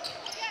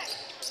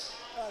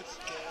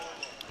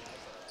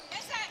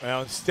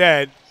 Well,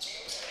 instead,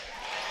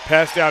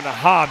 pass down to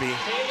Hobby.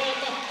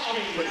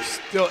 But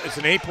still, it's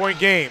an 8-point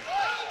game,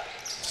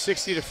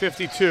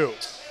 60-52.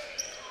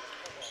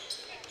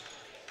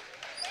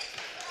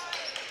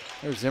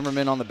 There's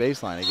Zimmerman on the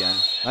baseline again.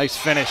 Nice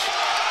finish.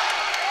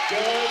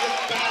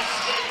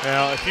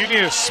 Now, if you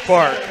need a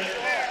spark,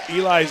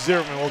 Eli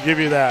Zimmerman will give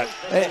you that.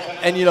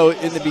 And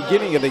in the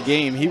beginning of the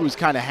game, he was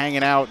kind of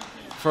hanging out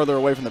further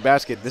away from the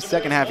basket. This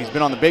second half, he's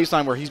been on the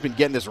baseline where he's been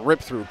getting this rip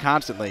through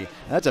constantly.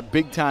 And that's a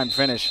big-time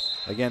finish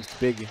against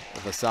Big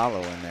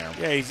Vassallo in there.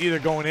 Yeah, he's either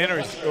going in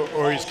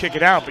or he's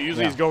kicking out, but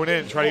usually he's going in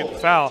and trying to get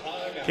the foul.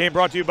 Game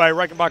brought to you by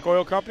Reichenbach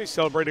Oil Company,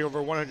 celebrating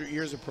over 100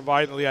 years of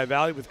providing the Lehigh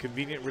Valley with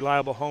convenient,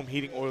 reliable home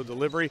heating oil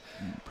delivery.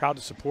 Proud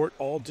to support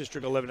all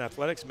District 11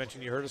 athletics.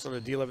 Mention you heard us on the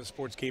D11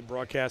 Sports game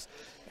broadcast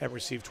and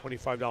receive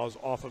 $25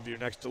 off of your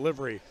next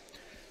delivery.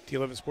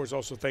 D11 Sports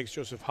also thanks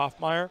Joseph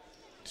Hoffmeyer,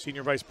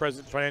 Senior Vice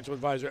President and Financial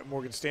Advisor at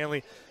Morgan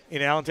Stanley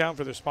in Allentown,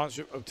 for their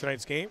sponsorship of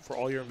tonight's game. For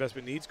all your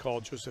investment needs,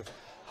 call Joseph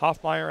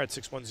Hoffmeyer at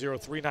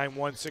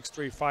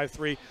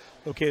 610-391-6353,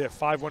 located at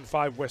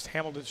 515 West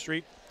Hamilton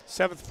Street,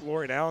 7th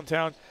floor in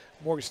Allentown.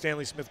 Morgan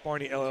Stanley Smith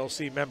Barney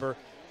LLC, member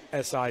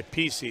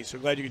SIPC. So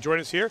glad you could join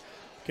us here.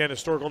 Again,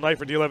 historical night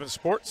for D11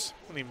 Sports.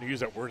 I don't even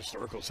use that word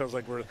historical. It sounds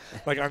like we're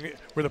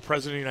the president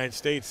of the United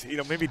States.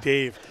 Maybe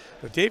Dave.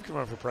 But Dave can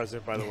run for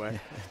president, by the way.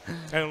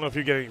 I don't know if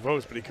you get any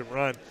votes, but he can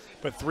run.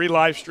 But 3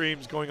 live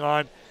streams going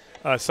on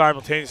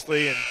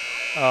simultaneously in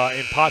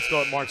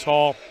Pottsville at Martz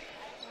Hall,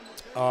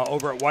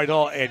 over at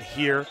Whitehall, and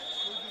here.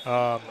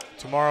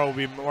 Tomorrow will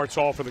be Martz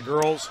Hall for the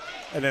girls,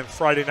 and then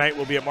Friday night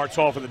will be at Martz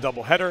Hall for the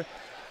doubleheader,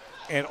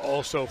 and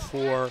also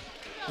for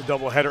the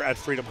doubleheader at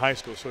Freedom High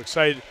School. So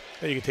excited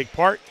that you can take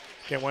part.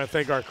 Again, I want to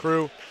thank our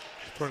crew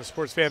from the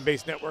Sports Fan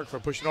Base Network for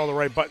pushing all the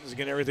right buttons and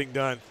getting everything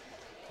done.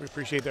 We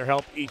appreciate their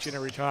help each and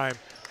every time,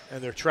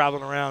 and they're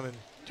traveling around and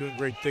doing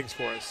great things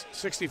for us.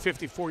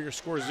 60-54 your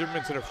score.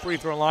 Zimmerman to the free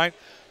throw line,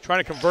 trying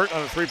to convert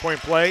on a 3-point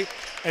play,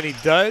 and he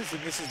does,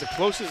 and this is the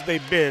closest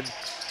they've been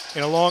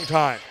in a long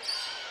time.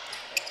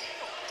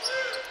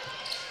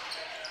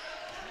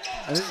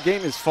 And this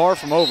game is far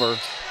from over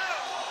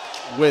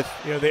with...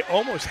 they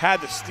almost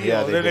had the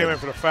steal, and then they went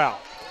for the foul.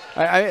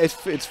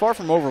 It's far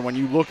from over when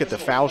you look at the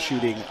foul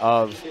shooting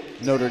of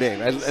Notre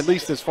Dame, at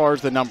least as far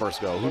as the numbers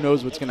go. Who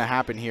knows what's going to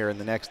happen here in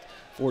the next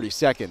 40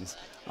 seconds.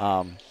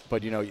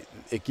 But,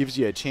 it gives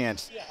you a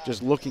chance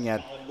just looking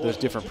at those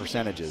different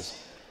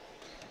percentages.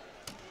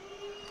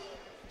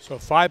 So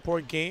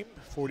 5-point game,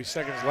 40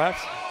 seconds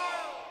left.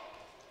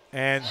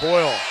 And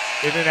Boyle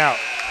in and out.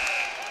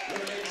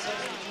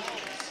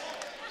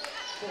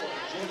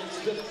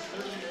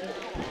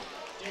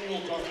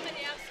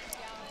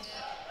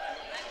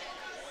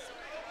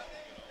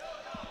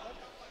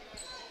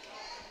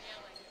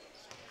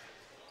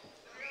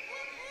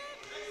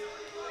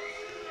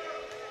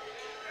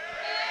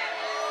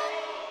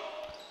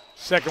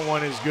 Second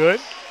one is good.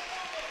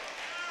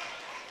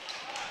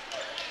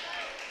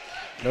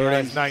 Notre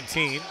Dame's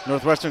 19.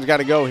 Northwestern's got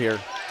to go here.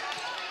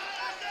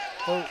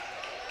 Oh.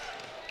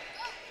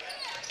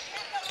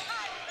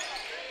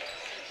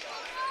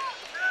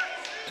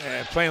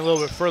 And playing a little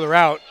bit further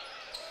out.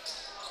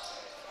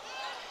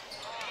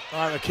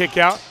 On the kick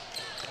out.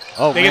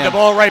 Oh, they get the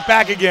ball right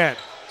back again.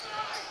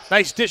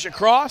 Nice dish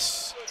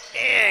across.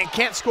 And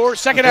can't score.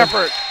 Second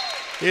effort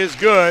is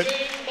good.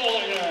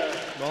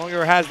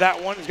 Bollinger has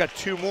that one. He's got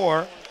 2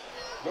 more.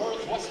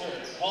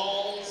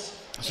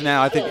 So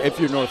now I think if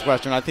you're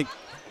Northwestern, I think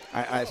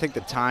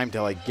the time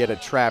to like get a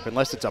trap,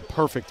 unless it's a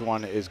perfect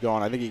one, is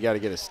gone. I think you got to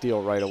get a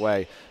steal right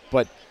away.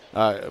 But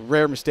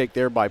rare mistake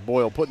there by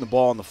Boyle, putting the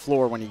ball on the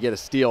floor when you get a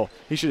steal.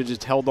 He should have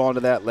just held on to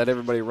that, let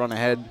everybody run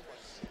ahead.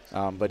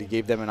 But he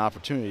gave them an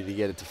opportunity to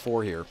get it to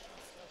 4 here.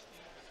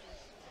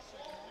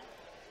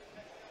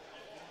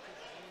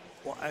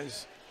 Well,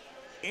 as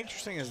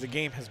interesting as the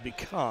game has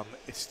become,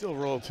 it's still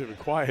relatively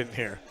quiet in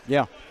here.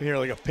 Yeah. You can hear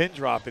like a pin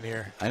drop in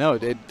here. I know.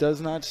 It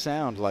does not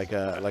sound like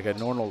a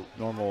normal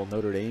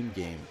Notre Dame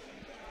game.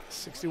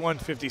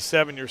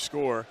 61-57 your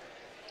score.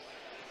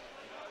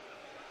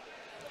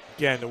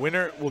 Again, the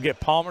winner will get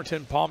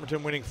Palmerton.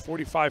 Palmerton winning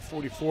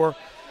 45-44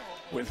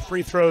 with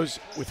free throws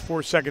with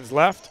 4 seconds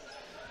left.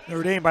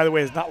 Notre Dame, by the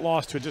way, has not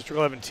lost to a District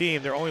 11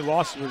 team. Their only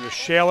losses were to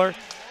Shaler,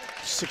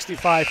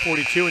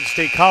 65-42, and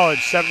State College,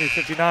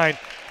 70-59.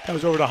 That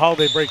was over the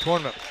holiday break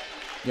tournament.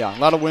 Yeah, a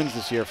lot of wins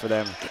this year for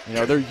them. You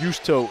know, they're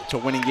used to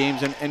winning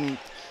games, and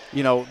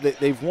you know,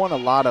 they've won a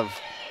lot of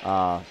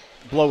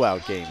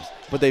blowout games,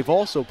 but they've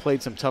also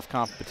played some tough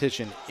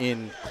competition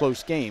in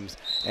close games,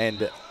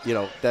 and you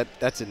know,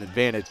 that's an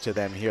advantage to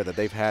them here, that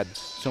they've had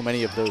so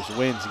many of those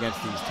wins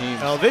against these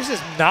teams. Now, this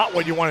is not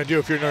what you want to do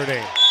if you're Notre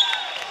Dame.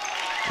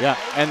 Yeah,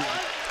 and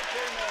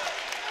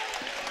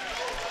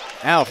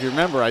Al, if you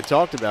remember, I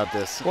talked about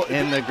this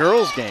in the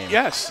girls' game.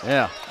 Yes.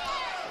 Yeah.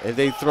 If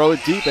they throw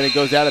it deep and it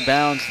goes out of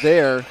bounds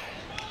there,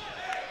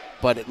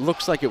 but it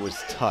looks like it was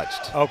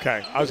touched.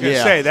 Okay, I was going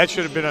to say that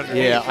should have been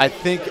underneath. Yeah, I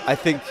think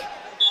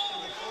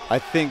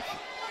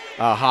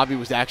Hobby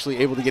was actually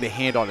able to get a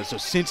hand on it. So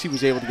since he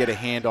was able to get a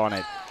hand on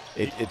it,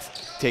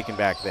 it's taken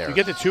back there. You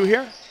get the 2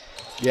 here?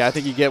 Yeah, I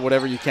think you get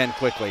whatever you can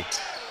quickly.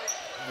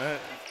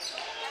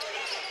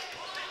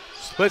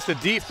 Splits the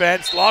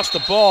defense, lost the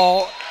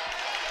ball,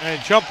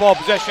 and jump ball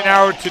possession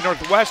arrow to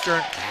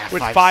Northwestern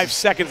with 5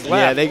 seconds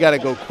left. Yeah, they got to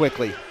go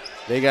quickly.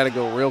 They got to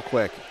go real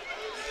quick.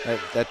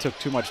 That took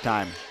too much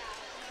time.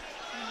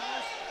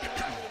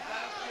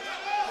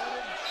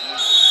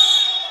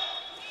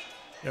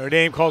 Notre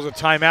Dame calls a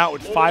timeout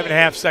with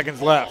 5.5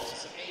 seconds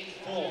left.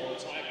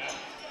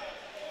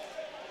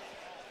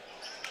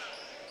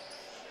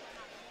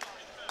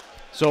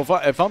 So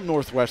if I'm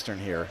Northwestern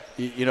here,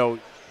 you know,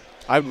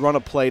 I'd run a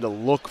play to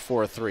look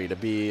for a 3, to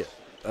be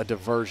a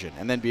diversion,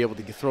 and then be able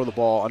to throw the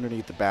ball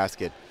underneath the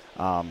basket,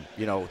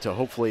 you know, to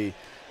hopefully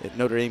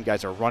Notre Dame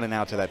guys are running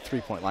out to that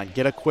 3-point line.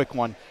 Get a quick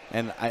one,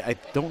 and I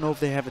don't know if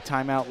they have a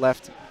timeout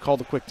left. Call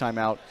the quick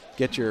timeout.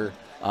 Get your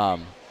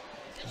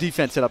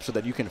defense set up so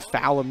that you can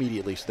foul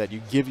immediately, so that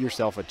you give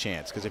yourself a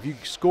chance. Because if you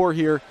score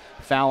here,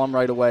 foul them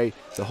right away,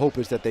 the hope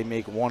is that they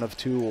make 1 of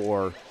 2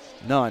 or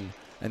none,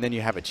 and then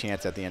you have a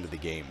chance at the end of the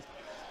game.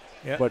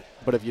 Yeah. But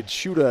if you'd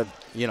shoot a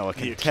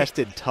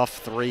contested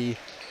tough 3,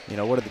 you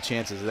know, what are the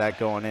chances of that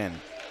going in?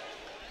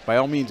 By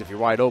all means, if you're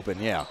wide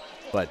open, yeah.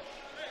 But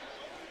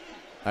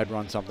I'd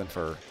run something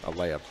for a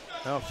layup.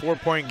 Now,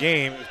 4-point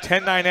game.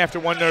 10-9 after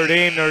 1 Notre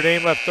Dame. Notre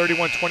Dame left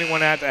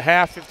 31-21 at the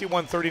half,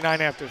 51-39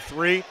 after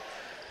 3.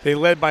 They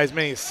led by as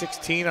many as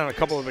 16 on a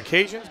couple of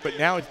occasions, but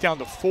now it's down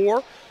to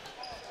 4.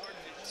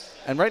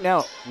 And right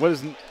now, what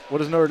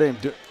does Notre Dame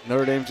do?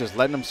 Notre Dame just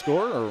letting them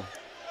score, or?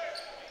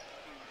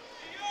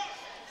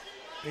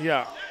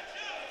 Yeah.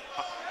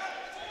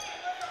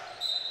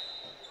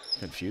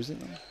 Confusing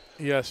them?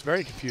 Yes,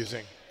 very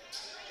confusing.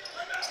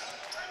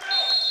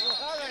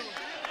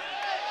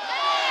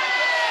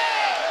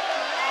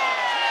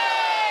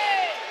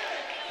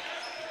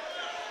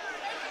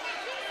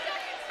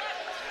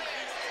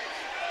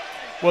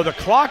 Well, the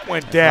clock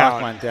went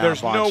down.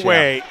 There's no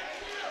way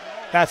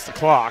that's the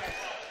clock.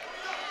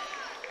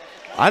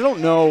 I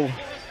don't know.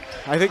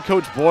 I think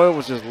Coach Boyle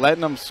was just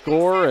letting them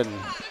score, and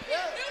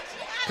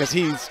because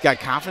he's got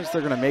confidence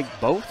they're going to make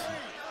both.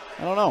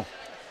 I don't know.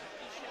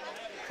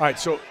 All right,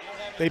 so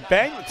they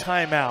banged the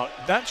timeout.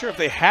 Not sure if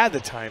they had the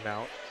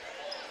timeout.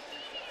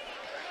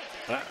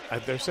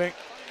 They're saying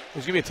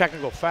there's going to be a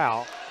technical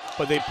foul,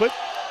 but I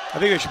think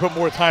they should put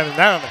more time than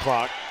that on the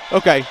clock.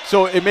 Okay,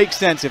 so it makes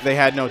sense if they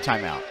had no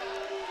timeout.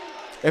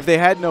 If they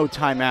had no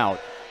timeout,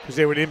 because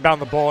they would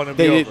inbound the ball and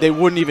they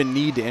wouldn't even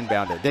need to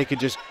inbound it. They could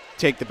just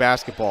take the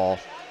basketball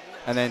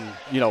and then,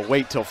 you know,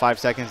 wait till 5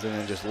 seconds and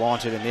then just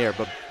launch it in the air.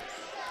 But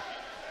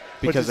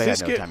because they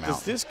had no timeout.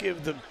 Does this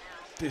give them,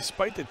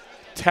 despite the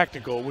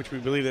technical, which we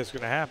believe that's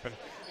going to happen,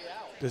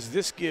 does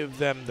this give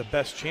them the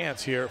best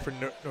chance here for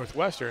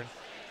Northwestern,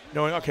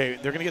 knowing, okay,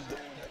 they're going to get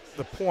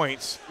the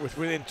points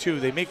within 2.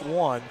 They make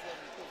 1.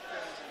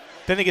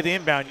 Then they get the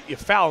inbound. You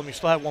foul them. You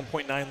still have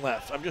 1.9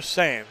 left. I'm just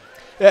saying.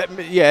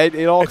 Yeah,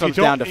 it all comes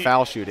down to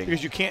foul shooting.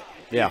 Because you can't.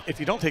 Yeah. If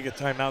you don't take a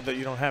timeout that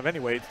you don't have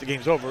anyway, the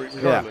game's over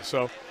regardless.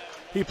 Yeah. So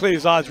he played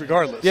his odds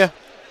regardless. Yeah.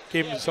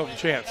 Gave himself a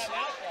chance.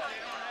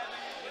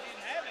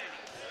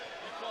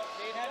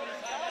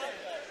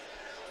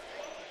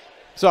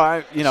 So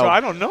I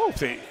don't know if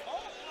they.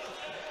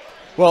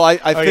 Well, I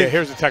think. Yeah,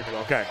 here's the technical.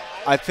 Okay.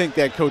 I think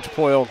that Coach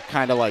Boyle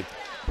kind of like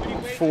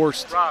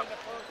forced,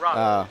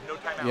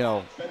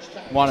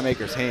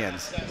 Wanamaker's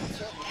hands.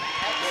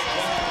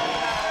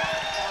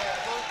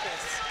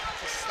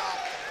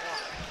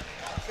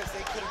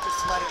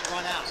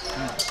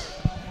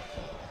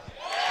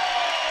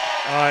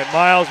 All right,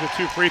 Miles with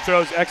 2 free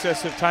throws,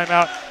 excessive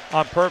timeout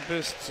on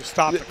purpose to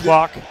stop the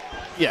clock.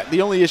 Yeah,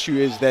 the only issue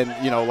is then,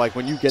 like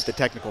when you get the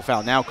technical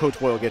foul, now Coach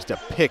Boyle gets to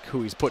pick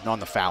who he's putting on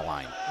the foul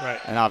line. Right.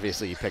 And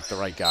obviously he picked the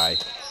right guy.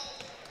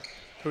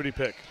 Who'd he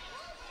pick?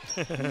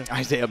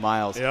 Isaiah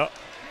Miles. Yep.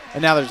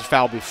 And now there's a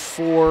foul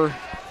before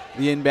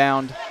the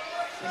inbound.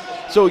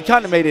 So he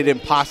kind of made it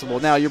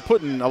impossible. Now you're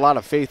putting a lot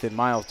of faith in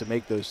Miles to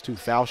make those 2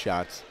 foul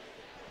shots.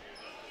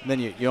 And then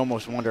you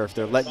almost wonder if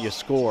they're letting you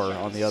score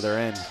on the other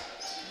end.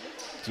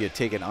 Do you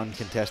take an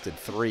uncontested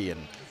 3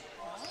 and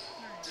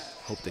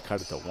hope to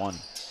cut it to 1?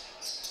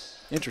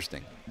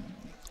 Interesting.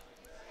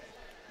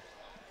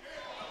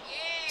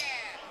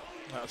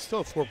 Well, it's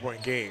still a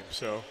 4-point game,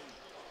 so.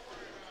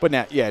 But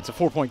now, yeah, it's a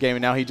 4-point game,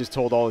 and now he just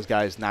told all his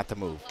guys not to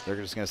move. They're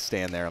just going to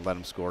stand there and let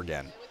him score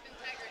again.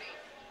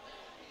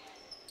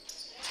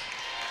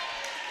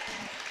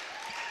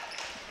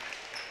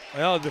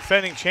 Well,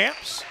 defending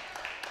champs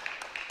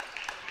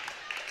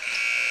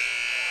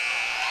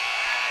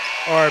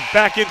are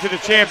back into the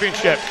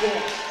championship.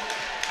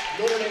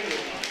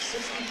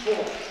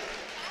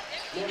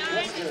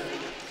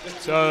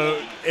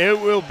 So it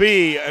will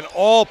be an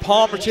all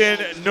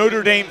Palmerton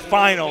Notre Dame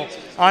final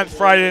on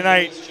Friday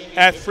night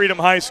at Freedom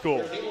High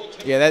School.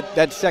 Yeah,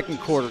 that second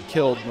quarter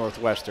killed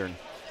Northwestern.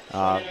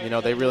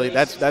 They really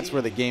that's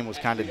where the game was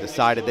kind of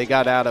decided. They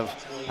got out of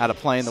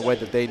playing the way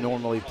that they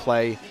normally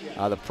play.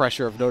 The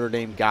pressure of Notre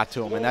Dame got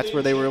to them, and that's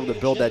where they were able to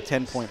build that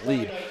 10-point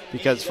lead.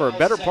 Because for a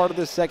better part of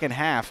the second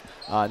half,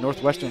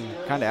 Northwestern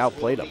kind of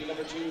outplayed them.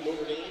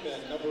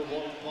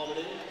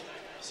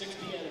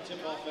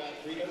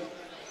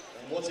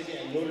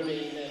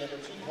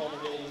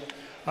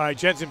 All right,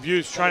 Jensen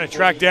Buse trying to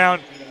track down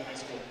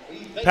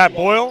Pat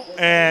Boyle,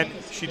 and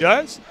she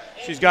does.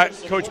 She's got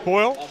Coach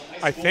Boyle,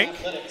 I think.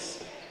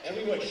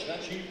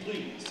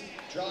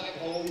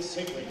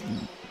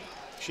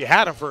 She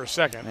had him for a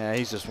second. Yeah,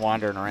 he's just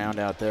wandering around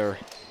out there.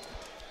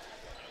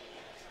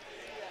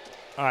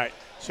 All right,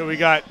 so we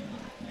got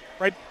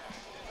right.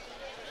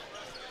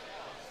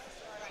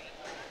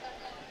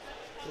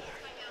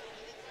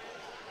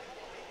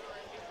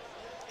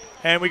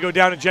 And we go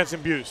down to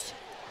Jensen Buse.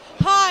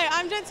 Hi,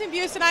 I'm Jensen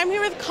Buse, and I'm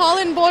here with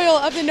Colin Boyle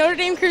of the Notre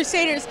Dame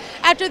Crusaders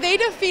after they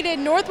defeated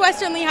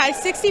Northwestern Lehigh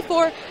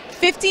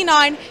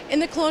 64-59 in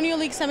the Colonial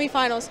League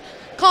semifinals.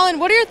 Colin,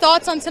 what are your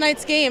thoughts on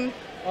tonight's game?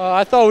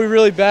 I thought we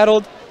really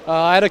battled.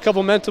 I had a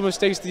couple mental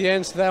mistakes at the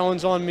end, so that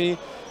one's on me.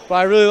 But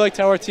I really liked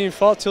how our team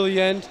fought till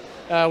the end.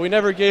 We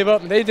never gave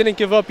up, and they didn't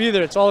give up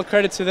either. It's all a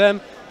credit to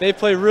them. They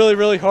play really,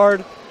 really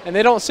hard, and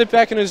they don't sit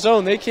back in a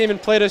zone. They came and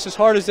played us as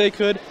hard as they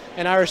could,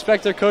 and I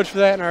respect their coach for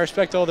that, and I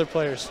respect all their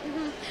players.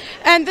 Mm-hmm.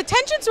 And the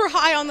tensions were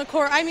high on the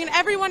court. I mean,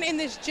 everyone in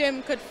this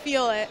gym could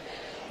feel it.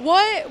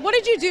 What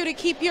did you do to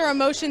keep your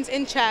emotions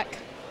in check?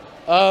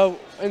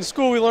 In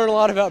school, we learn a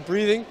lot about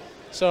breathing.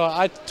 So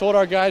I told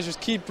our guys,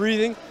 just keep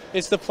breathing.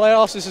 It's the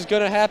playoffs. This is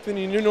going to happen.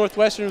 You knew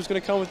Northwestern was going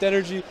to come with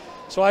energy.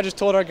 So I just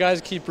told our guys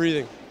to keep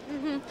breathing.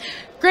 Mm-hmm.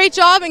 Great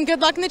job and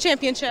good luck in the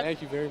championship.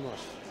 Thank you very much.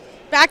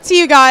 Back to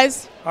you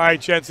guys. All right,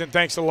 Jensen,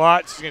 thanks a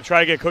lot. She's going to try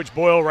to get Coach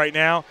Boyle right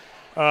now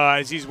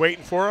as he's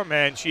waiting for him.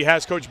 And she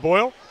has Coach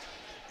Boyle.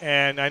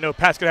 And I know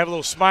Pat's going to have a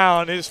little smile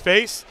on his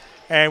face.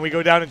 And we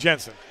go down to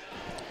Jensen.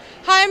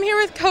 Hi, I'm here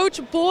with Coach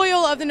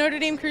Boyle of the Notre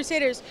Dame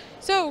Crusaders.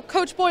 So,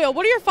 Coach Boyle,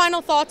 what are your final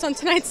thoughts on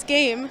tonight's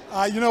game?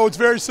 It's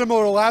very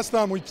similar to last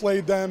time we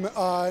played them,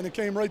 and it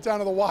came right down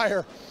to the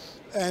wire.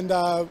 And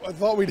I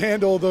thought we'd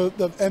handle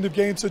the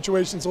end-of-game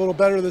situations a little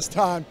better this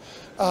time.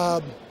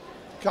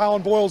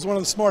 Colin Boyle is one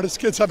of the smartest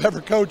kids I've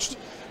ever coached,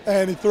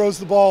 and he throws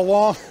the ball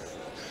long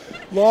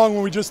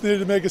when we just needed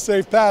to make a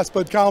safe pass,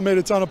 but Colin made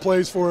a ton of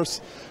plays for us.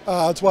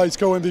 That's why he's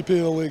co-MVP of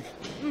the league.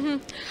 Mm-hmm.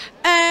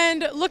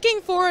 And looking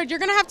forward, you're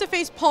going to have to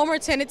face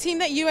Palmerton, a team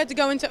that you had to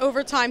go into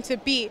overtime to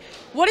beat.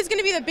 What is going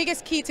to be the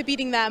biggest key to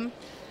beating them?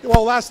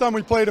 Well, last time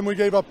we played them, we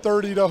gave up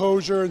 30 to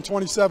Hosier and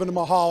 27 to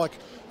Mahalik.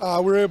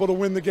 We were able to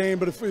win the game,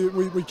 but if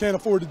we can't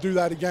afford to do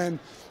that again.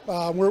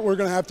 We're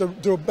going to have to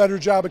do a better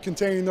job of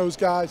containing those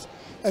guys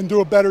and do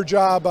a better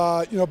job,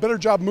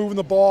 moving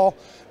the ball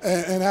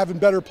and having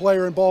better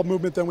player and ball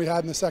movement than we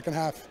had in the second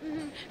half.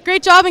 Mm-hmm.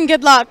 Great job and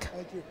good luck.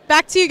 Thank you.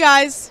 Back to you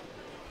guys.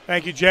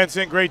 Thank you,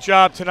 Jensen. Great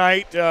job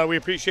tonight. We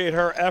appreciate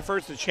her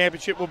efforts. The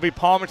championship will be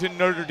Palmerton,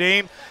 Notre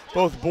Dame,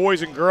 both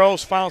boys and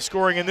girls. Final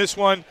scoring in this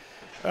one,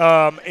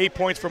 8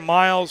 points for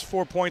Miles,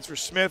 4 points for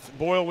Smith,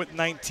 Boyle with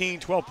 19,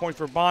 12 points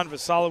for Bond,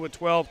 Vasala with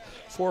 12,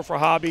 4 for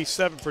Hobby,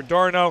 7 for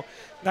Darno,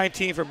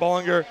 19 for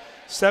Bollinger,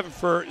 7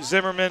 for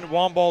Zimmerman,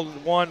 Wambald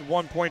with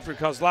 1 point for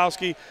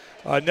Kozlowski.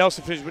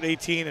 Nelson finished with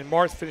 18, and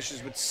Marth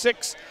finishes with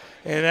 6.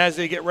 And as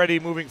they get ready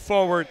moving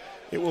forward,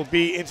 it will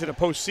be into the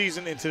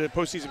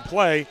postseason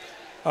play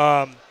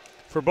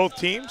for both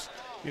teams.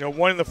 You know,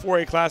 one in the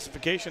 4A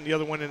classification, the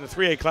other one in the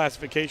 3A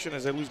classification,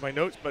 as I lose my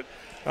notes. But,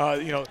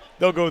 you know,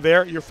 they'll go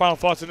there. Your final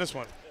thoughts on this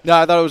one? No,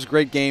 I thought it was a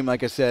great game.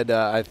 Like I said,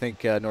 I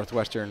think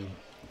Northwestern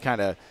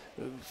kind of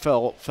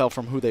fell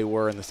from who they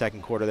were in the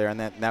second quarter there, and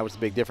that was the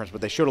big difference.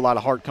 But they showed a lot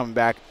of heart coming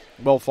back.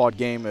 Well-fought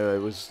game. It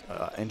was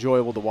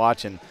enjoyable to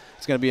watch, and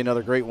it's going to be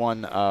another great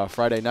one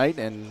Friday night,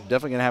 and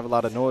definitely going to have a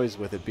lot of noise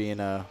with it being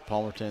a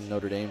Palmerton,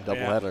 Notre Dame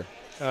doubleheader.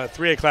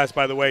 3A class,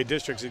 by the way,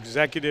 districts,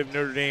 Executive,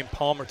 Notre Dame,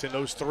 Palmerton,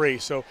 those three.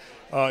 So,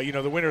 you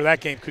know, the winner of that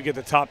game could get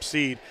the top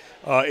seed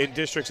in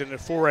districts. In the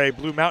 4A,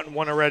 Blue Mountain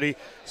won already,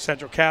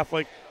 Central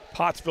Catholic,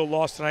 Pottsville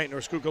lost tonight,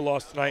 North Schuylkill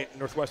lost tonight,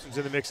 Northwestern's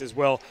in the mix as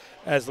well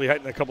as Lehigh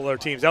and a couple other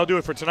teams. That'll do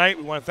it for tonight.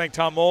 We want to thank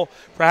Tom Mole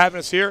for having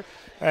us here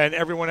and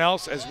everyone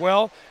else as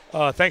well.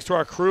 Thanks to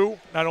our crew,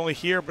 not only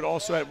here but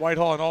also at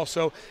Whitehall and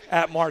also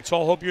at Martz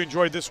Hall. Hope you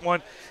enjoyed this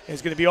one.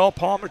 It's going to be all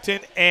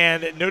Palmerton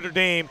and Notre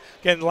Dame.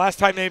 Again, the last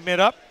time they met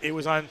up, it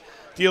was on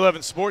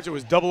D11 Sports. It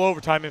was double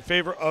overtime in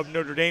favor of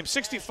Notre Dame.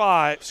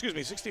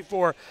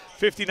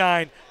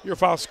 64-59, your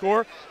final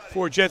score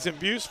for Jensen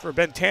Buse, for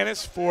Ben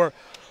Tanis, for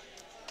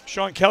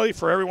Sean Kelly,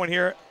 for everyone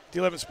here at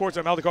D11 Sports.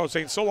 I'm Aldo Carlos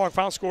saying so long.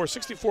 Final score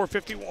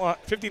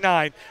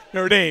 64-59,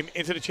 Notre Dame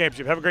into the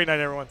championship. Have a great night,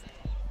 everyone.